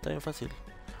 Está bien fácil.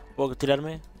 ¿Puedo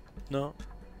tirarme? No.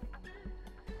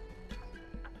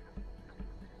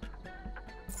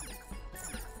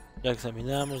 Ya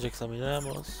examinamos, ya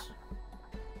examinamos.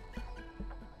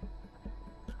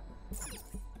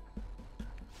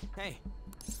 Hey,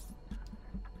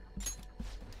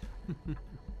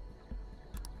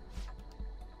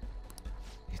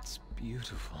 It's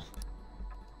beautiful.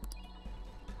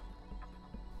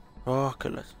 Oh, que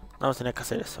la... No, tenía que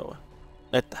hacer eso, güey.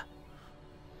 Neta.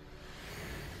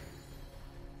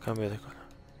 Cambio de color.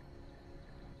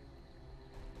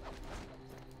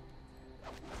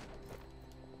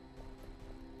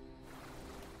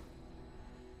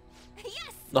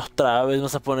 Yes! Otra vez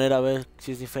vamos a poner a ver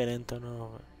si es diferente o no,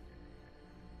 güey.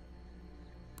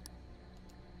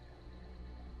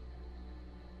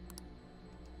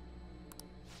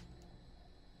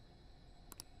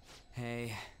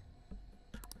 hey.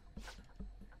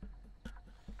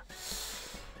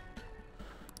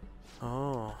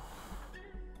 Oh.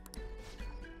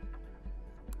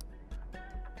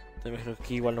 Te imagino que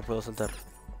aquí igual no puedo saltar.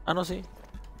 Ah, no, sí.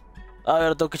 A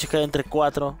ver, tengo que checar entre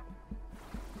 4.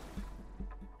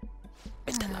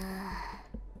 Esta es la...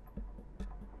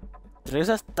 ¿Traes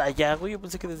hasta allá, güey? Yo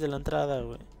pensé que desde la entrada,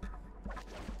 güey.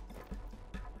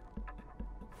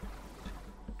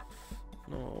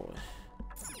 No, güey.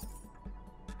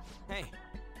 Hey,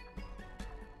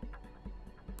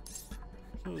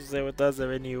 No sé, güey, todas se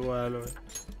ven igual, güey.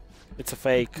 It's a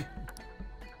fake.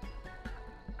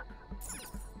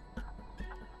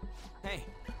 hey.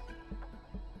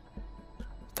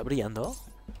 ¿Está brillando?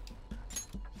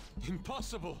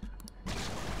 Impossible.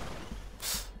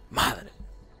 Madre.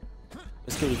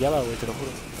 Es que brillaba, güey, te lo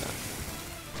juro.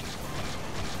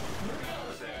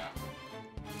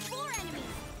 4 enemies.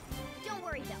 Don't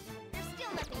worry though. There's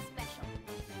still nothing special.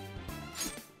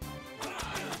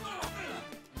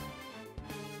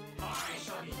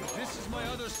 This is my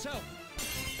other self.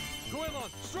 Goemon,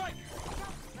 strike!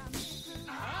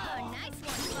 Oh, nice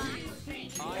one,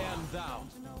 Fox. I am thou.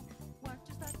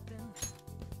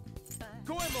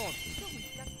 Goemon!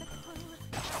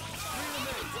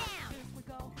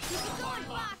 Down. Keep it going,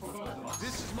 Fox.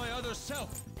 This is my other self.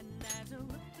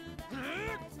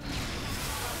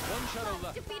 One shadow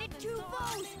left. Defeated 2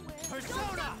 foes. Don't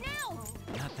stop now.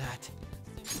 Not that.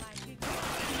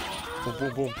 Boom,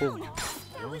 boom, boom, boom.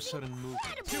 No sudden move.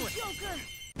 Incredible, Joker.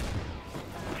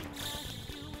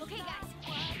 Okay, guys.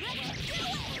 Let's do it.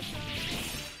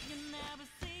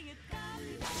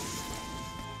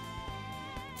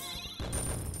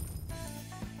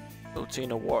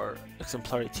 Routine Award.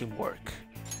 Exemplary teamwork.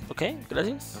 Ok,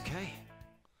 gracias. Okay.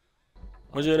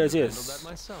 Muchas Handled that gracias.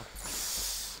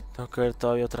 myself. Tengo que ver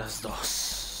todavía otras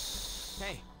 2.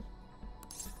 Hey,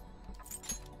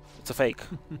 It's a fake.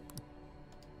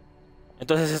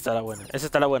 Entonces esa está la buena. Esa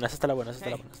está la buena, esa está la buena, esa está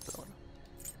la buena, esa está la buena.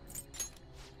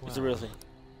 It's the real thing.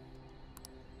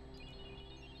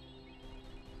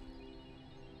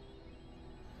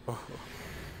 Oh.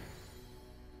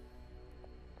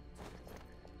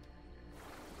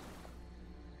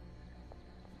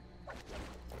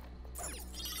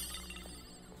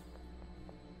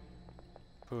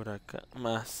 Por acá,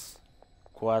 más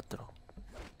 4.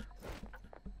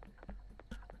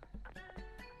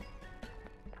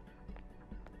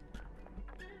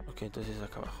 Ok, entonces es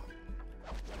acá abajo.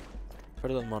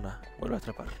 Perdón, mona, vuelve a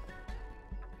atrapar.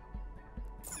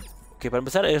 Ok, para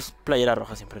empezar es playera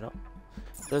roja siempre, ¿no?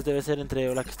 Entonces debe ser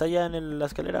entre la que está ya en la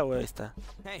escalera o esta.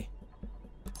 hey.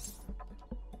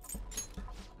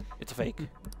 It's a fake.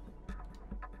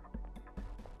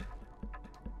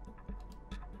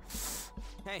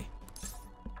 Hey,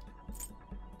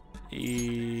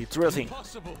 Y it's real thing.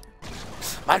 Impossible.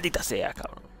 Maldita sea,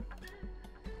 cabrón.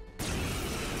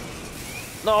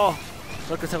 No, no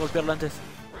alcancé a golpearlo antes.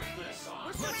 We're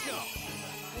surrounded.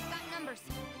 We've got numbers.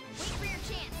 Wait for your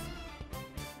chance.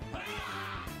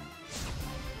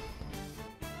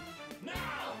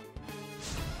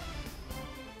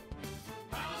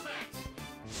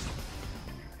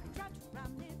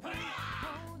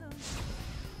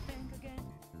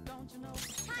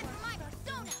 Time for my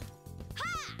persona.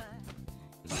 Ha!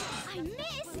 I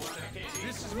missed.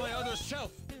 This is my other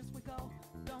self.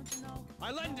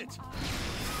 I lend it. 2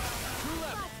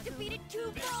 left. Fox defeated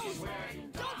 2 foes.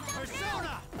 Don't stop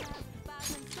now.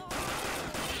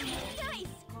 Nice.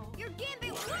 Your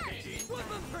gambit worked.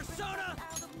 Woodman persona!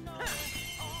 An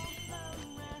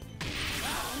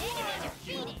enemy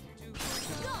defeated.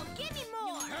 Go, give me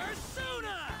more.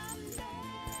 Persona!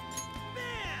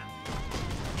 Bam!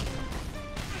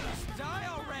 Just die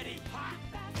already! Time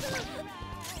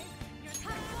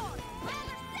for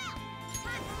another cell.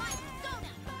 Time for my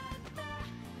persona.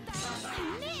 I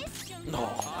missed. No. I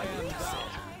am thou.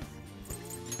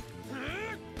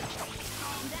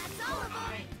 That's all of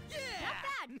them. Yeah! Not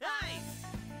bad. Nice!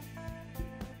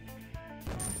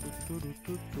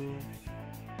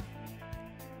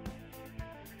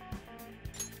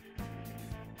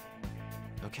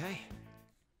 Okay.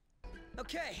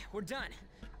 Okay, we're done.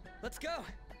 Let's go.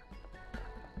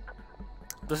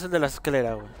 Entonces el de la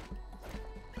escalera, güey.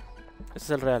 Ese es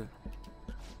el real.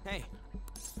 Hey,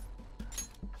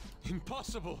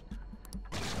 Impossible.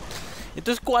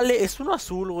 Entonces, ¿cuál es? ¿Es uno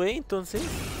azul, güey? Entonces.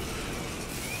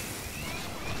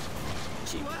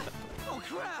 oh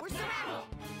crap! We're surrounded.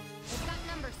 We've got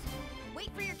numbers. Wait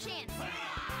for your chance.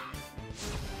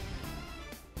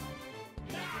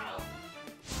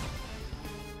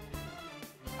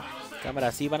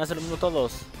 Cámara, sí, van a hacer lo mismo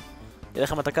todos. Ya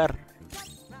déjame atacar.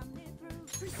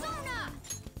 Persona.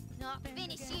 Not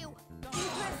finish you.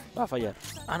 Va a fallar.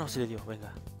 Ah, no, sí le dio,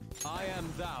 venga. I am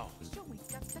thou.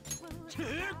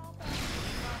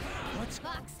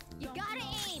 Fox, you gotta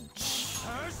aim.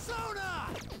 Persona!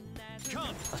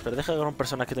 Come, Espera, deja agarrar un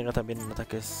personaje que tenga también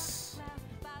ataques.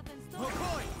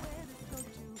 McCoy!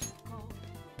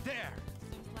 There!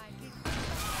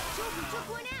 Joker took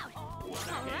one out.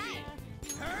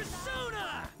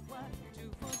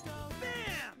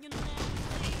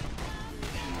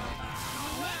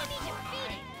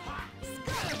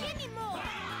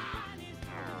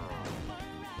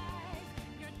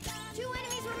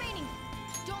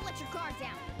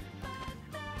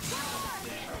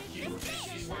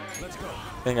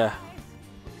 Venga.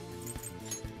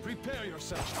 Prepare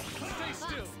yourself. Stay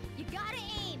still. You gotta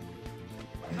aim.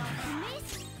 You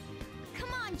missed? Come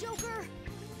on, Joker.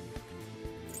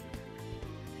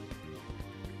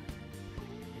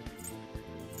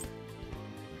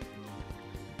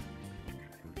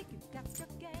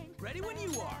 Ready when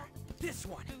you are. This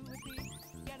one.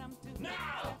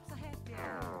 Now!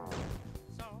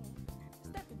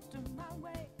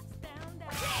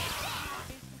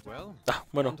 Well, Ah,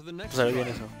 bueno, on to the next salió bien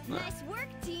try. eso. Nice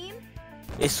work, team.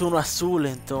 Es uno azul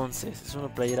entonces. Es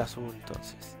una playera azul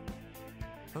entonces.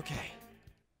 Okay.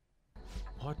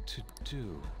 What to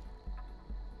do?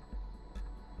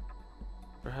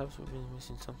 Perhaps we've been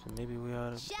missing something. Maybe we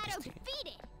are. Shadow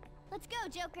defeated. Let's go,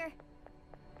 Joker.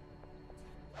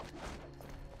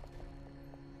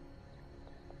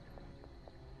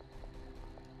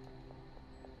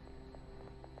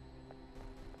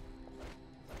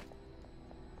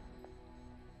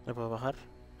 ¿Me puedo bajar?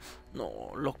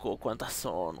 No, loco, ¿cuántas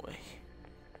son, güey?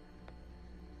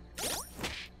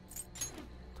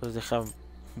 Entonces deja,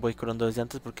 voy curando desde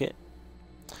antes porque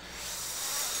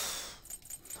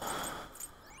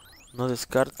no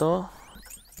descarto.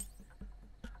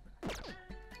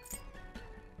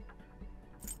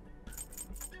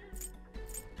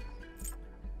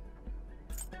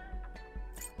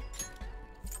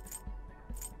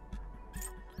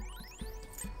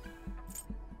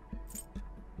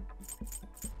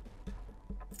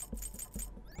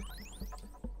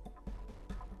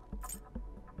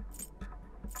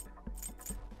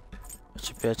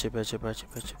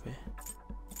 HP.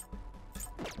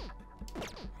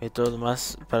 Y todo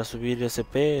más para subir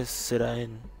SP será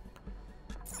en...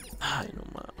 Ay, no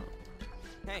mames.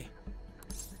 Hey,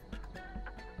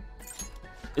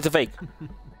 It's a fake.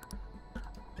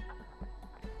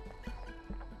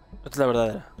 Esta es la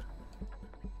verdadera.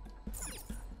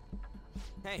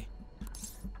 hey.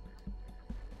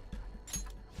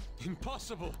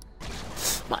 Impossible.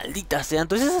 Maldita sea,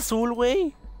 entonces es azul,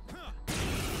 güey.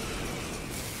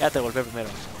 Ya te golpeé primero.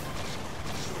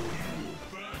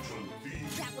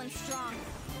 That one's strong.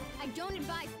 I don't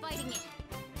advise fighting it.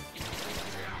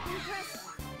 Impressive.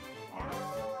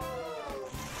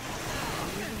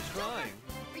 Trying.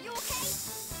 Are you okay?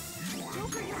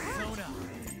 Joker, you're hurt.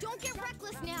 Don't get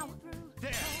reckless now.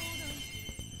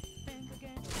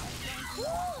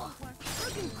 Cool.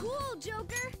 Looking cool,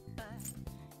 Joker.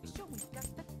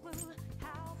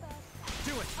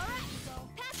 Do it. All right.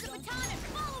 Pass the baton and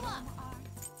follow up.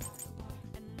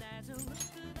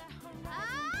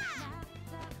 Ah!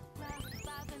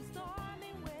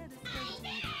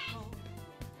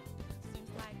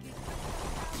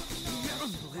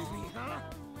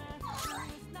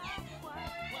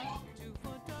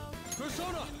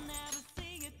 Persona.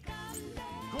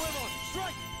 Go on,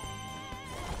 strike.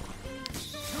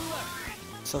 Two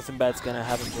left. Something bad's gonna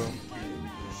happen, bro.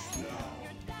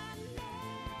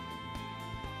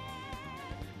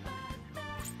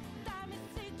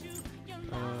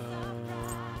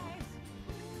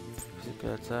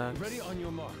 Physical attacks. Ready on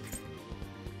your mark.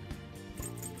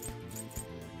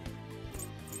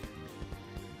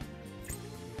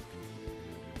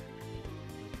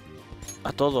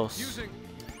 A todos. Using.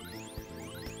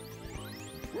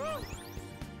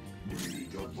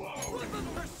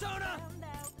 Persona!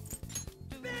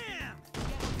 Bam!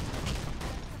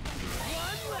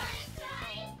 One left!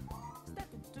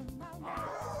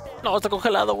 No, está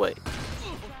congelado, güey.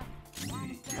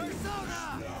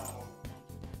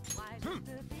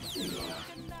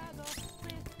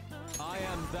 I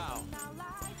am thou.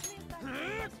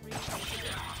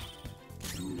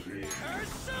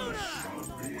 Persona!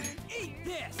 Eat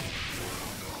this!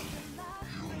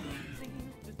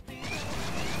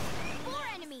 4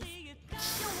 enemies.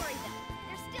 Don't worry though.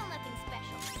 There's still nothing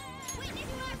special.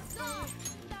 Witness my soul.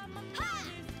 Ha!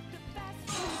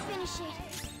 Finish it.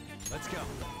 Let's go.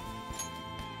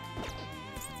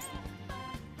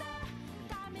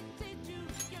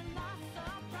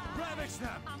 Ravage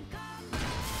them.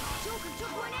 Joker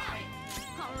took one out.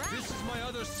 All right. This is my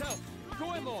other self.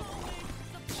 Goemon. Oh,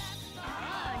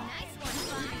 nice one,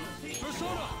 Fox.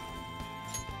 Persona.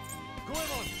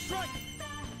 Goemon, strike.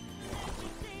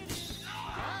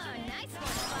 Oh, nice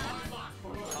one,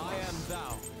 Fox. I am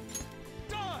thou.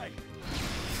 Die.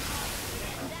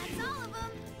 That's all of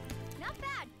them. Not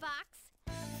bad, Fox.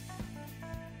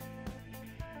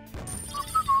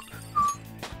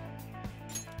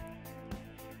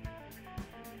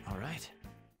 All right.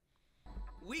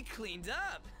 We cleaned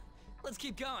up. Let's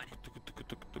keep going.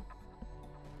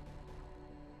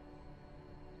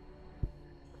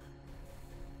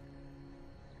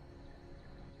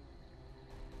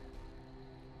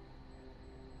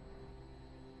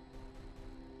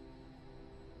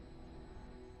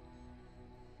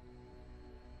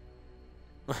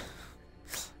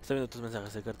 Estoy viendo tus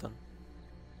mensajes de cartón.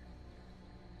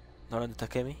 ¿No hablan de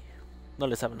Takemi? No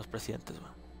le saben los presidentes,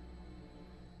 weón.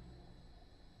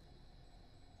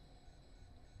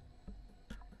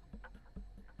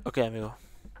 Ok, amigo.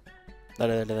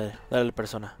 Dale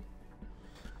persona.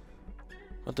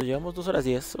 ¿Cuánto llevamos? 2 horas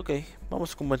 10. Ok,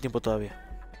 vamos con buen tiempo todavía.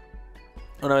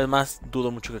 Una vez más, dudo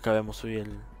mucho que acabemos hoy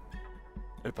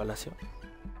el palacio.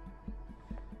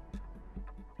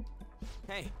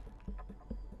 Hey.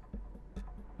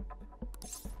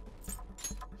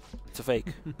 It's a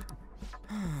fake.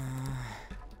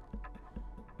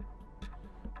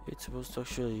 It's supposed to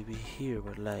actually be here,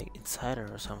 but like inside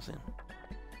her or something.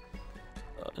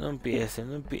 No empiecen,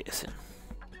 no empiecen.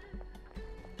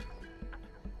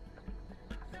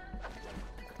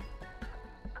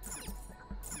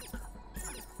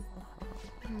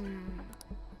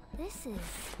 This is...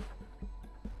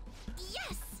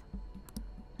 Yes!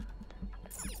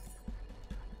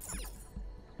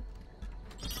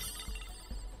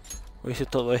 Hice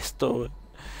todo esto, güey.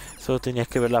 Solo tenía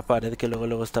que ver la pared que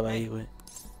luego estaba ahí, güey.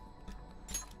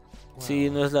 Si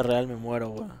no es la real, me muero,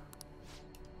 güey.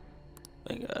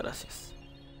 Venga, gracias.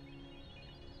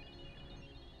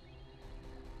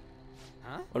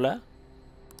 ¿Hola?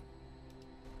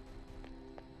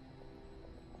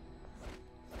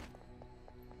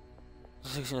 ¿No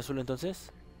es sección azul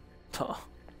entonces? No.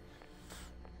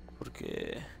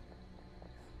 Porque...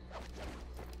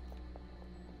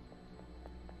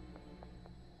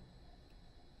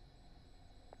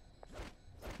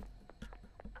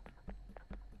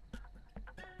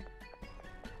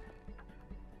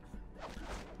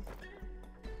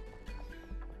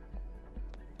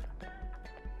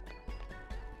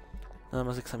 Nada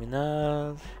más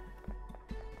examinar.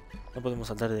 No podemos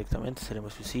saltar directamente,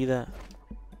 seremos suicida.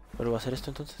 ¿Vuelvo a hacer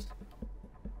esto entonces?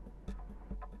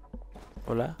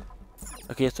 Hola.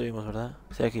 Aquí ya estuvimos, ¿verdad?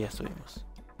 Sí, aquí ya estuvimos.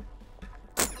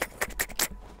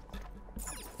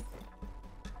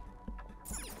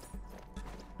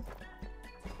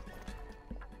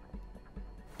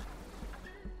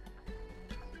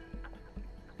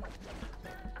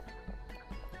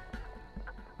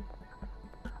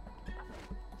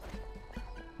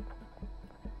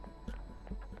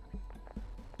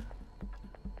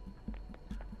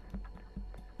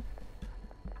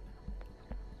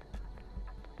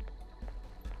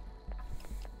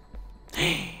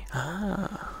 Ah.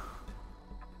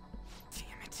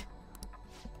 Damn it.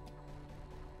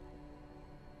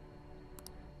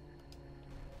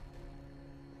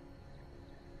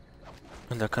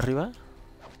 ¿El de acá arriba?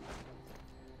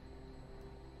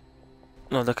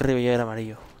 No, el de acá arriba ya era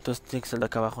amarillo. Entonces tiene que ser el de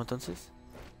acá abajo entonces.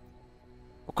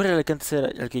 ¿O cuál era el que antes era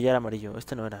el que ya era amarillo?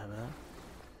 Este no era, ¿verdad?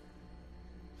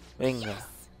 Venga.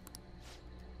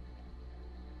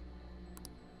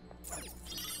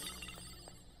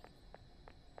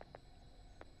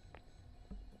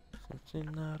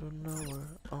 Something out of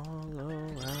nowhere, all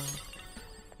around.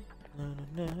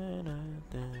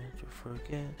 Did you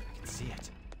forget? I can see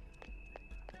it.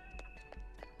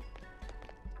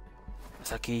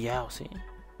 ¿Es aquí ya o sí?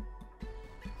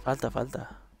 Falta.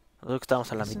 Creo que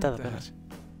estábamos a la mitad, Isn't apenas.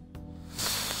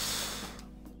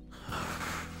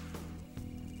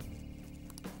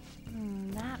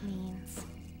 That means...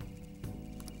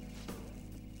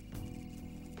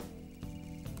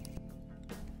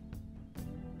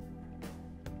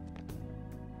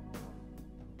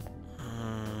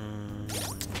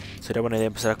 Sería buena idea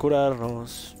empezar a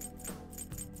curarnos.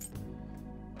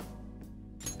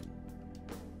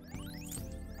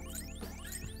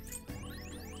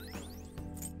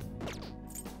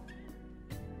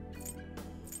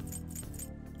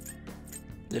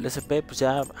 Del SP, pues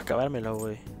ya acabármelo,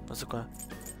 güey. No sé cuál.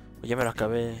 O ya me lo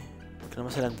acabé. Porque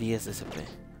nomás eran 10 de SP.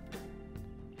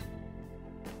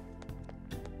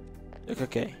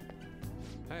 Ok.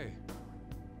 Hey,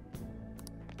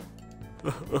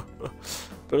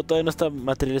 Pero todavía no está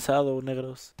materializado,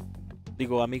 negros.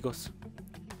 Digo, amigos.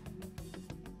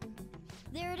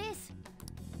 There it is,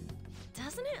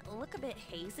 Doesn't it look a bit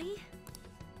hazy?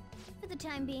 for the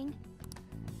time being.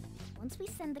 Once we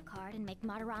send the card and make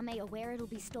Madarame aware it'll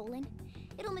be stolen,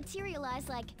 it'll materialize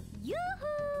like,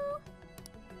 yoo-hoo!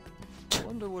 I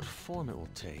wonder what form it will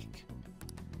take.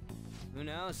 Who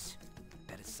knows?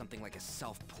 Bet it's something like a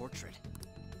self-portrait.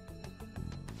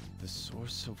 The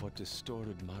source of what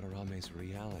distorted Madarame's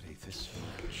reality this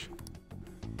much.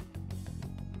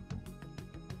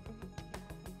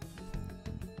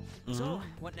 So,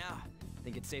 what now?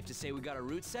 Think it's safe to say we got a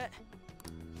route set?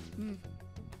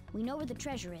 We know where the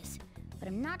treasure is, but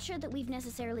I'm not sure that we've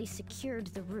necessarily secured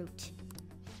the route.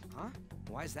 Huh?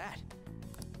 Why's that?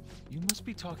 You must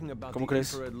be talking about ¿Cómo the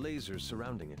crees? infrared lasers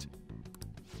surrounding it.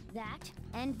 That,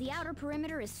 and the outer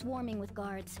perimeter is swarming with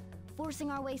guards.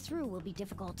 Forcing our way through will be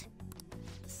difficult.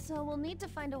 So we'll need to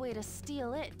find a way to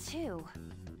steal it, too.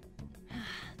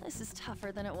 This is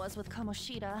tougher than it was with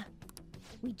Kamoshida.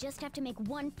 We just have to make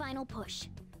one final push.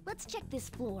 Let's check this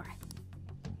floor.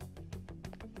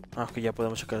 Ah, que ya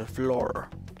podemos checar el floor.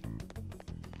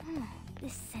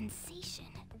 This sensation.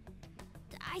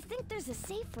 I think there's a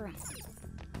safe room.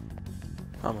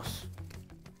 Vamos.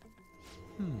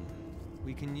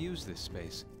 We can use this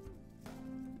space.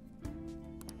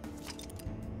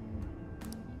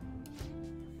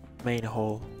 Main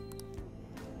hall.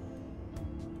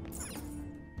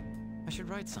 I should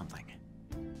write something.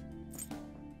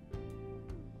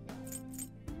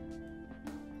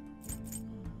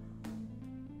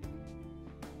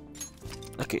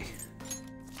 Okay.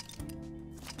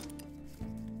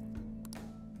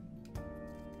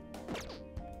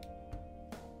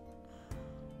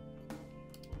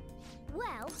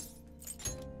 Well,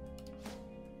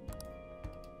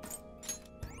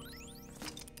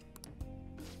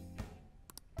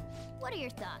 what are your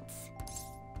thoughts?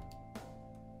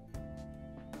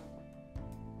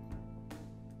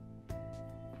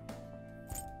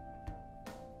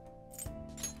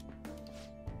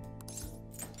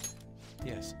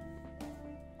 Yes.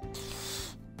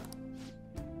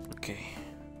 Okay.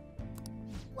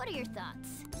 What are your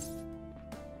thoughts?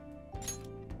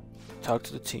 Talk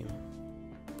to the team.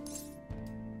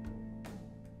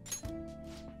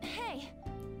 Hey!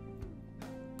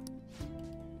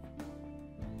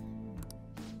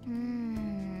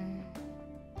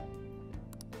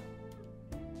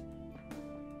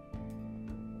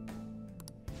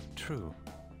 True.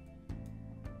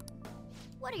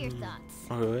 What are your thoughts?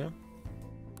 Okay.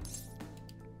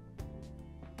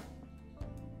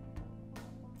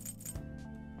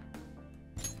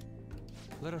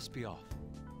 Let us be off.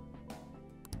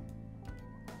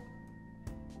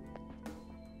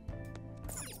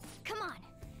 Come on.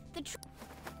 The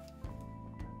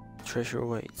Treasure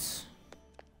waits.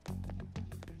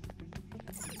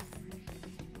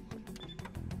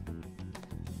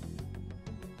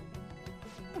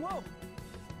 Whoa!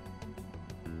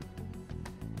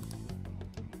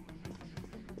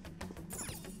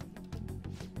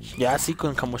 Ya así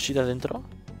con Kamoshida dentro.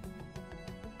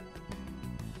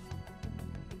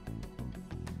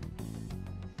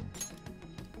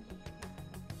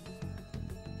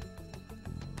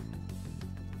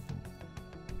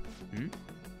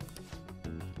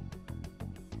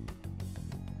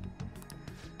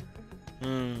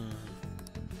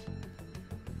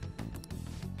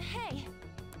 Hey!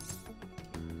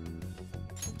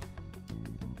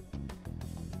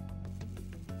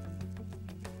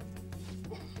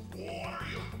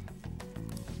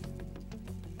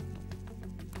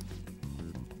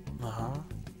 Ajá.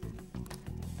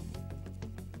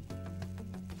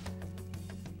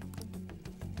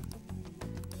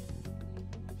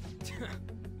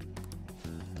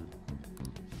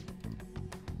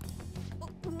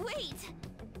 Wait!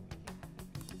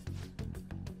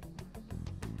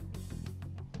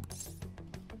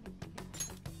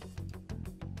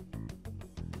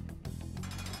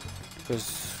 Pues,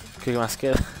 ¿qué más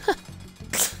queda?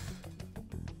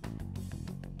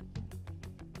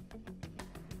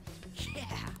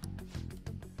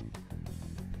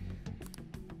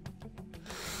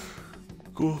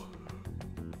 Cool.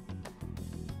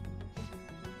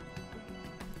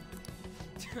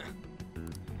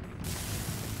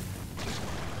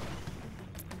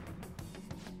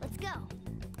 Let's go.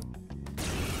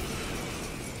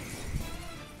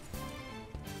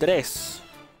 3.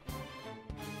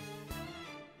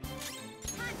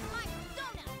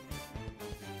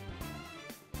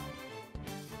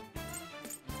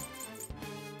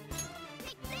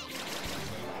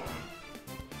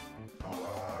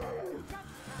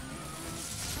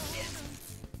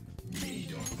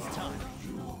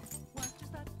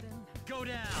 Go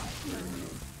down.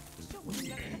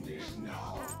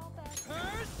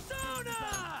 Persona!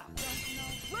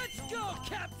 Let's go,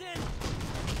 Captain!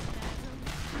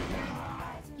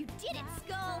 You did it,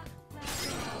 Skull!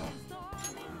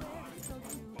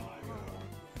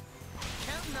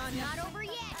 Counting on ya. Not over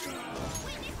yet!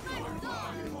 Witness my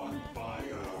resolve!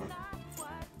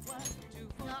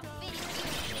 Not finished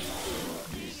yet.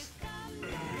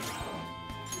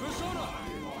 Persona!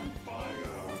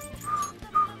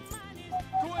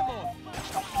 Nuevo!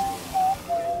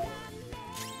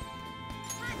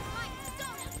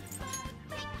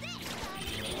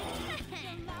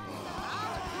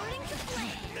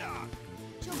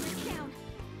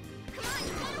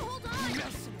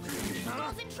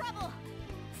 In trouble!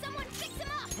 Someone fix him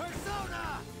up!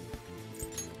 Persona!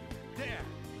 There!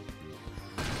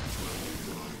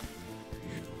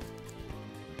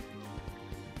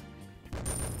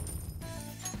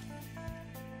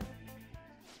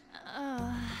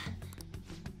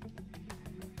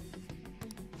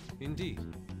 Indeed.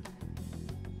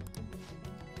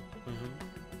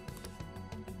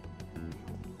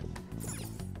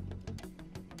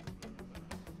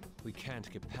 We can't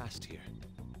get past here.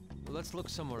 Let's look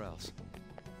somewhere else.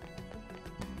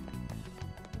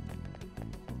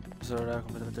 Pues ahora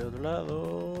completamente de otro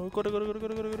lado. Corre, corre, corre,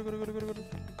 corre, corre, corre, corre, corre, corre.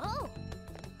 Oh!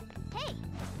 Hey!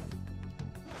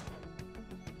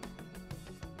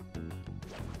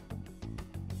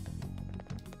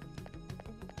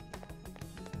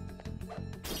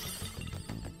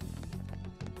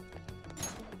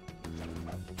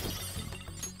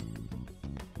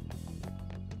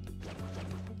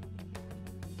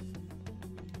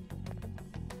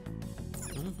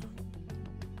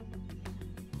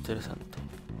 Interesante.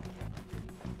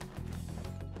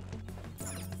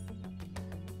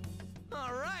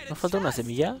 All right, ¿Nos falta una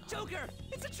semilla? Joker,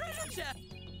 it's a treasure chest.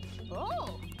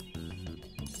 Oh!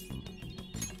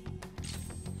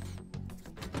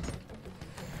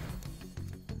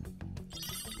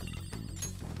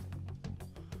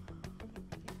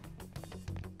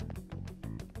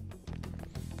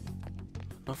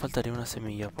 Nos faltaría una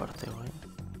semilla aparte, güey.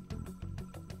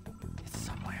 It's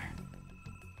somewhere.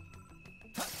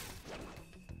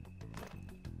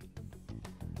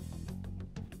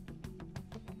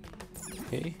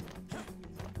 Okay.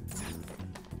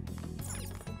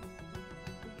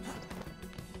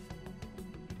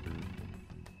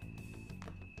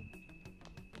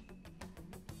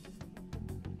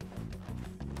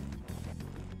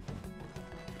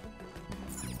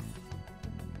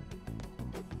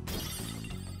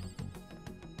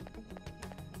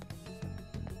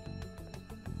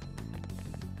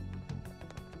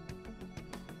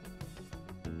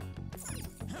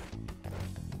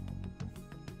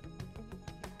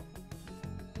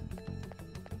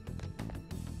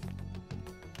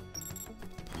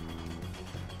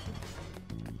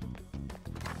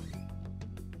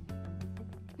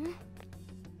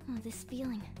 Oh, this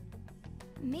feeling.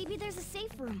 Maybe there's a safe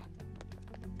room.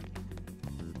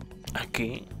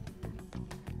 Aquí.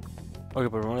 Ok,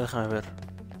 por primero déjame ver.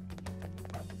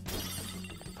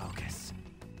 Focus.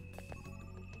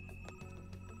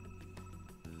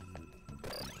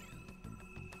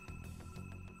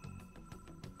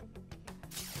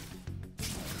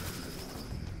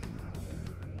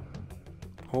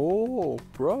 Oh,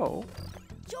 bro.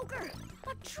 Joker!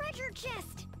 A treasure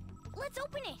chest! Let's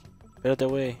open it! Espérate,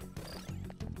 güey.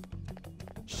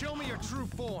 Show me your true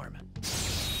form.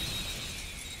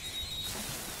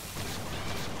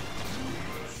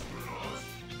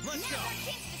 Let's go. Now our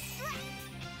chance to strike!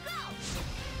 Go!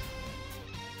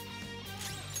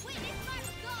 Witness my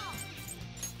resolve!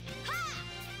 Ha!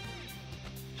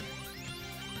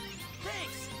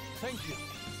 Thanks. Thank you.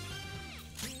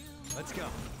 Let's go.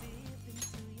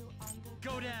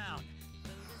 Go down.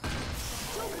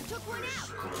 Joker took one out!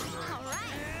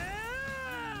 Alright!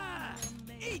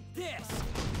 Eat this.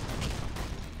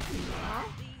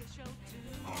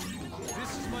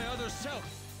 This is my other self.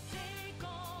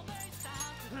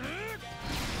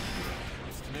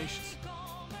 It's tenacious.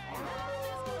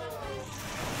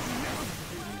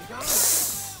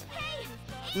 Hey!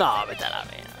 No, vete a la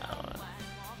mierda.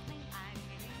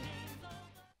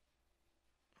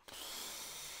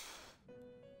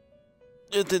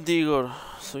 Yo te digo,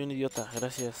 soy un idiota.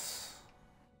 Gracias.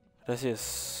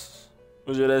 Gracias.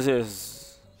 Muchas gracias.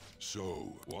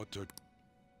 So, what a...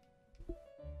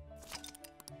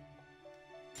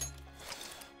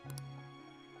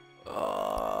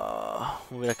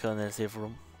 Me hubiera quedado en el safe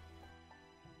room.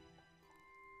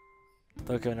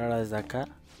 Tengo que venir ahora desde acá.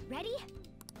 Ready?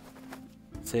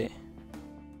 Sí.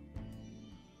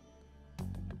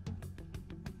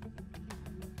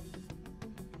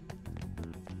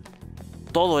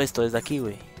 Todo esto desde aquí,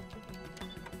 güey.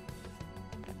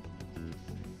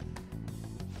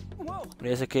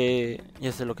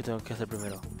 Ya sé lo que tengo que hacer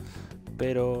primero.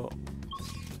 Pero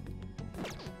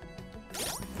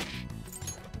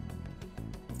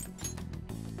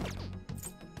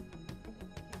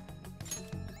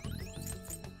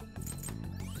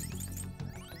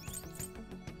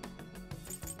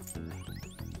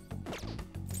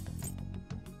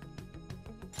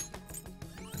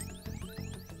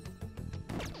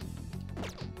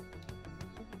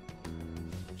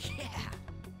Yeah.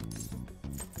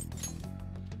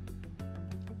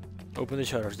 open the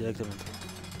shutters directamente.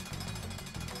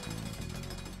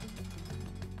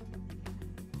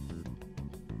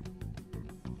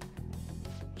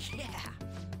 Yeah.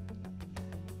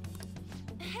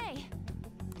 Hey,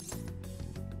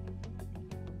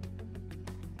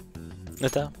 ¿Ya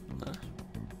está?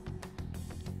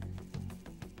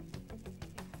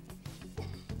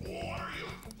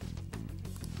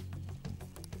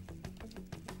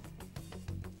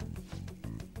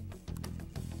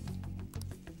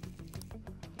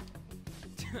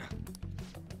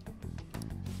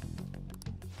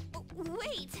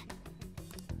 Wait!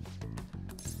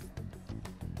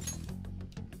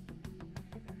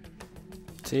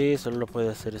 Sí, solo lo puede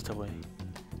hacer este güey.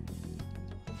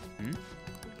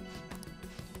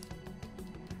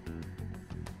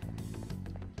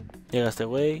 Llega este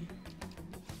güey.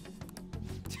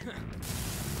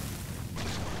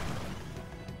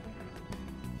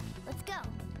 Let's go.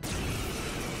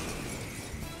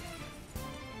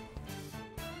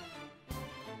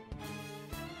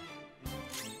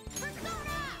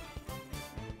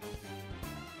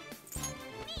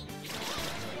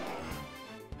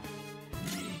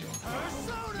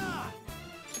 Persona!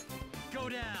 Go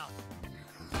down.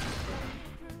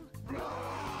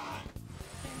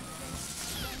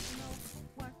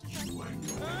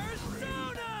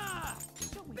 Persona!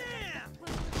 Bam!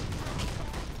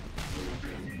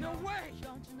 No way!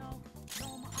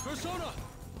 Persona!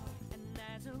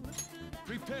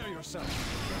 Prepare yourself.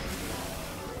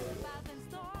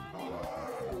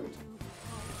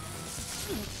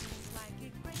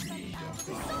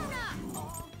 Persona!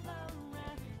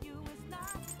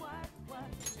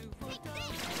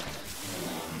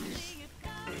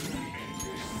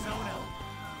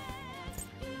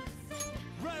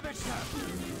 Ravage them!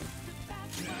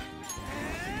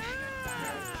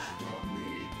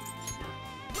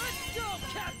 Let's go,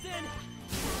 Captain!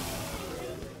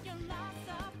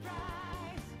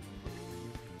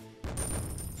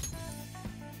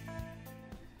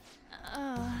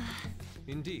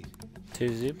 Indeed. Sí,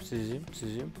 sí, sí, sí, sí,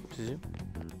 sí, sí, sí.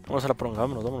 Vamos a la prolonga,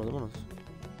 vámonos, vámonos, vámonos.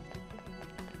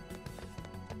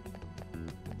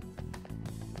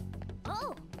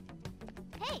 Oh!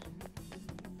 Hey!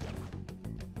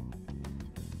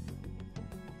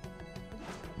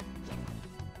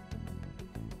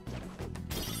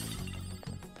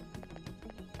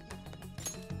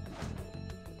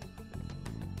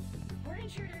 Report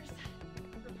intruders.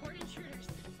 Report intruders.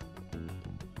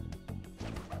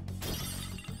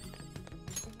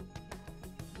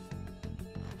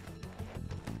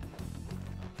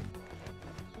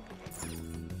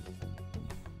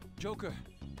 Joker,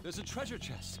 there's a treasure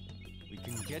chest. We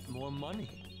can get more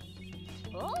money.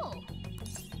 Oh!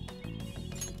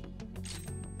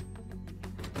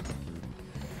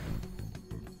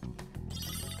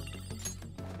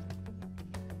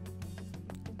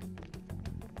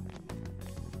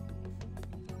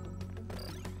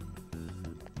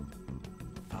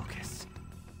 Focus.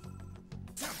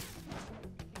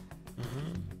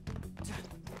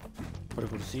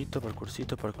 Parcoursito,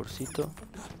 parcoursito, parcoursito.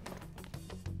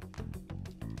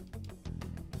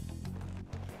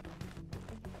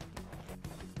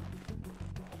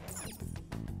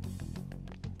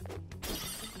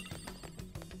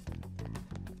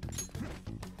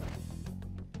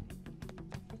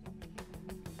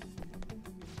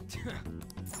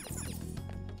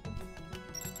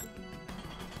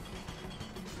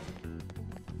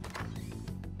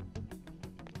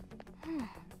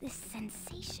 This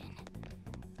sensation.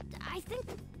 I think...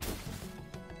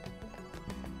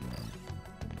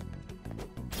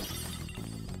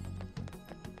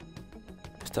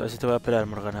 Esta vez sí te voy a pelar,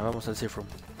 Morgana. Vamos al safe room.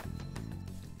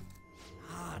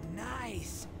 Ah,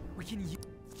 nice. We can use.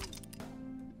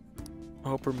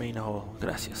 Upper main hall.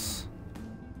 Gracias.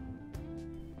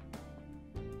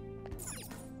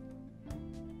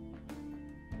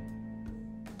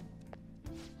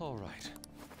 All right.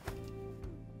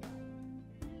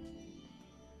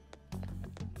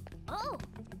 Oh!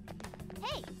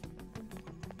 Hey!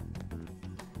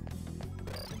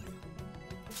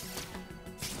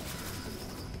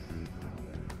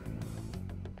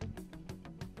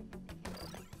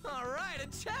 All right, a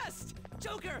chest!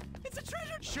 Joker, it's a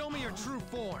treasure. Show me your true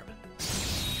form.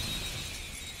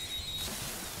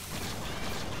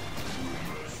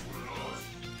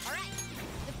 All right,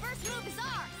 the first move is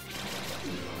ours.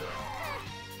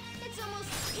 It's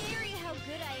almost scary how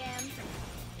good I am.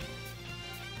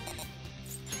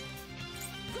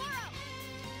 Goro!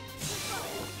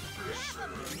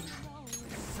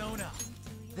 Persona.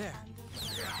 There.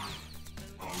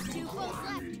 Two foes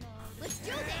left. Let's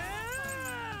do this.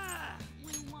 Ah!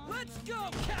 Let's go,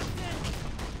 Captain!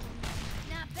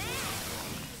 Not bad.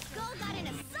 Skull got in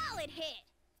a solid hit.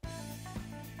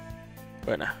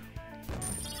 Buena.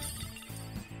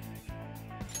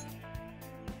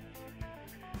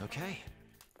 Okay.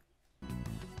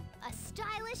 A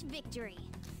stylish victory.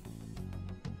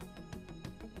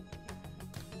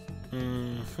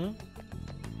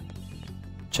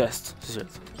 Chest, sí es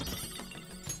cierto.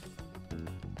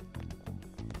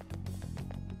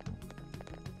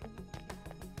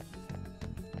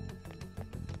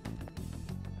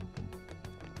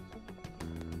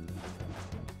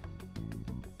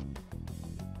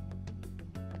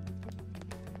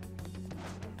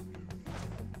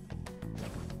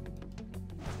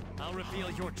 I'll reveal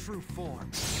your true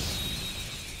form.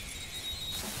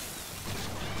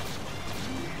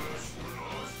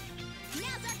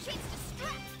 Now's our chance to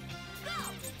strike! Go!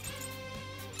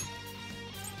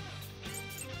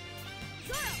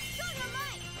 Zoro, show your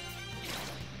might!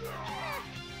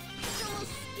 It's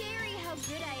almost scary how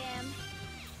good I am.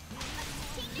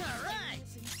 Alright!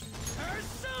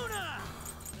 Persona!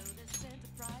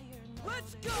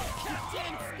 Let's go,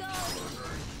 Captain! Let's go!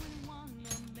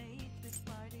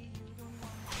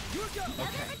 You're go!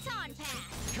 Another baton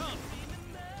pass! Come!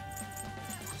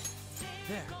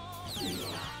 There.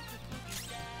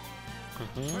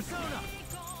 Persona!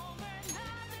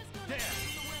 There!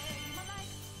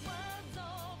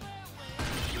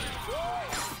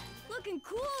 Looking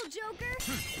cool, Joker!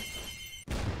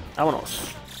 Vámonos.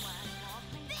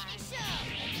 Finish him!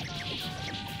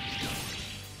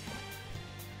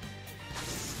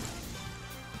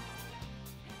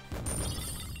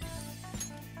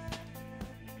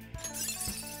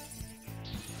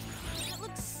 That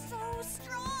looks so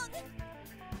strong!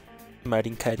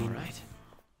 Marin Karin. Right.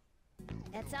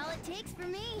 That's all it takes for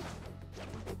me.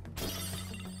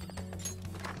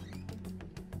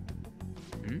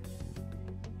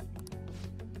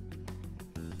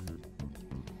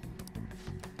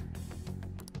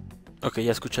 Ok,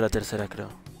 ya escuché la tercera, creo.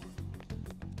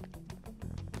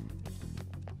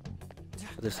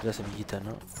 La tercera semillita,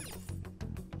 ¿no?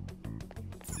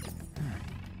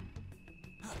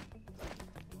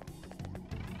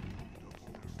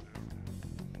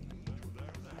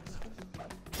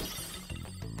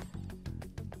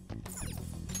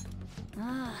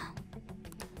 Ah.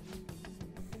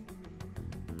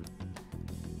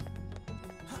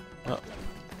 Oh.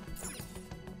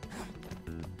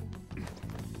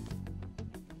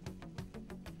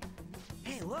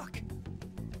 Hey, look!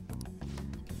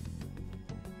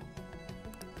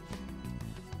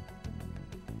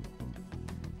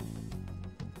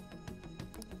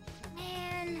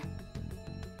 Man.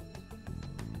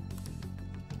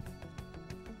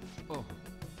 Oh,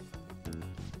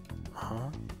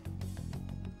 Ajá.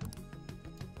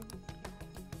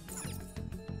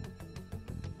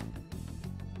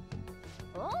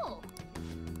 Oh.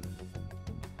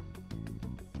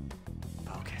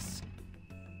 focus.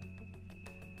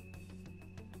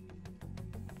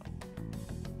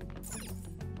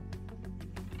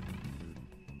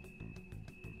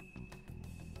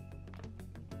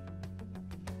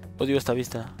 Odio esta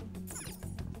vista.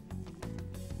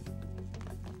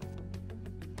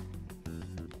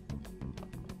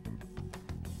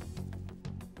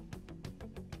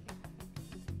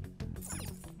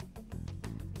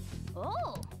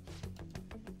 Oh.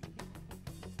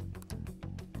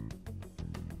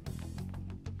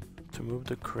 To move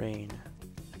the crane.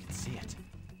 I can see it.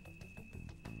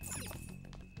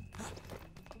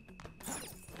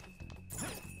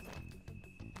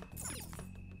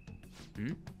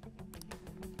 Hmm?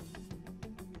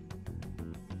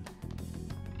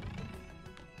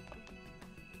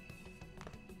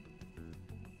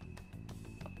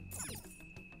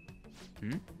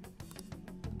 Hmm?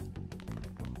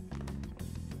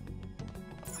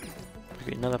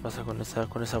 Ok, nada pasa con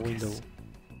esa window.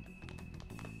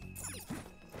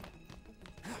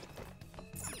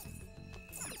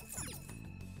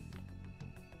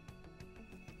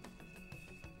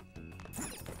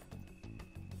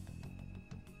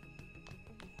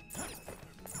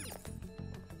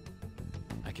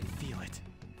 I can feel it.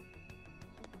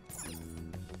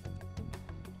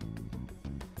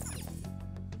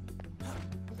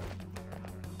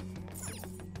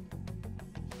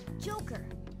 Joker.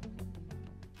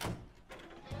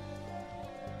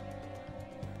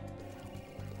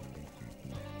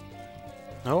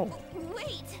 No.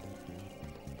 Wait.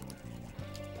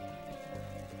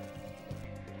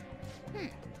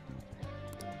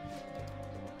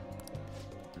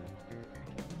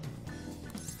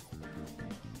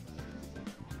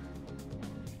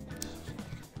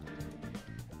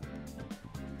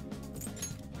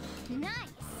 Nice.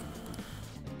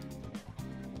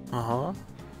 Ajá.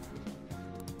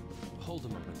 Hold a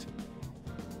moment.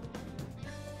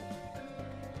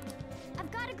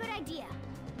 I've got a good idea.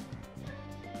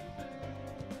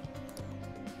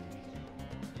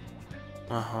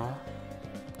 Ajá.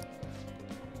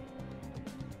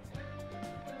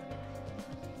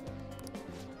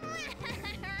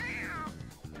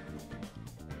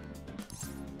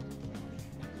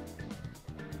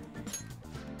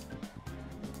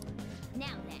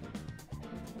 Now then.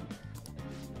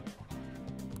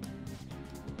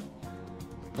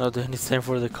 No, then it's time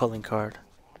for the calling card.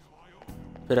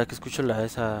 Espera, que escucho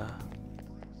esa...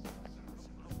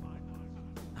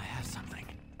 I have something.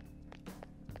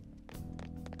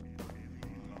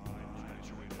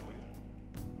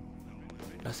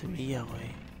 La semilla,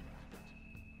 güey.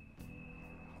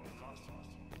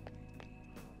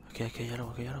 Aquí hay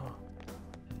algo, aquí hay algo.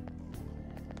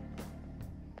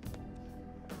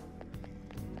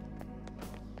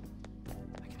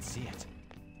 I can see it.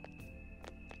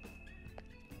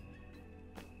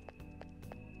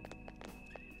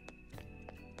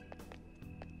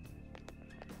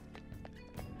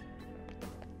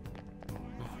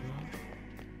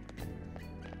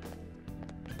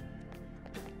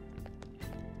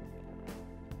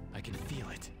 I can feel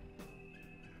it.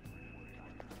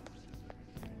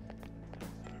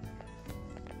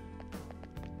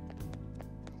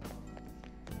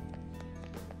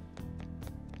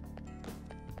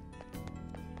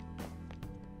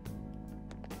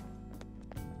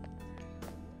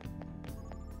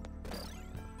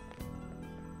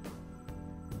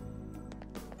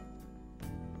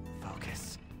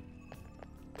 Focus.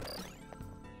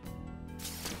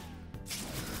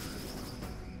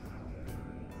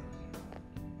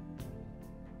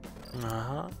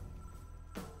 Ajá.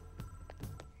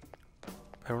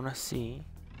 Pero aún así.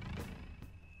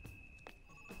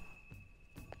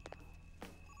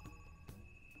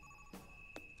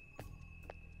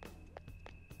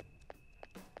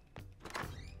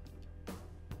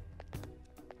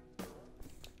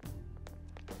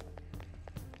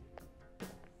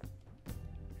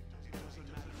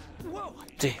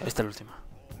 Sí, ahí está la última.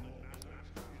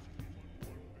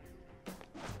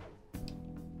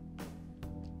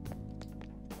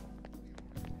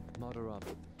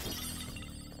 Madr34n.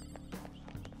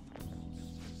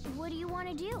 What do you want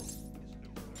to do?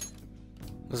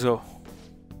 Let's go.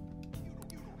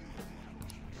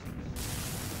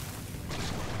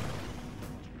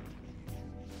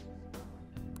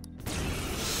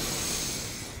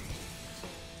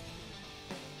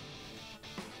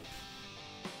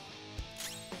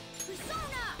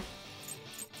 Persona!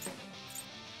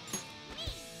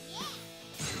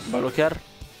 ¿Va a bloquear?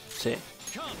 Sí.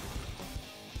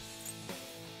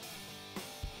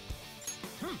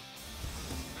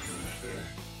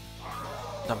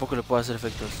 Tampoco le puedo hacer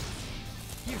efectos.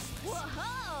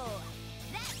 Whoa!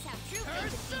 That's how true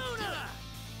Persona!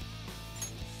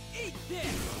 Eat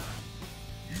this!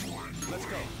 Let's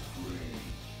go.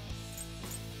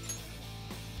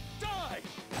 Die!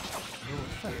 No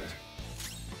effect.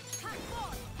 Cut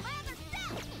forth! My other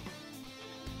self!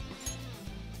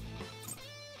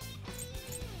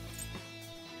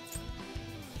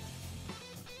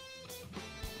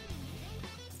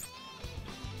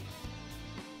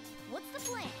 What's the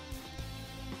plan?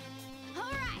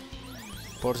 All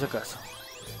right. Por si acaso.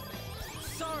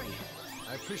 Sorry!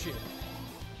 I appreciate it.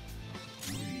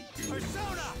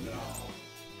 Persona!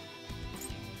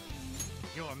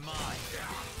 You're mine.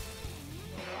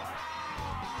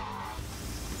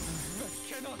 I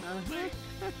cannot think!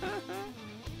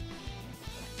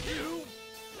 You!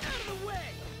 Out of the way!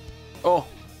 Oh,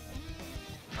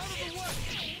 Out of the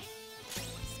way!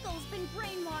 Skull's been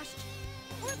brainwashed.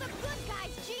 We're the good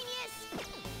guys, genius!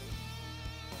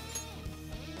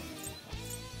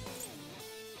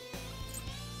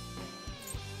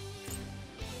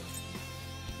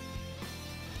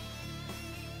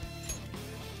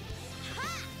 Ha!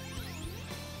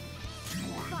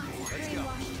 Fox is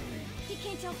brainwashed. He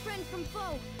can't tell friend from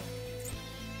foe.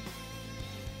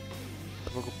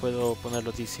 tampoco puedo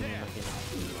ponerlo DC, me imagino.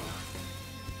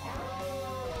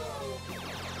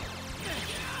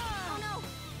 Oh no!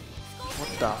 Skull's What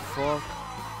the fuck?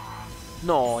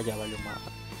 No, ya valió más.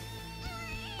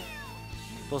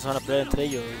 Todos se van a pelear entre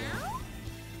ellos.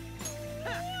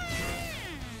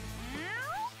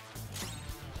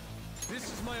 This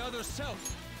is my other self.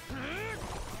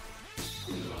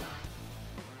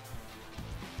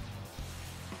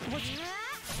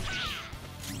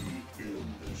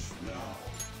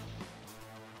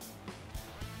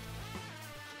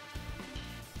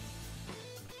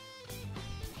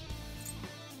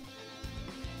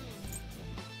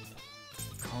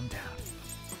 Calm down.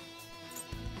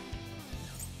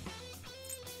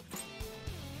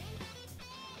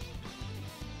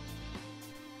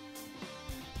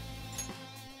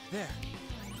 There.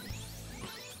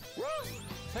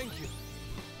 Thank you.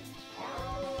 I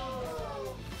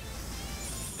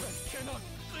cannot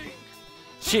think!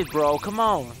 Shit, bro, come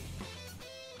on.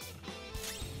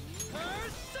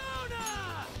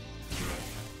 Persona!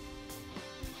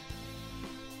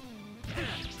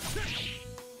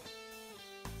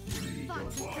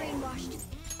 Fox is brainwashed.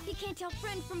 He can't tell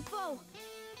friend from foe.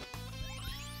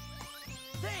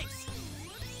 Thanks!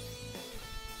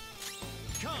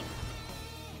 Come.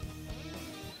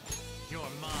 You're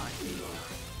mine.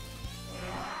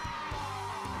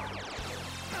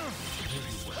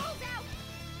 Skull's out!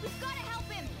 We've got to help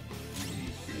him!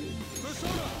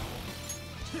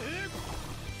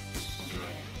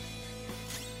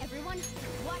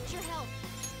 Watch your health.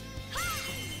 Ha!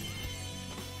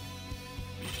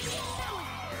 That was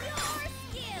your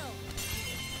skill.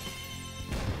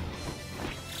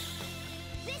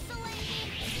 This'll end it.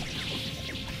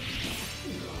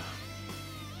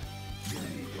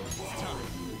 It's time.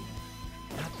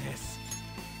 Not this.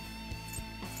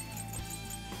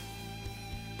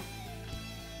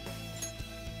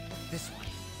 This one.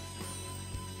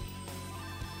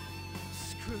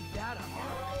 Screwed that up.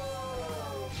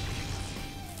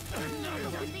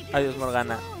 Adiós,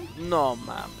 Morgana. No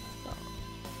mames.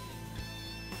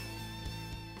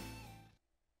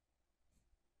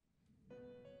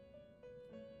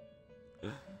 No.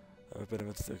 A ver,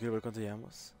 espérame, quiero ver cuánto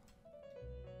llevamos.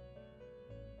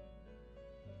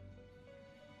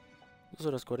 2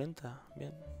 horas 40,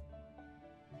 bien.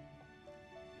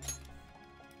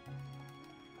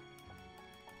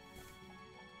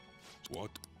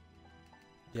 What?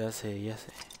 Ya sé, ya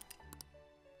sé.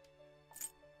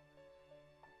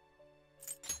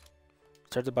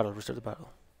 Restart the battle, restart the battle.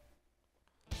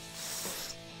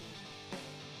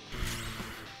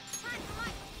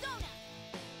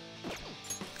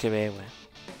 Que ve, güey.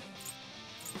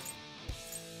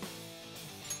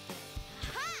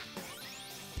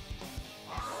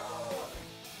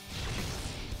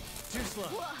 Too slow.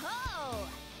 Whoa!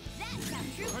 That's how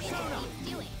true Persona is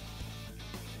doing.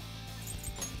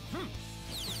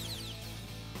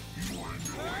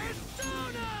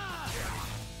 Persona!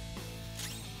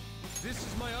 This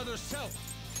is my other self.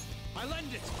 I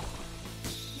lend it.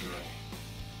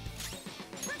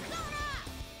 Persona!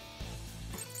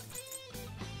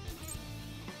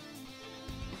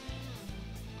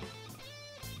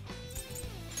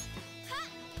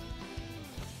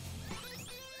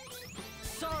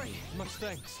 Sorry. Much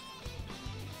thanks.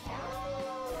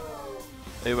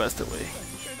 Ahí va este güey.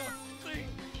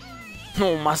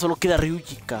 No, más solo queda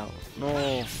Ryuji, cabrón. No.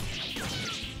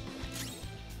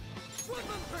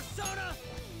 Persona!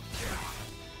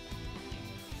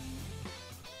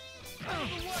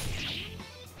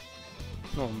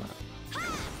 No, man.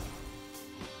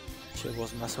 Che,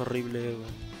 voz más horrible,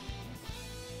 güey.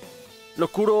 Lo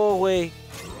curó, güey.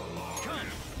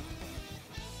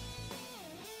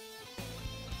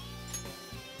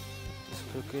 Pues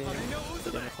creo que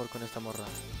sería mejor con esta morra.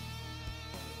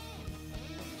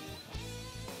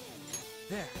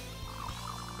 There.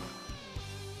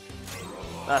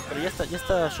 Ah, pero ya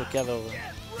está choqueado, güey. I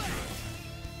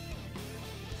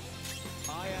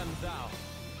am thou.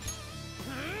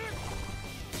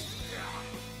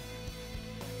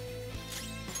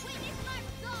 Witness my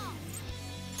resolve!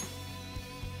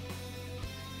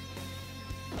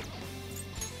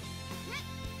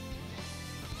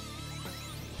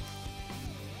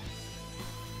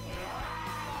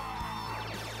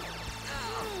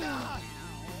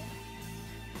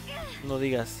 No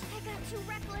digas. I got too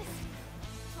reckless.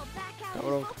 I'll back out and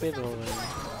Cabrón, qué focus pedo, on güey.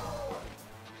 something.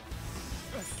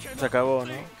 Se acabó,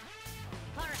 ¿no? All right,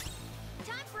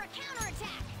 time for a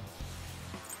counterattack.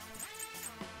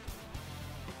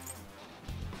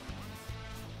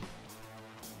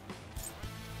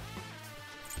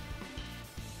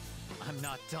 I'm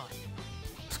not done.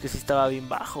 Es que sí estaba bien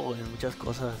bajo, güey, en muchas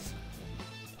cosas.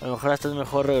 A lo mejor hasta es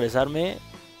mejor regresarme.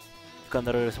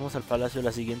 Cuando regresemos al palacio,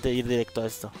 la siguiente, ir directo a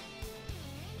esto.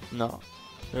 No,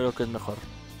 yo creo que es mejor.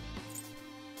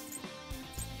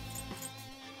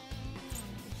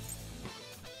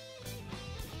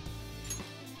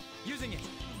 Using it.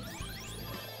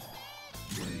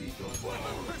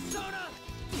 Persona!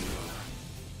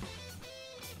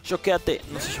 Choquéate.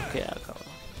 No se choquea,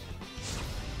 cabrón.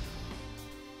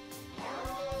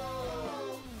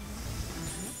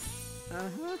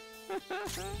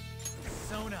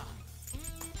 Persona.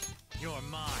 You're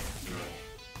mine.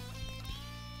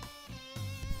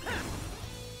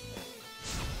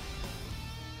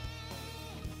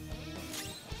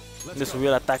 Le subió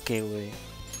el ataque, güey.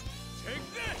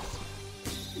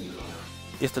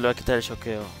 Y esto le va a quitar el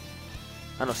choqueo.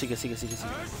 Ah, no, sigue.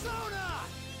 Persona!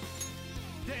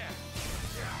 There.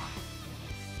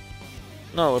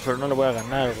 No, güey, pero no le voy a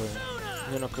ganar, güey.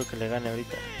 Yo no creo que le gane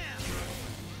ahorita.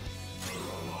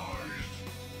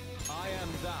 I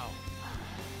am thou.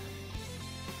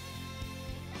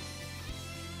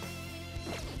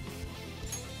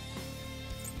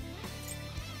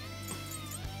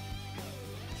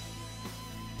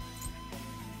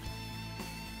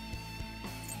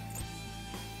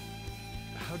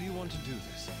 How do you want to do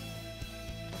this?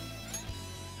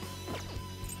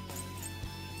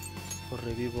 Pues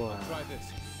revivo a... Try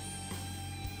this.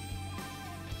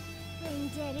 Playing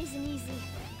dead isn't easy.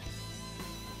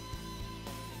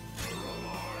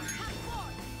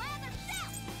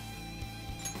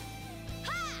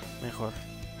 Mejor.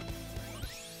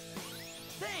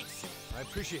 I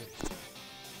appreciate it.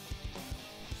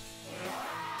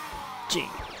 Ching.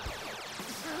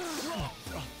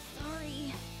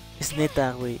 Sorry. Es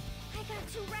neta, güey. I got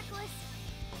too reckless.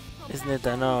 Es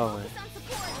neta, no, güey. Focus on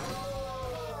support.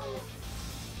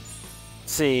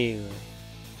 Sí, güey.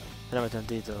 Espérame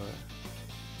tantito, güey.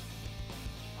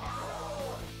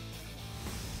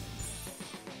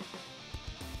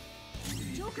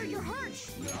 Joker, you're hurt.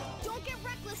 Don't get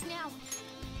reckless now.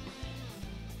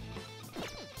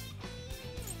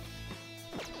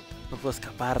 No puedo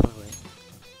escapar, güey.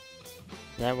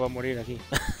 Ya voy a morir aquí.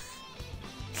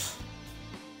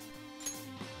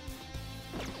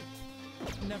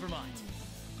 Never mind.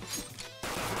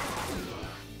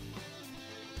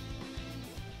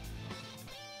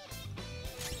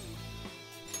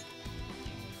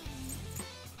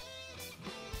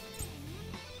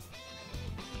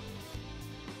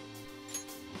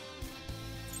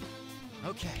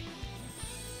 Okay.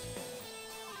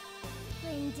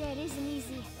 Playing dead isn't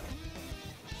easy.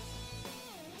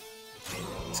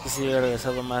 Es que si hubiera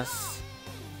regresado más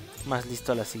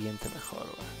listo a la siguiente mejor,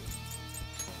 güey.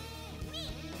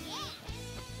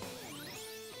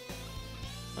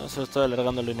 No, solo estoy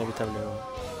alargando lo inevitable, güey.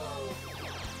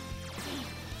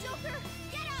 Joker,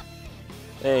 get up.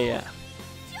 Ya.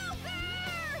 Joker!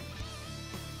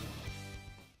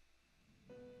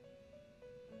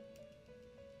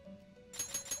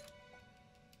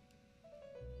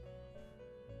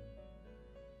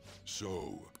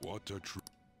 So, what a tr-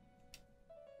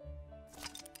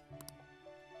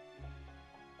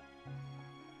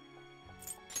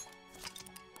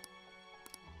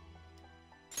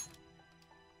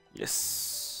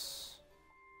 Yes.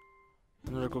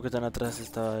 No recuerdo que tan atrás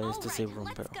estaba este save room,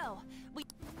 pero... Let's go. We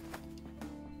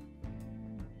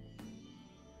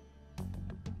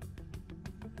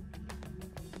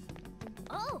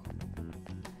Oh!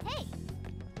 Hey!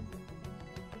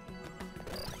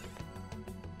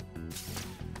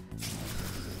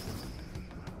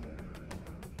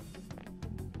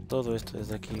 Todo esto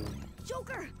desde aquí, güey.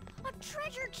 Joker! A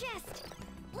treasure chest!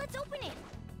 Let's open it!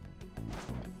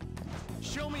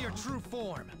 Show me your true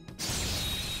form.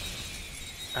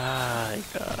 Ay,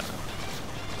 cara.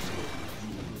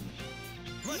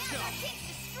 Let's go. Now that hits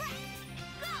the strap!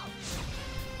 Go!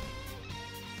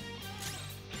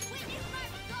 Witness my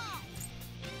resolve!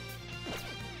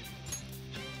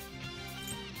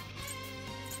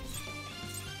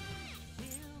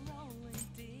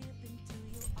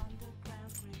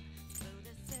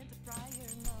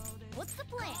 What's the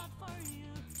plan?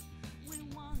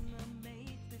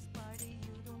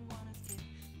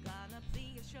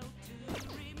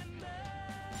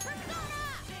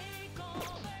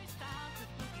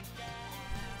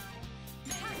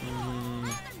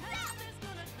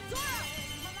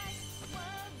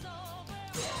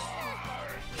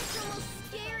 It's almost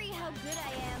scary how good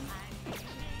I am.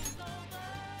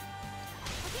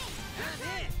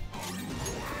 Okay.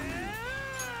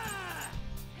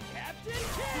 Captain You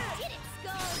did it,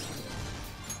 Skull!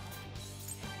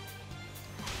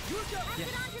 Pass it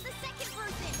on to the second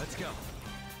person! Let's go.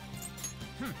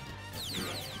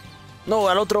 No,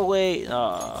 al otro, güey.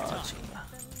 Ah, chinga.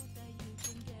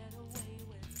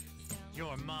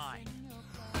 You're mine.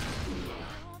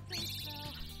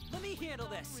 Let me handle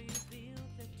this.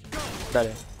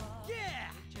 Dale.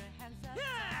 Yeah.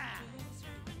 Yeah.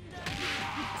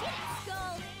 You did it,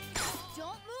 Skull!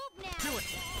 Don't move now! Do it.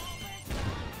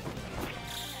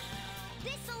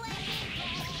 This'll end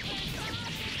it!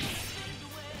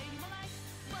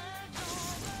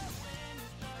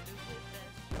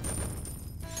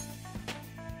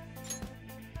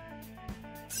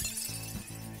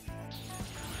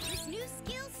 This new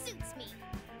skill suits me.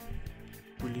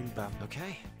 Pulim pam.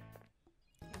 Okay.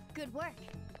 Good work.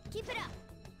 Keep it up.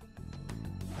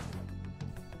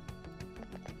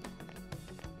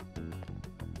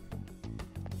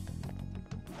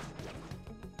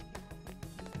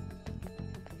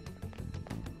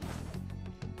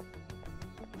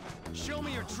 Show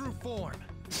me your true form.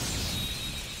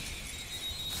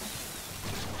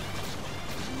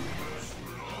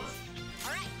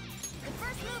 All right. The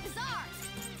first move is ours.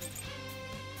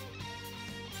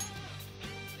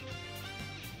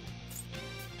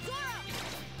 Zoro!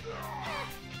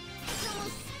 It's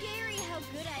almost scary how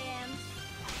good I am.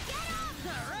 Get up!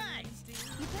 All right.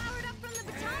 You powered up from the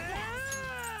baton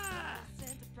pass.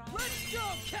 Let's go,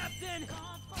 Captain.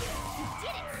 You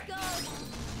did it, Skull!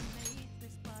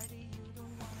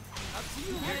 Up to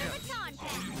you, Another Hiccup. baton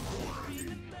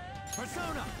pass.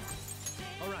 Persona.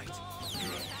 All right.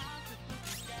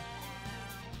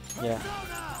 Yeah.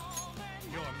 Persona.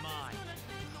 You're mine.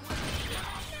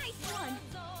 Nice one.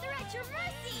 They're at your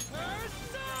mercy.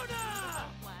 Persona.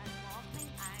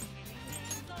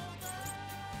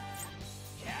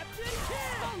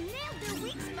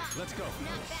 Let's go.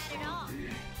 Not bad at all.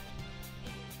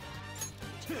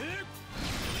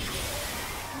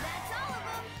 That's all of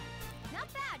them. Not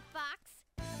bad, Fox.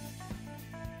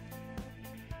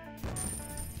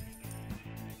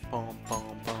 Pom,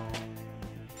 pom, pom.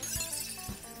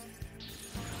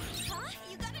 Huh?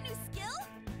 You got a new skill?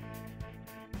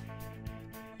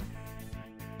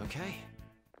 Okay.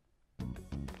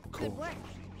 Good work.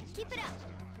 Keep it up.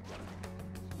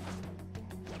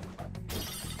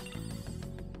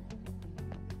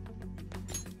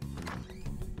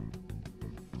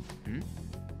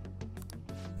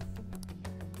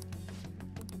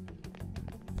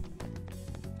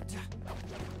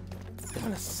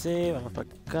 Ahora sí, vamos para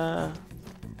acá.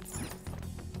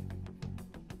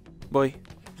 Voy.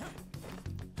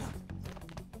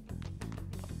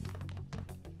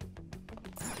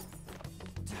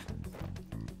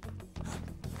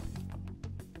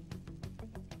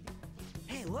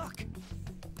 Hey, look.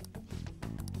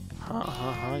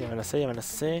 Ajá, ya me la sé, ya me la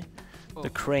sé.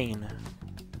 The crane.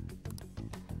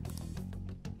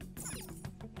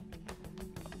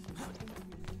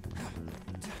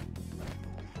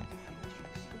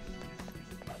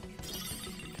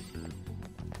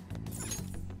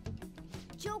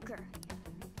 Joker.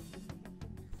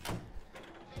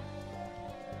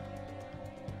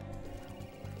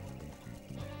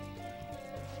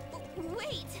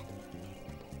 Wait!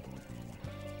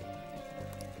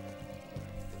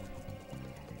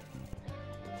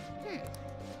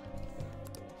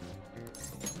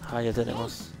 Ah, ya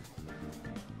tenemos.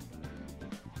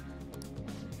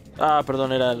 Ah,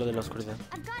 perdón, era lo de la oscuridad.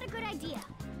 I've got a good idea.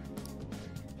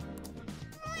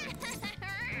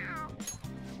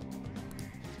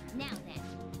 Now then.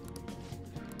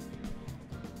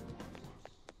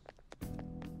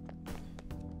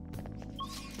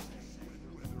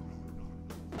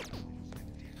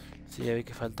 Sí, ya vi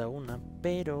que falta una,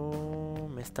 pero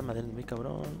me está madreando muy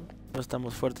cabrón. No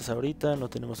estamos fuertes ahorita, no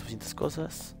tenemos suficientes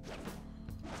cosas.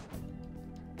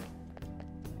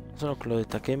 No solo con lo de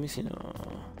Takemi, sino...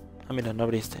 Ah, mira, no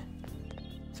abriste.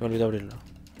 Se me olvidó abrirlo.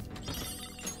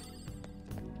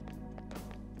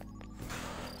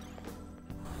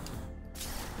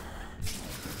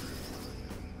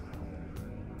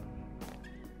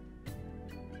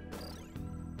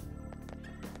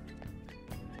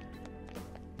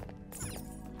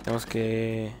 Tenemos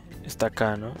que... Está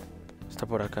acá, ¿no? Está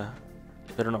por acá.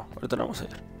 Pero no, ahorita no vamos a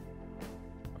ir.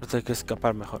 Ahorita hay que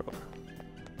escapar mejor. Bueno.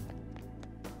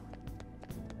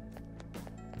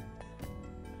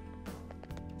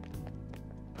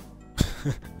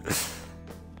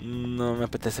 No me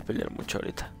apetece pelear mucho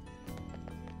ahorita.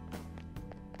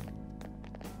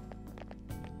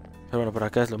 Pero bueno, por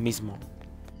acá es lo mismo.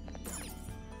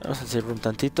 Vamos a hacer un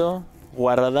tantito.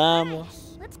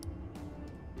 Guardamos.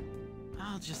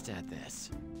 I'll just add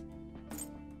this.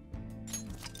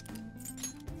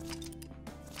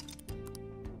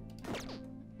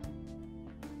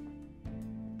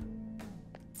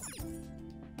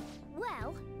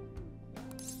 Well.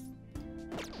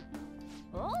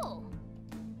 Oh.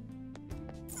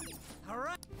 All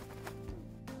right.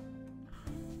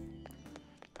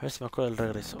 A ver si me acuerdo del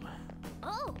regreso.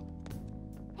 Oh.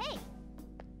 Hey.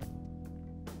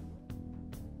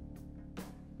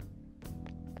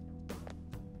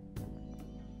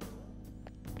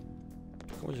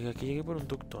 ¿Cómo llegué aquí? Llegué por un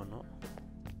ducto, ¿no?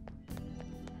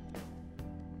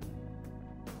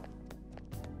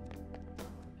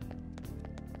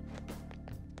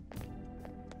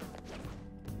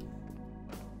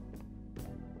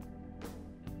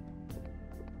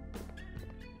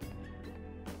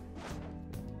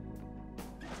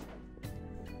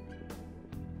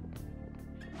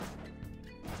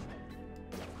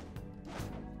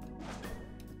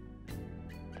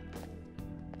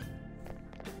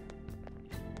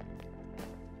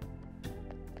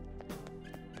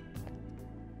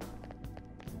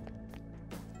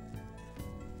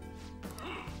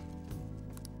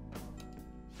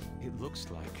 It looks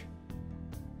like...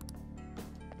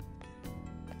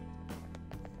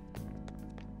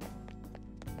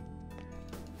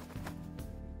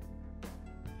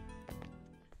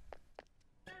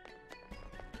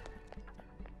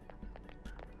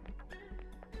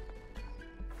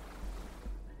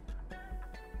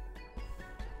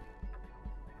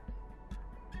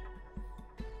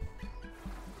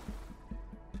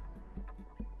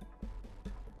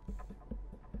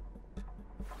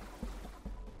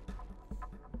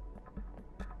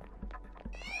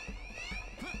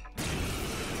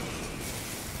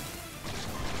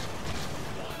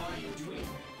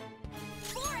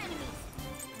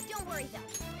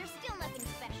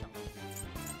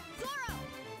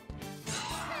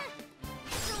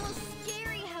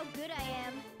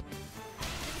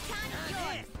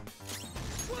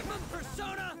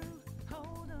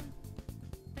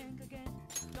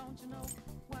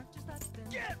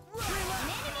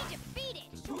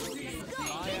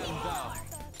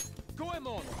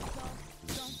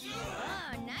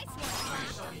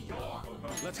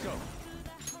 Let's go.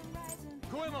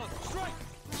 Goemon, strike!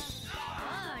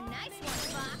 Oh, nice one,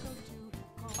 Fox.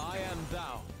 I am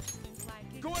thou.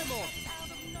 Goemon!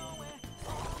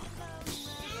 Oh,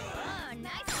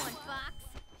 nice one, Fox.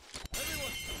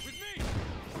 Everyone, with me!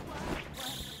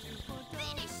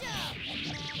 Finish him!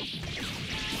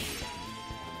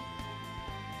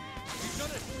 You've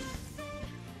done it!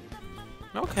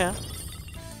 Ok.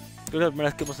 Creo que la primera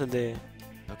vez que vemos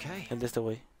Okay. el de este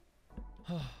güey.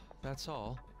 That's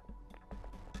all.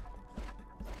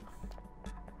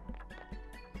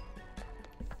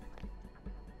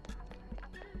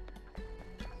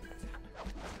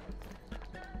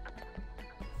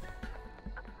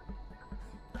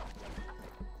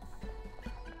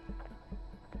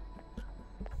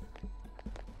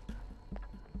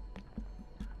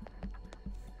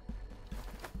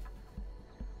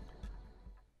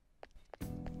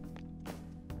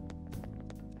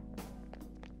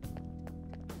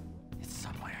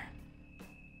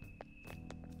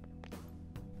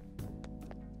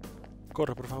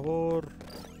 Corre, por favor.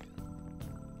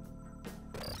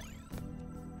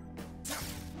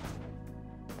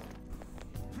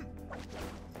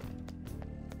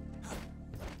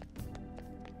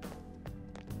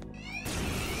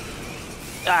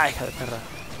 ¡Ay, hija de perra!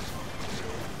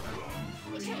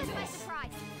 They took us by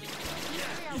surprise.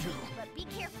 But be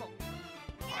careful.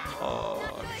 Oh.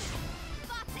 Not good.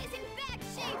 Fox is in bad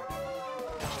shape.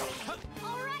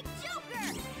 All right, Joker.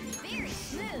 Very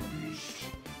smooth.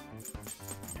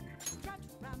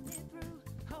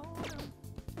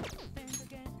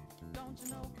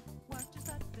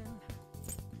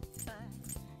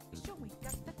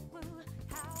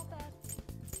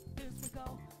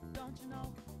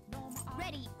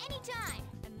 Ready anytime.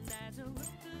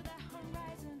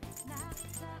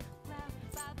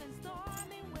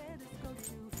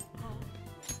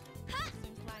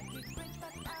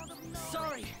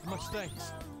 Sorry. Much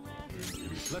thanks.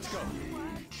 Let's go.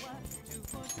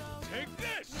 Take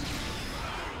this!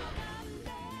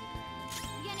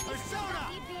 The enemy still have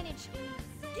the advantage.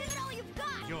 Give it all you've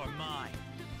got. You're mine.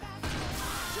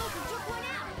 Joker took one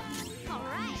out. All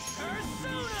right.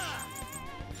 Persona!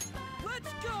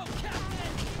 Let's go,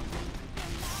 Captain!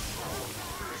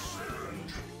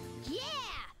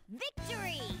 Yeah!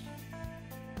 Victory!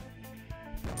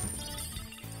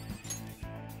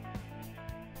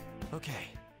 Okay.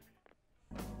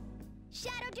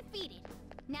 Shadow defeated.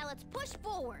 Now let's push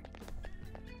forward.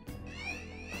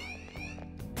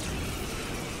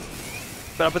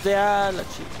 Para patear la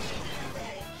chica.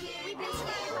 We've been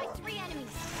surrounded by 3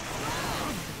 enemies.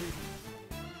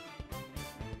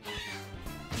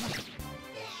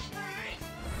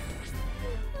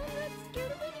 I'm not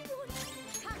scared of anyone.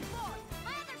 Come forth,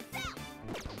 my other self.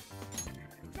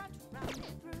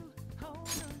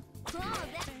 Oh,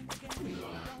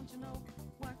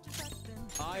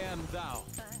 I am thou.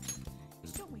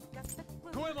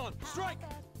 Goemon, strike!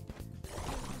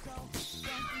 oh,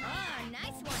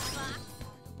 nice one, Fox.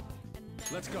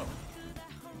 Let's go.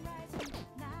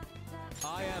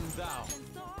 I am thou.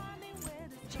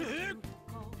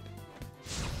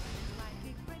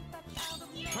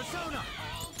 Persona!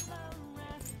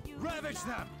 Ravage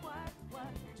them!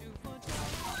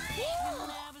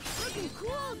 Looking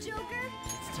cool, Joker.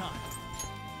 It's time.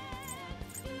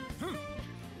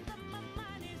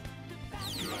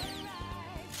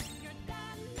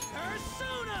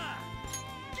 Persona!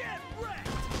 Get wrecked!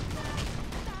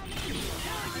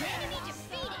 Enemy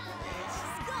defeated.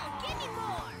 Skull, give me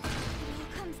more. It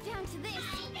comes down to this.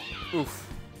 Uf.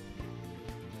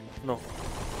 No.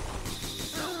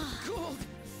 Cool.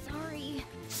 Sorry.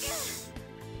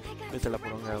 Vete a la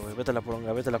poronga, güey. Vete a la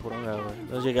poronga, vete a la poronga, güey.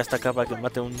 No llegué hasta acá para que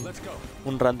mate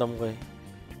un random, güey.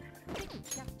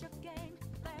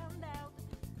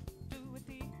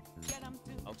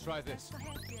 I'll try this.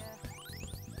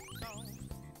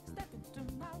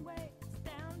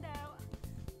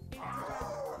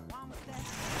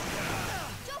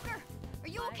 Joker, are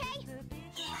you okay?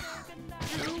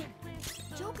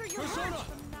 Joker, you're Persona!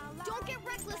 hurt. Don't get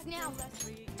reckless now.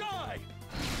 Die!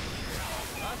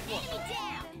 Enemy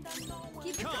down.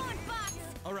 Keep it going, Fox.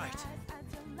 All right.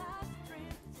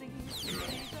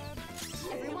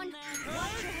 Everyone,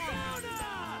 watch your head.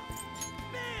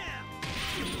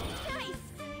 Nice.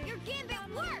 Your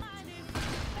gambit worked.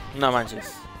 No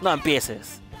manches. No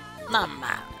empieces. No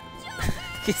mames.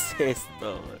 ¿Qué es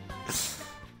esto, güey?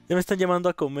 Ya me están llamando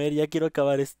a comer. Ya quiero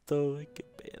acabar esto, güey. Qué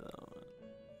pedo.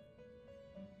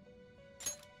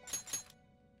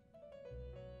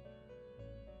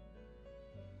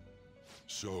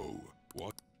 So,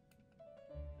 what?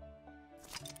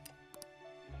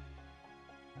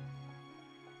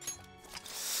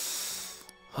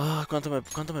 Ah, ¿cuánto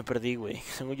me perdí, güey?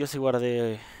 Según yo sí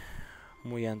guardé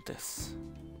muy antes.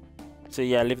 Sí,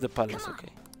 ya, leave the palace, ok.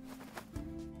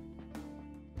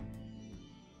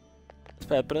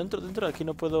 Espera, pero dentro de aquí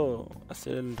no puedo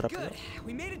hacer el rápido.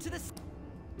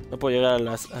 No puedo llegar a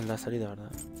la salida,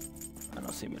 ¿verdad? Ah, no,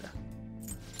 sí, mira.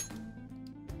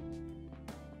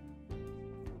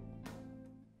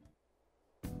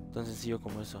 Tan sencillo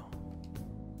como eso.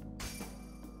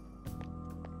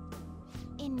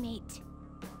 Inmate.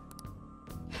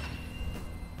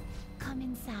 Come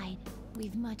inside.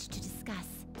 We've much to discuss.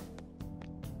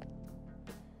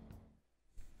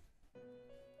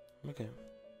 Okay.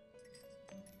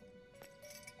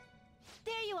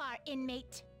 There you are,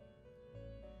 inmate.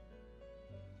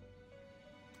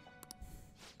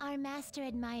 Our master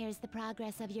admires the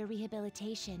progress of your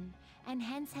rehabilitation, and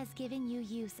hence has given you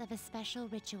use of a special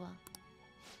ritual.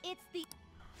 It's the...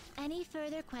 Any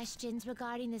further questions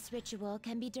regarding this ritual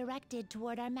can be directed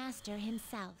toward our master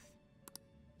himself.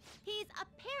 He's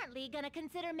apparently gonna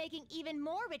consider making even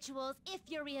more rituals if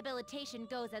your rehabilitation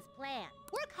goes as planned.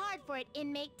 Work hard for it,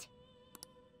 inmate.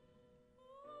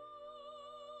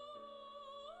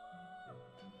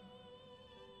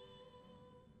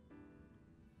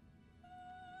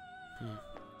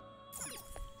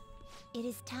 It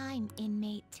is time,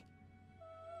 inmate.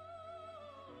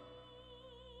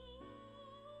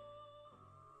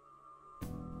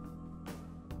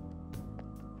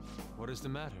 What is the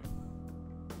matter?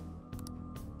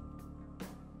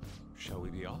 Shall we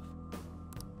be off?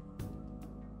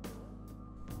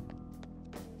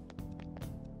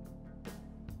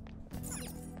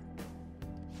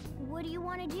 What do you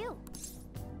want to do?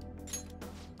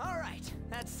 All right,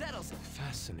 that settles it.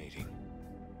 Fascinating.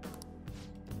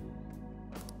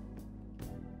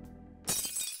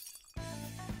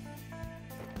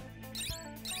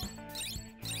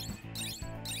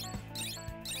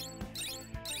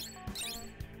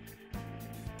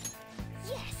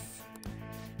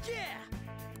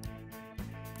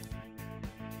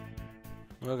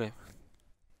 Okay.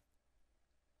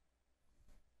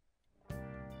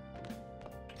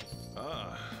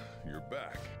 Ah, you're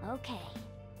back. Okay.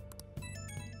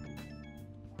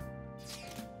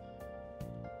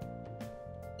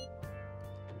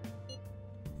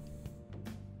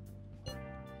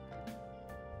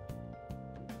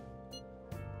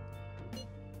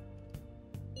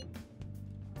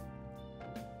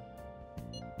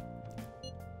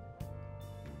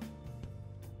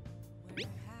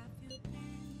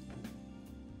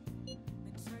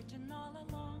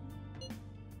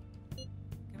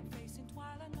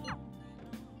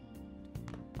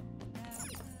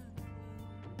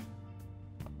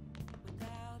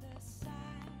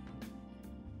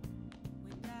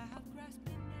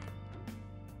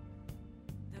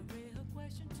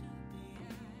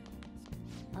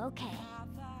 Okay.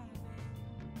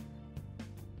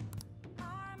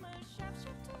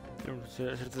 Si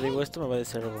te digo esto me va a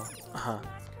decir algo. Ajá.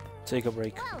 Take a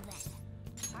break. Well then.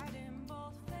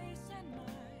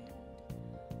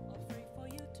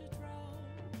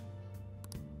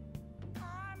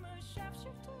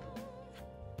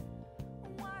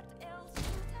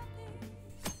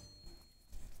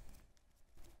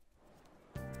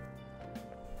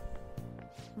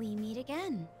 We meet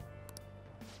again.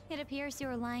 It appears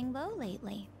you're lying low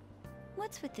lately.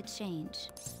 What's with the change?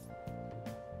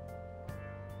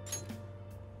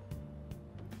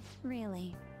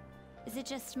 Really? Is it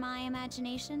just my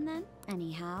imagination then?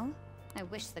 Anyhow, I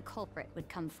wish the culprit would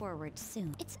come forward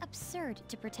soon. It's absurd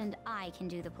to pretend I can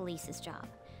do the police's job.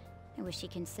 I wish he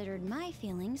considered my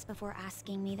feelings before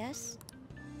asking me this.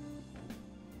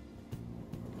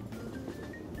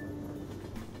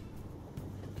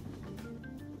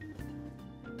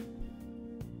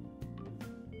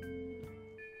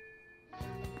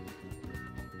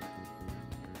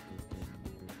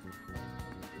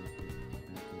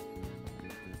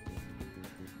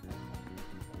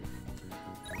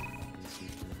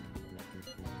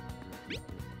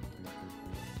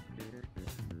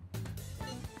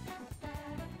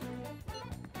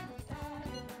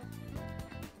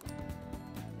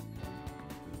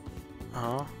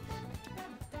 Uh-huh.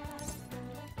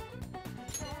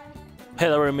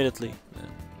 Head over immediately.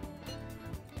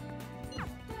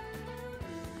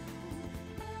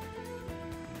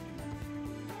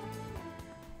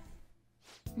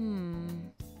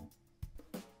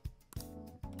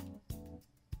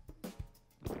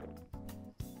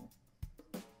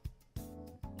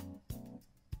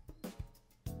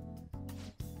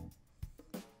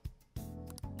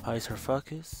 Eyes are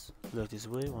focused. Look this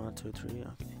way. 1, 2, 3.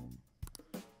 Okay.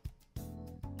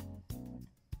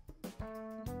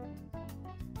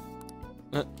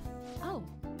 Oh.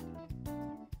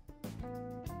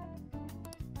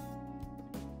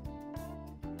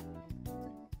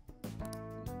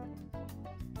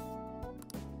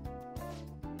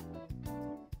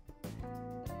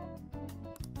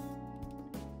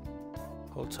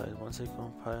 Outside, once I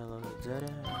compile all the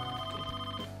data.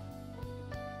 Okay.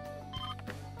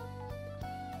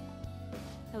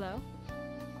 Hello?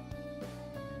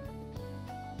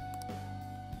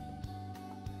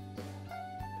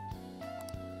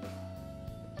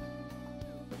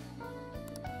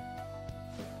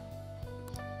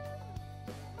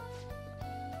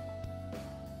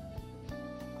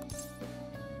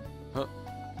 Oh.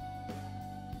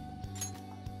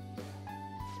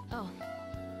 Oh.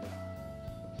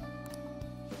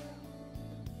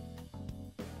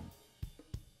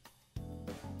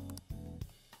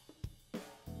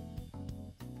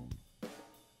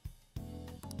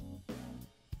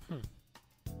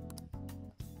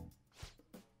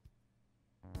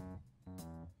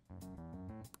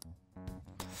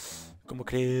 ¿Cómo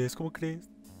crees? ¿Cómo crees?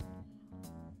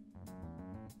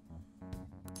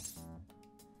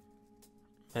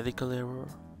 Medical error?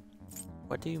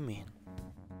 What do you mean?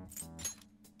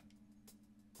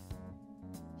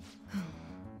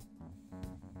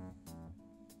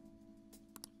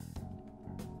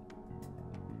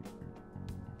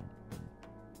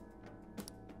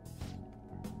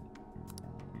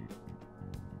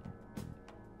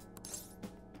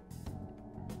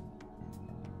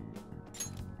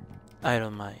 I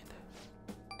don't mind.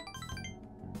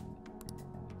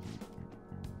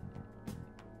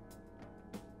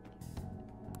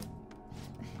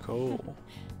 Cool.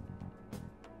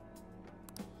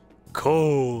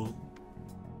 Cool.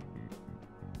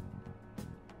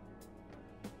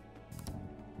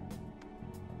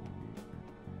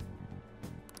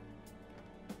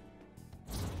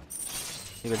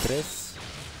 Nivel 3.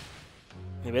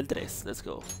 Nivel 3, let's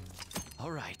go.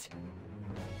 All right.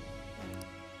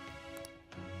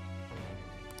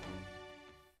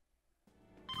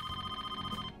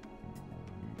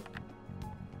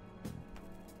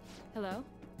 Hello?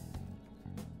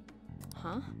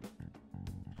 Huh?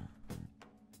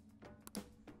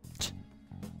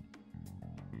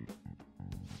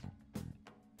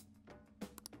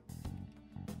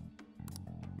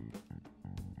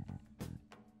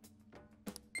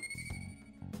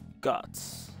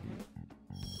 Gods.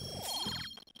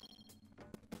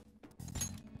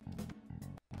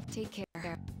 Take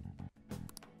care.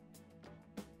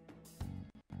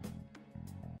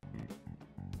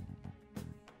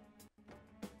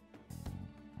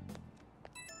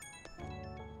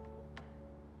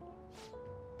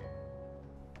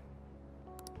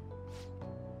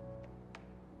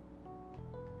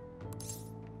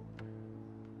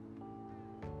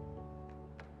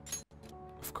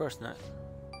 Of course not.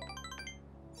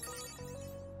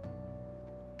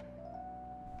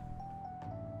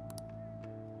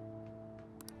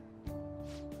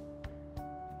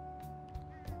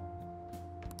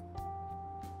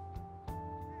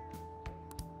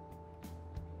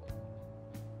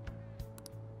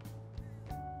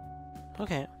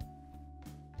 Okay.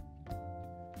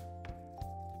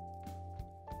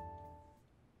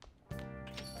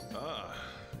 Ah,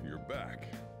 you're back.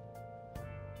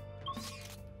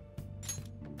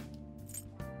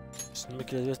 Si no me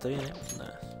quieres ver, está bien, ¿eh?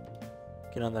 Nada.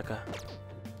 ¿Quién anda acá?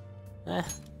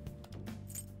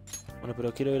 Bueno,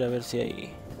 pero quiero ir a ver si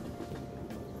hay...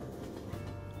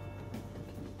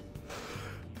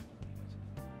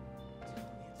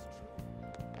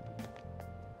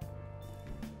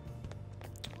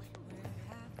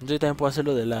 Yo también puedo hacer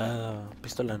lo de la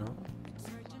pistola, ¿no?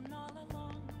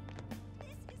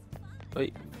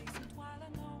 Uy.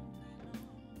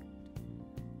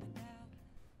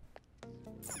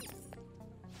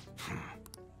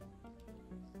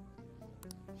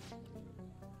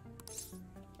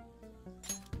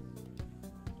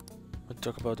 We'll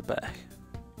talk about the bag.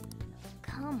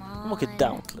 Come on. Como que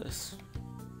dauntless.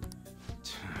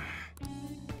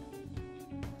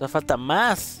 Da falta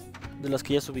más de las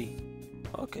que ya subí.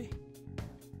 Ok.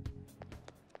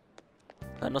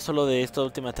 Ah, no solo de esta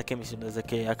última ataque misión, desde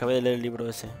que acabé de leer el libro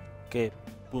ese que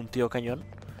punteó cañón.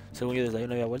 Según yo, desde ahí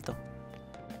no había vuelto.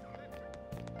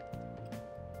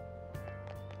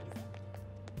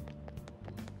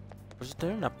 Por eso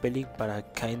tengo una peli para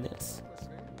Kindness.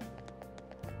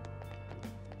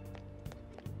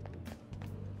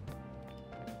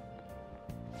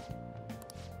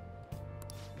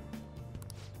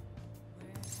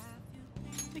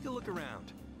 Take a look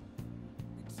around.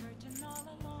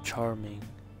 Charming.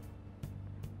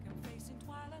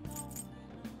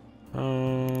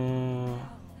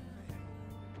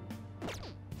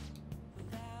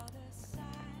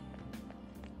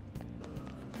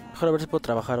 Mejor a ver si puedo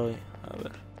trabajar hoy. A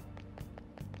ver.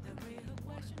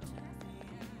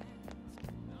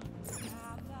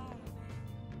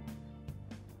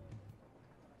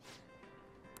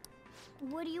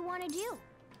 What do you want to do?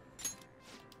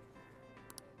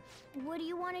 What do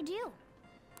you want to do?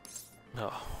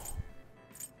 No.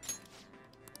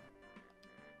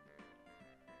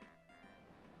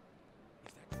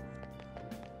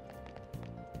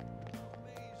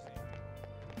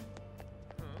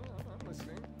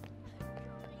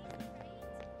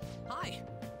 Hi.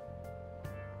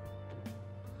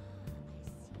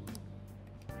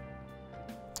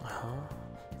 Ajá.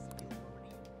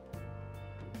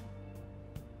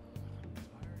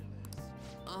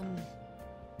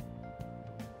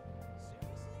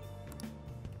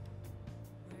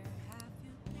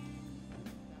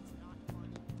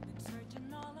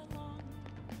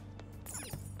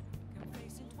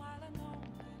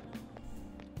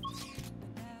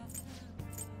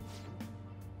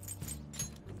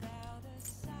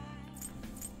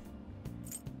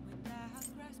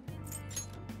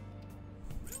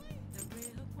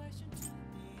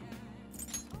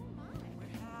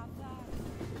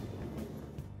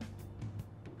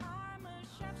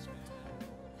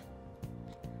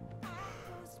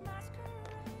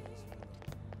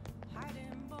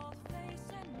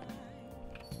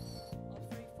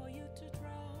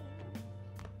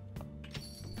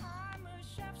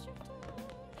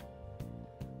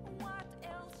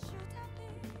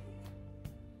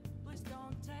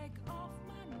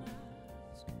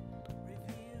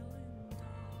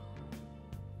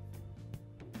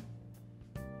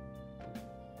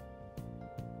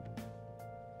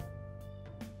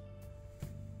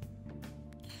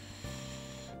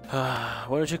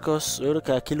 Bueno chicos, yo creo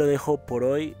que aquí lo dejo por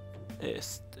hoy.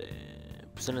 Pues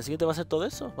en el siguiente va a ser todo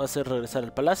eso. Va a ser regresar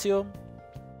al palacio.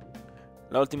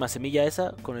 La última semilla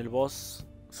esa con el boss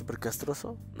super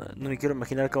castroso. No me quiero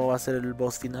imaginar cómo va a ser el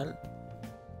boss final.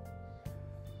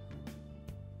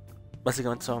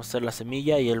 Básicamente vamos a hacer la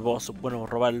semilla y el boss, bueno,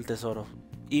 robar el tesoro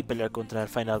y pelear contra el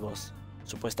final boss.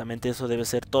 Supuestamente eso debe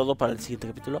ser todo para el siguiente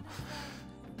capítulo.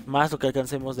 Más lo que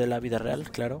alcancemos de la vida real,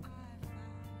 claro.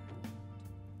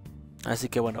 Así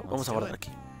que bueno, vamos a guardar aquí.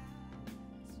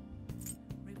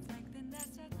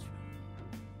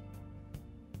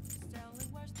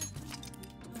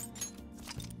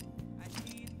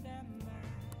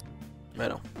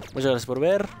 Bueno, muchas gracias por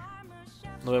ver.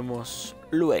 Nos vemos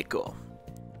luego.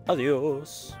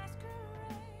 Adiós.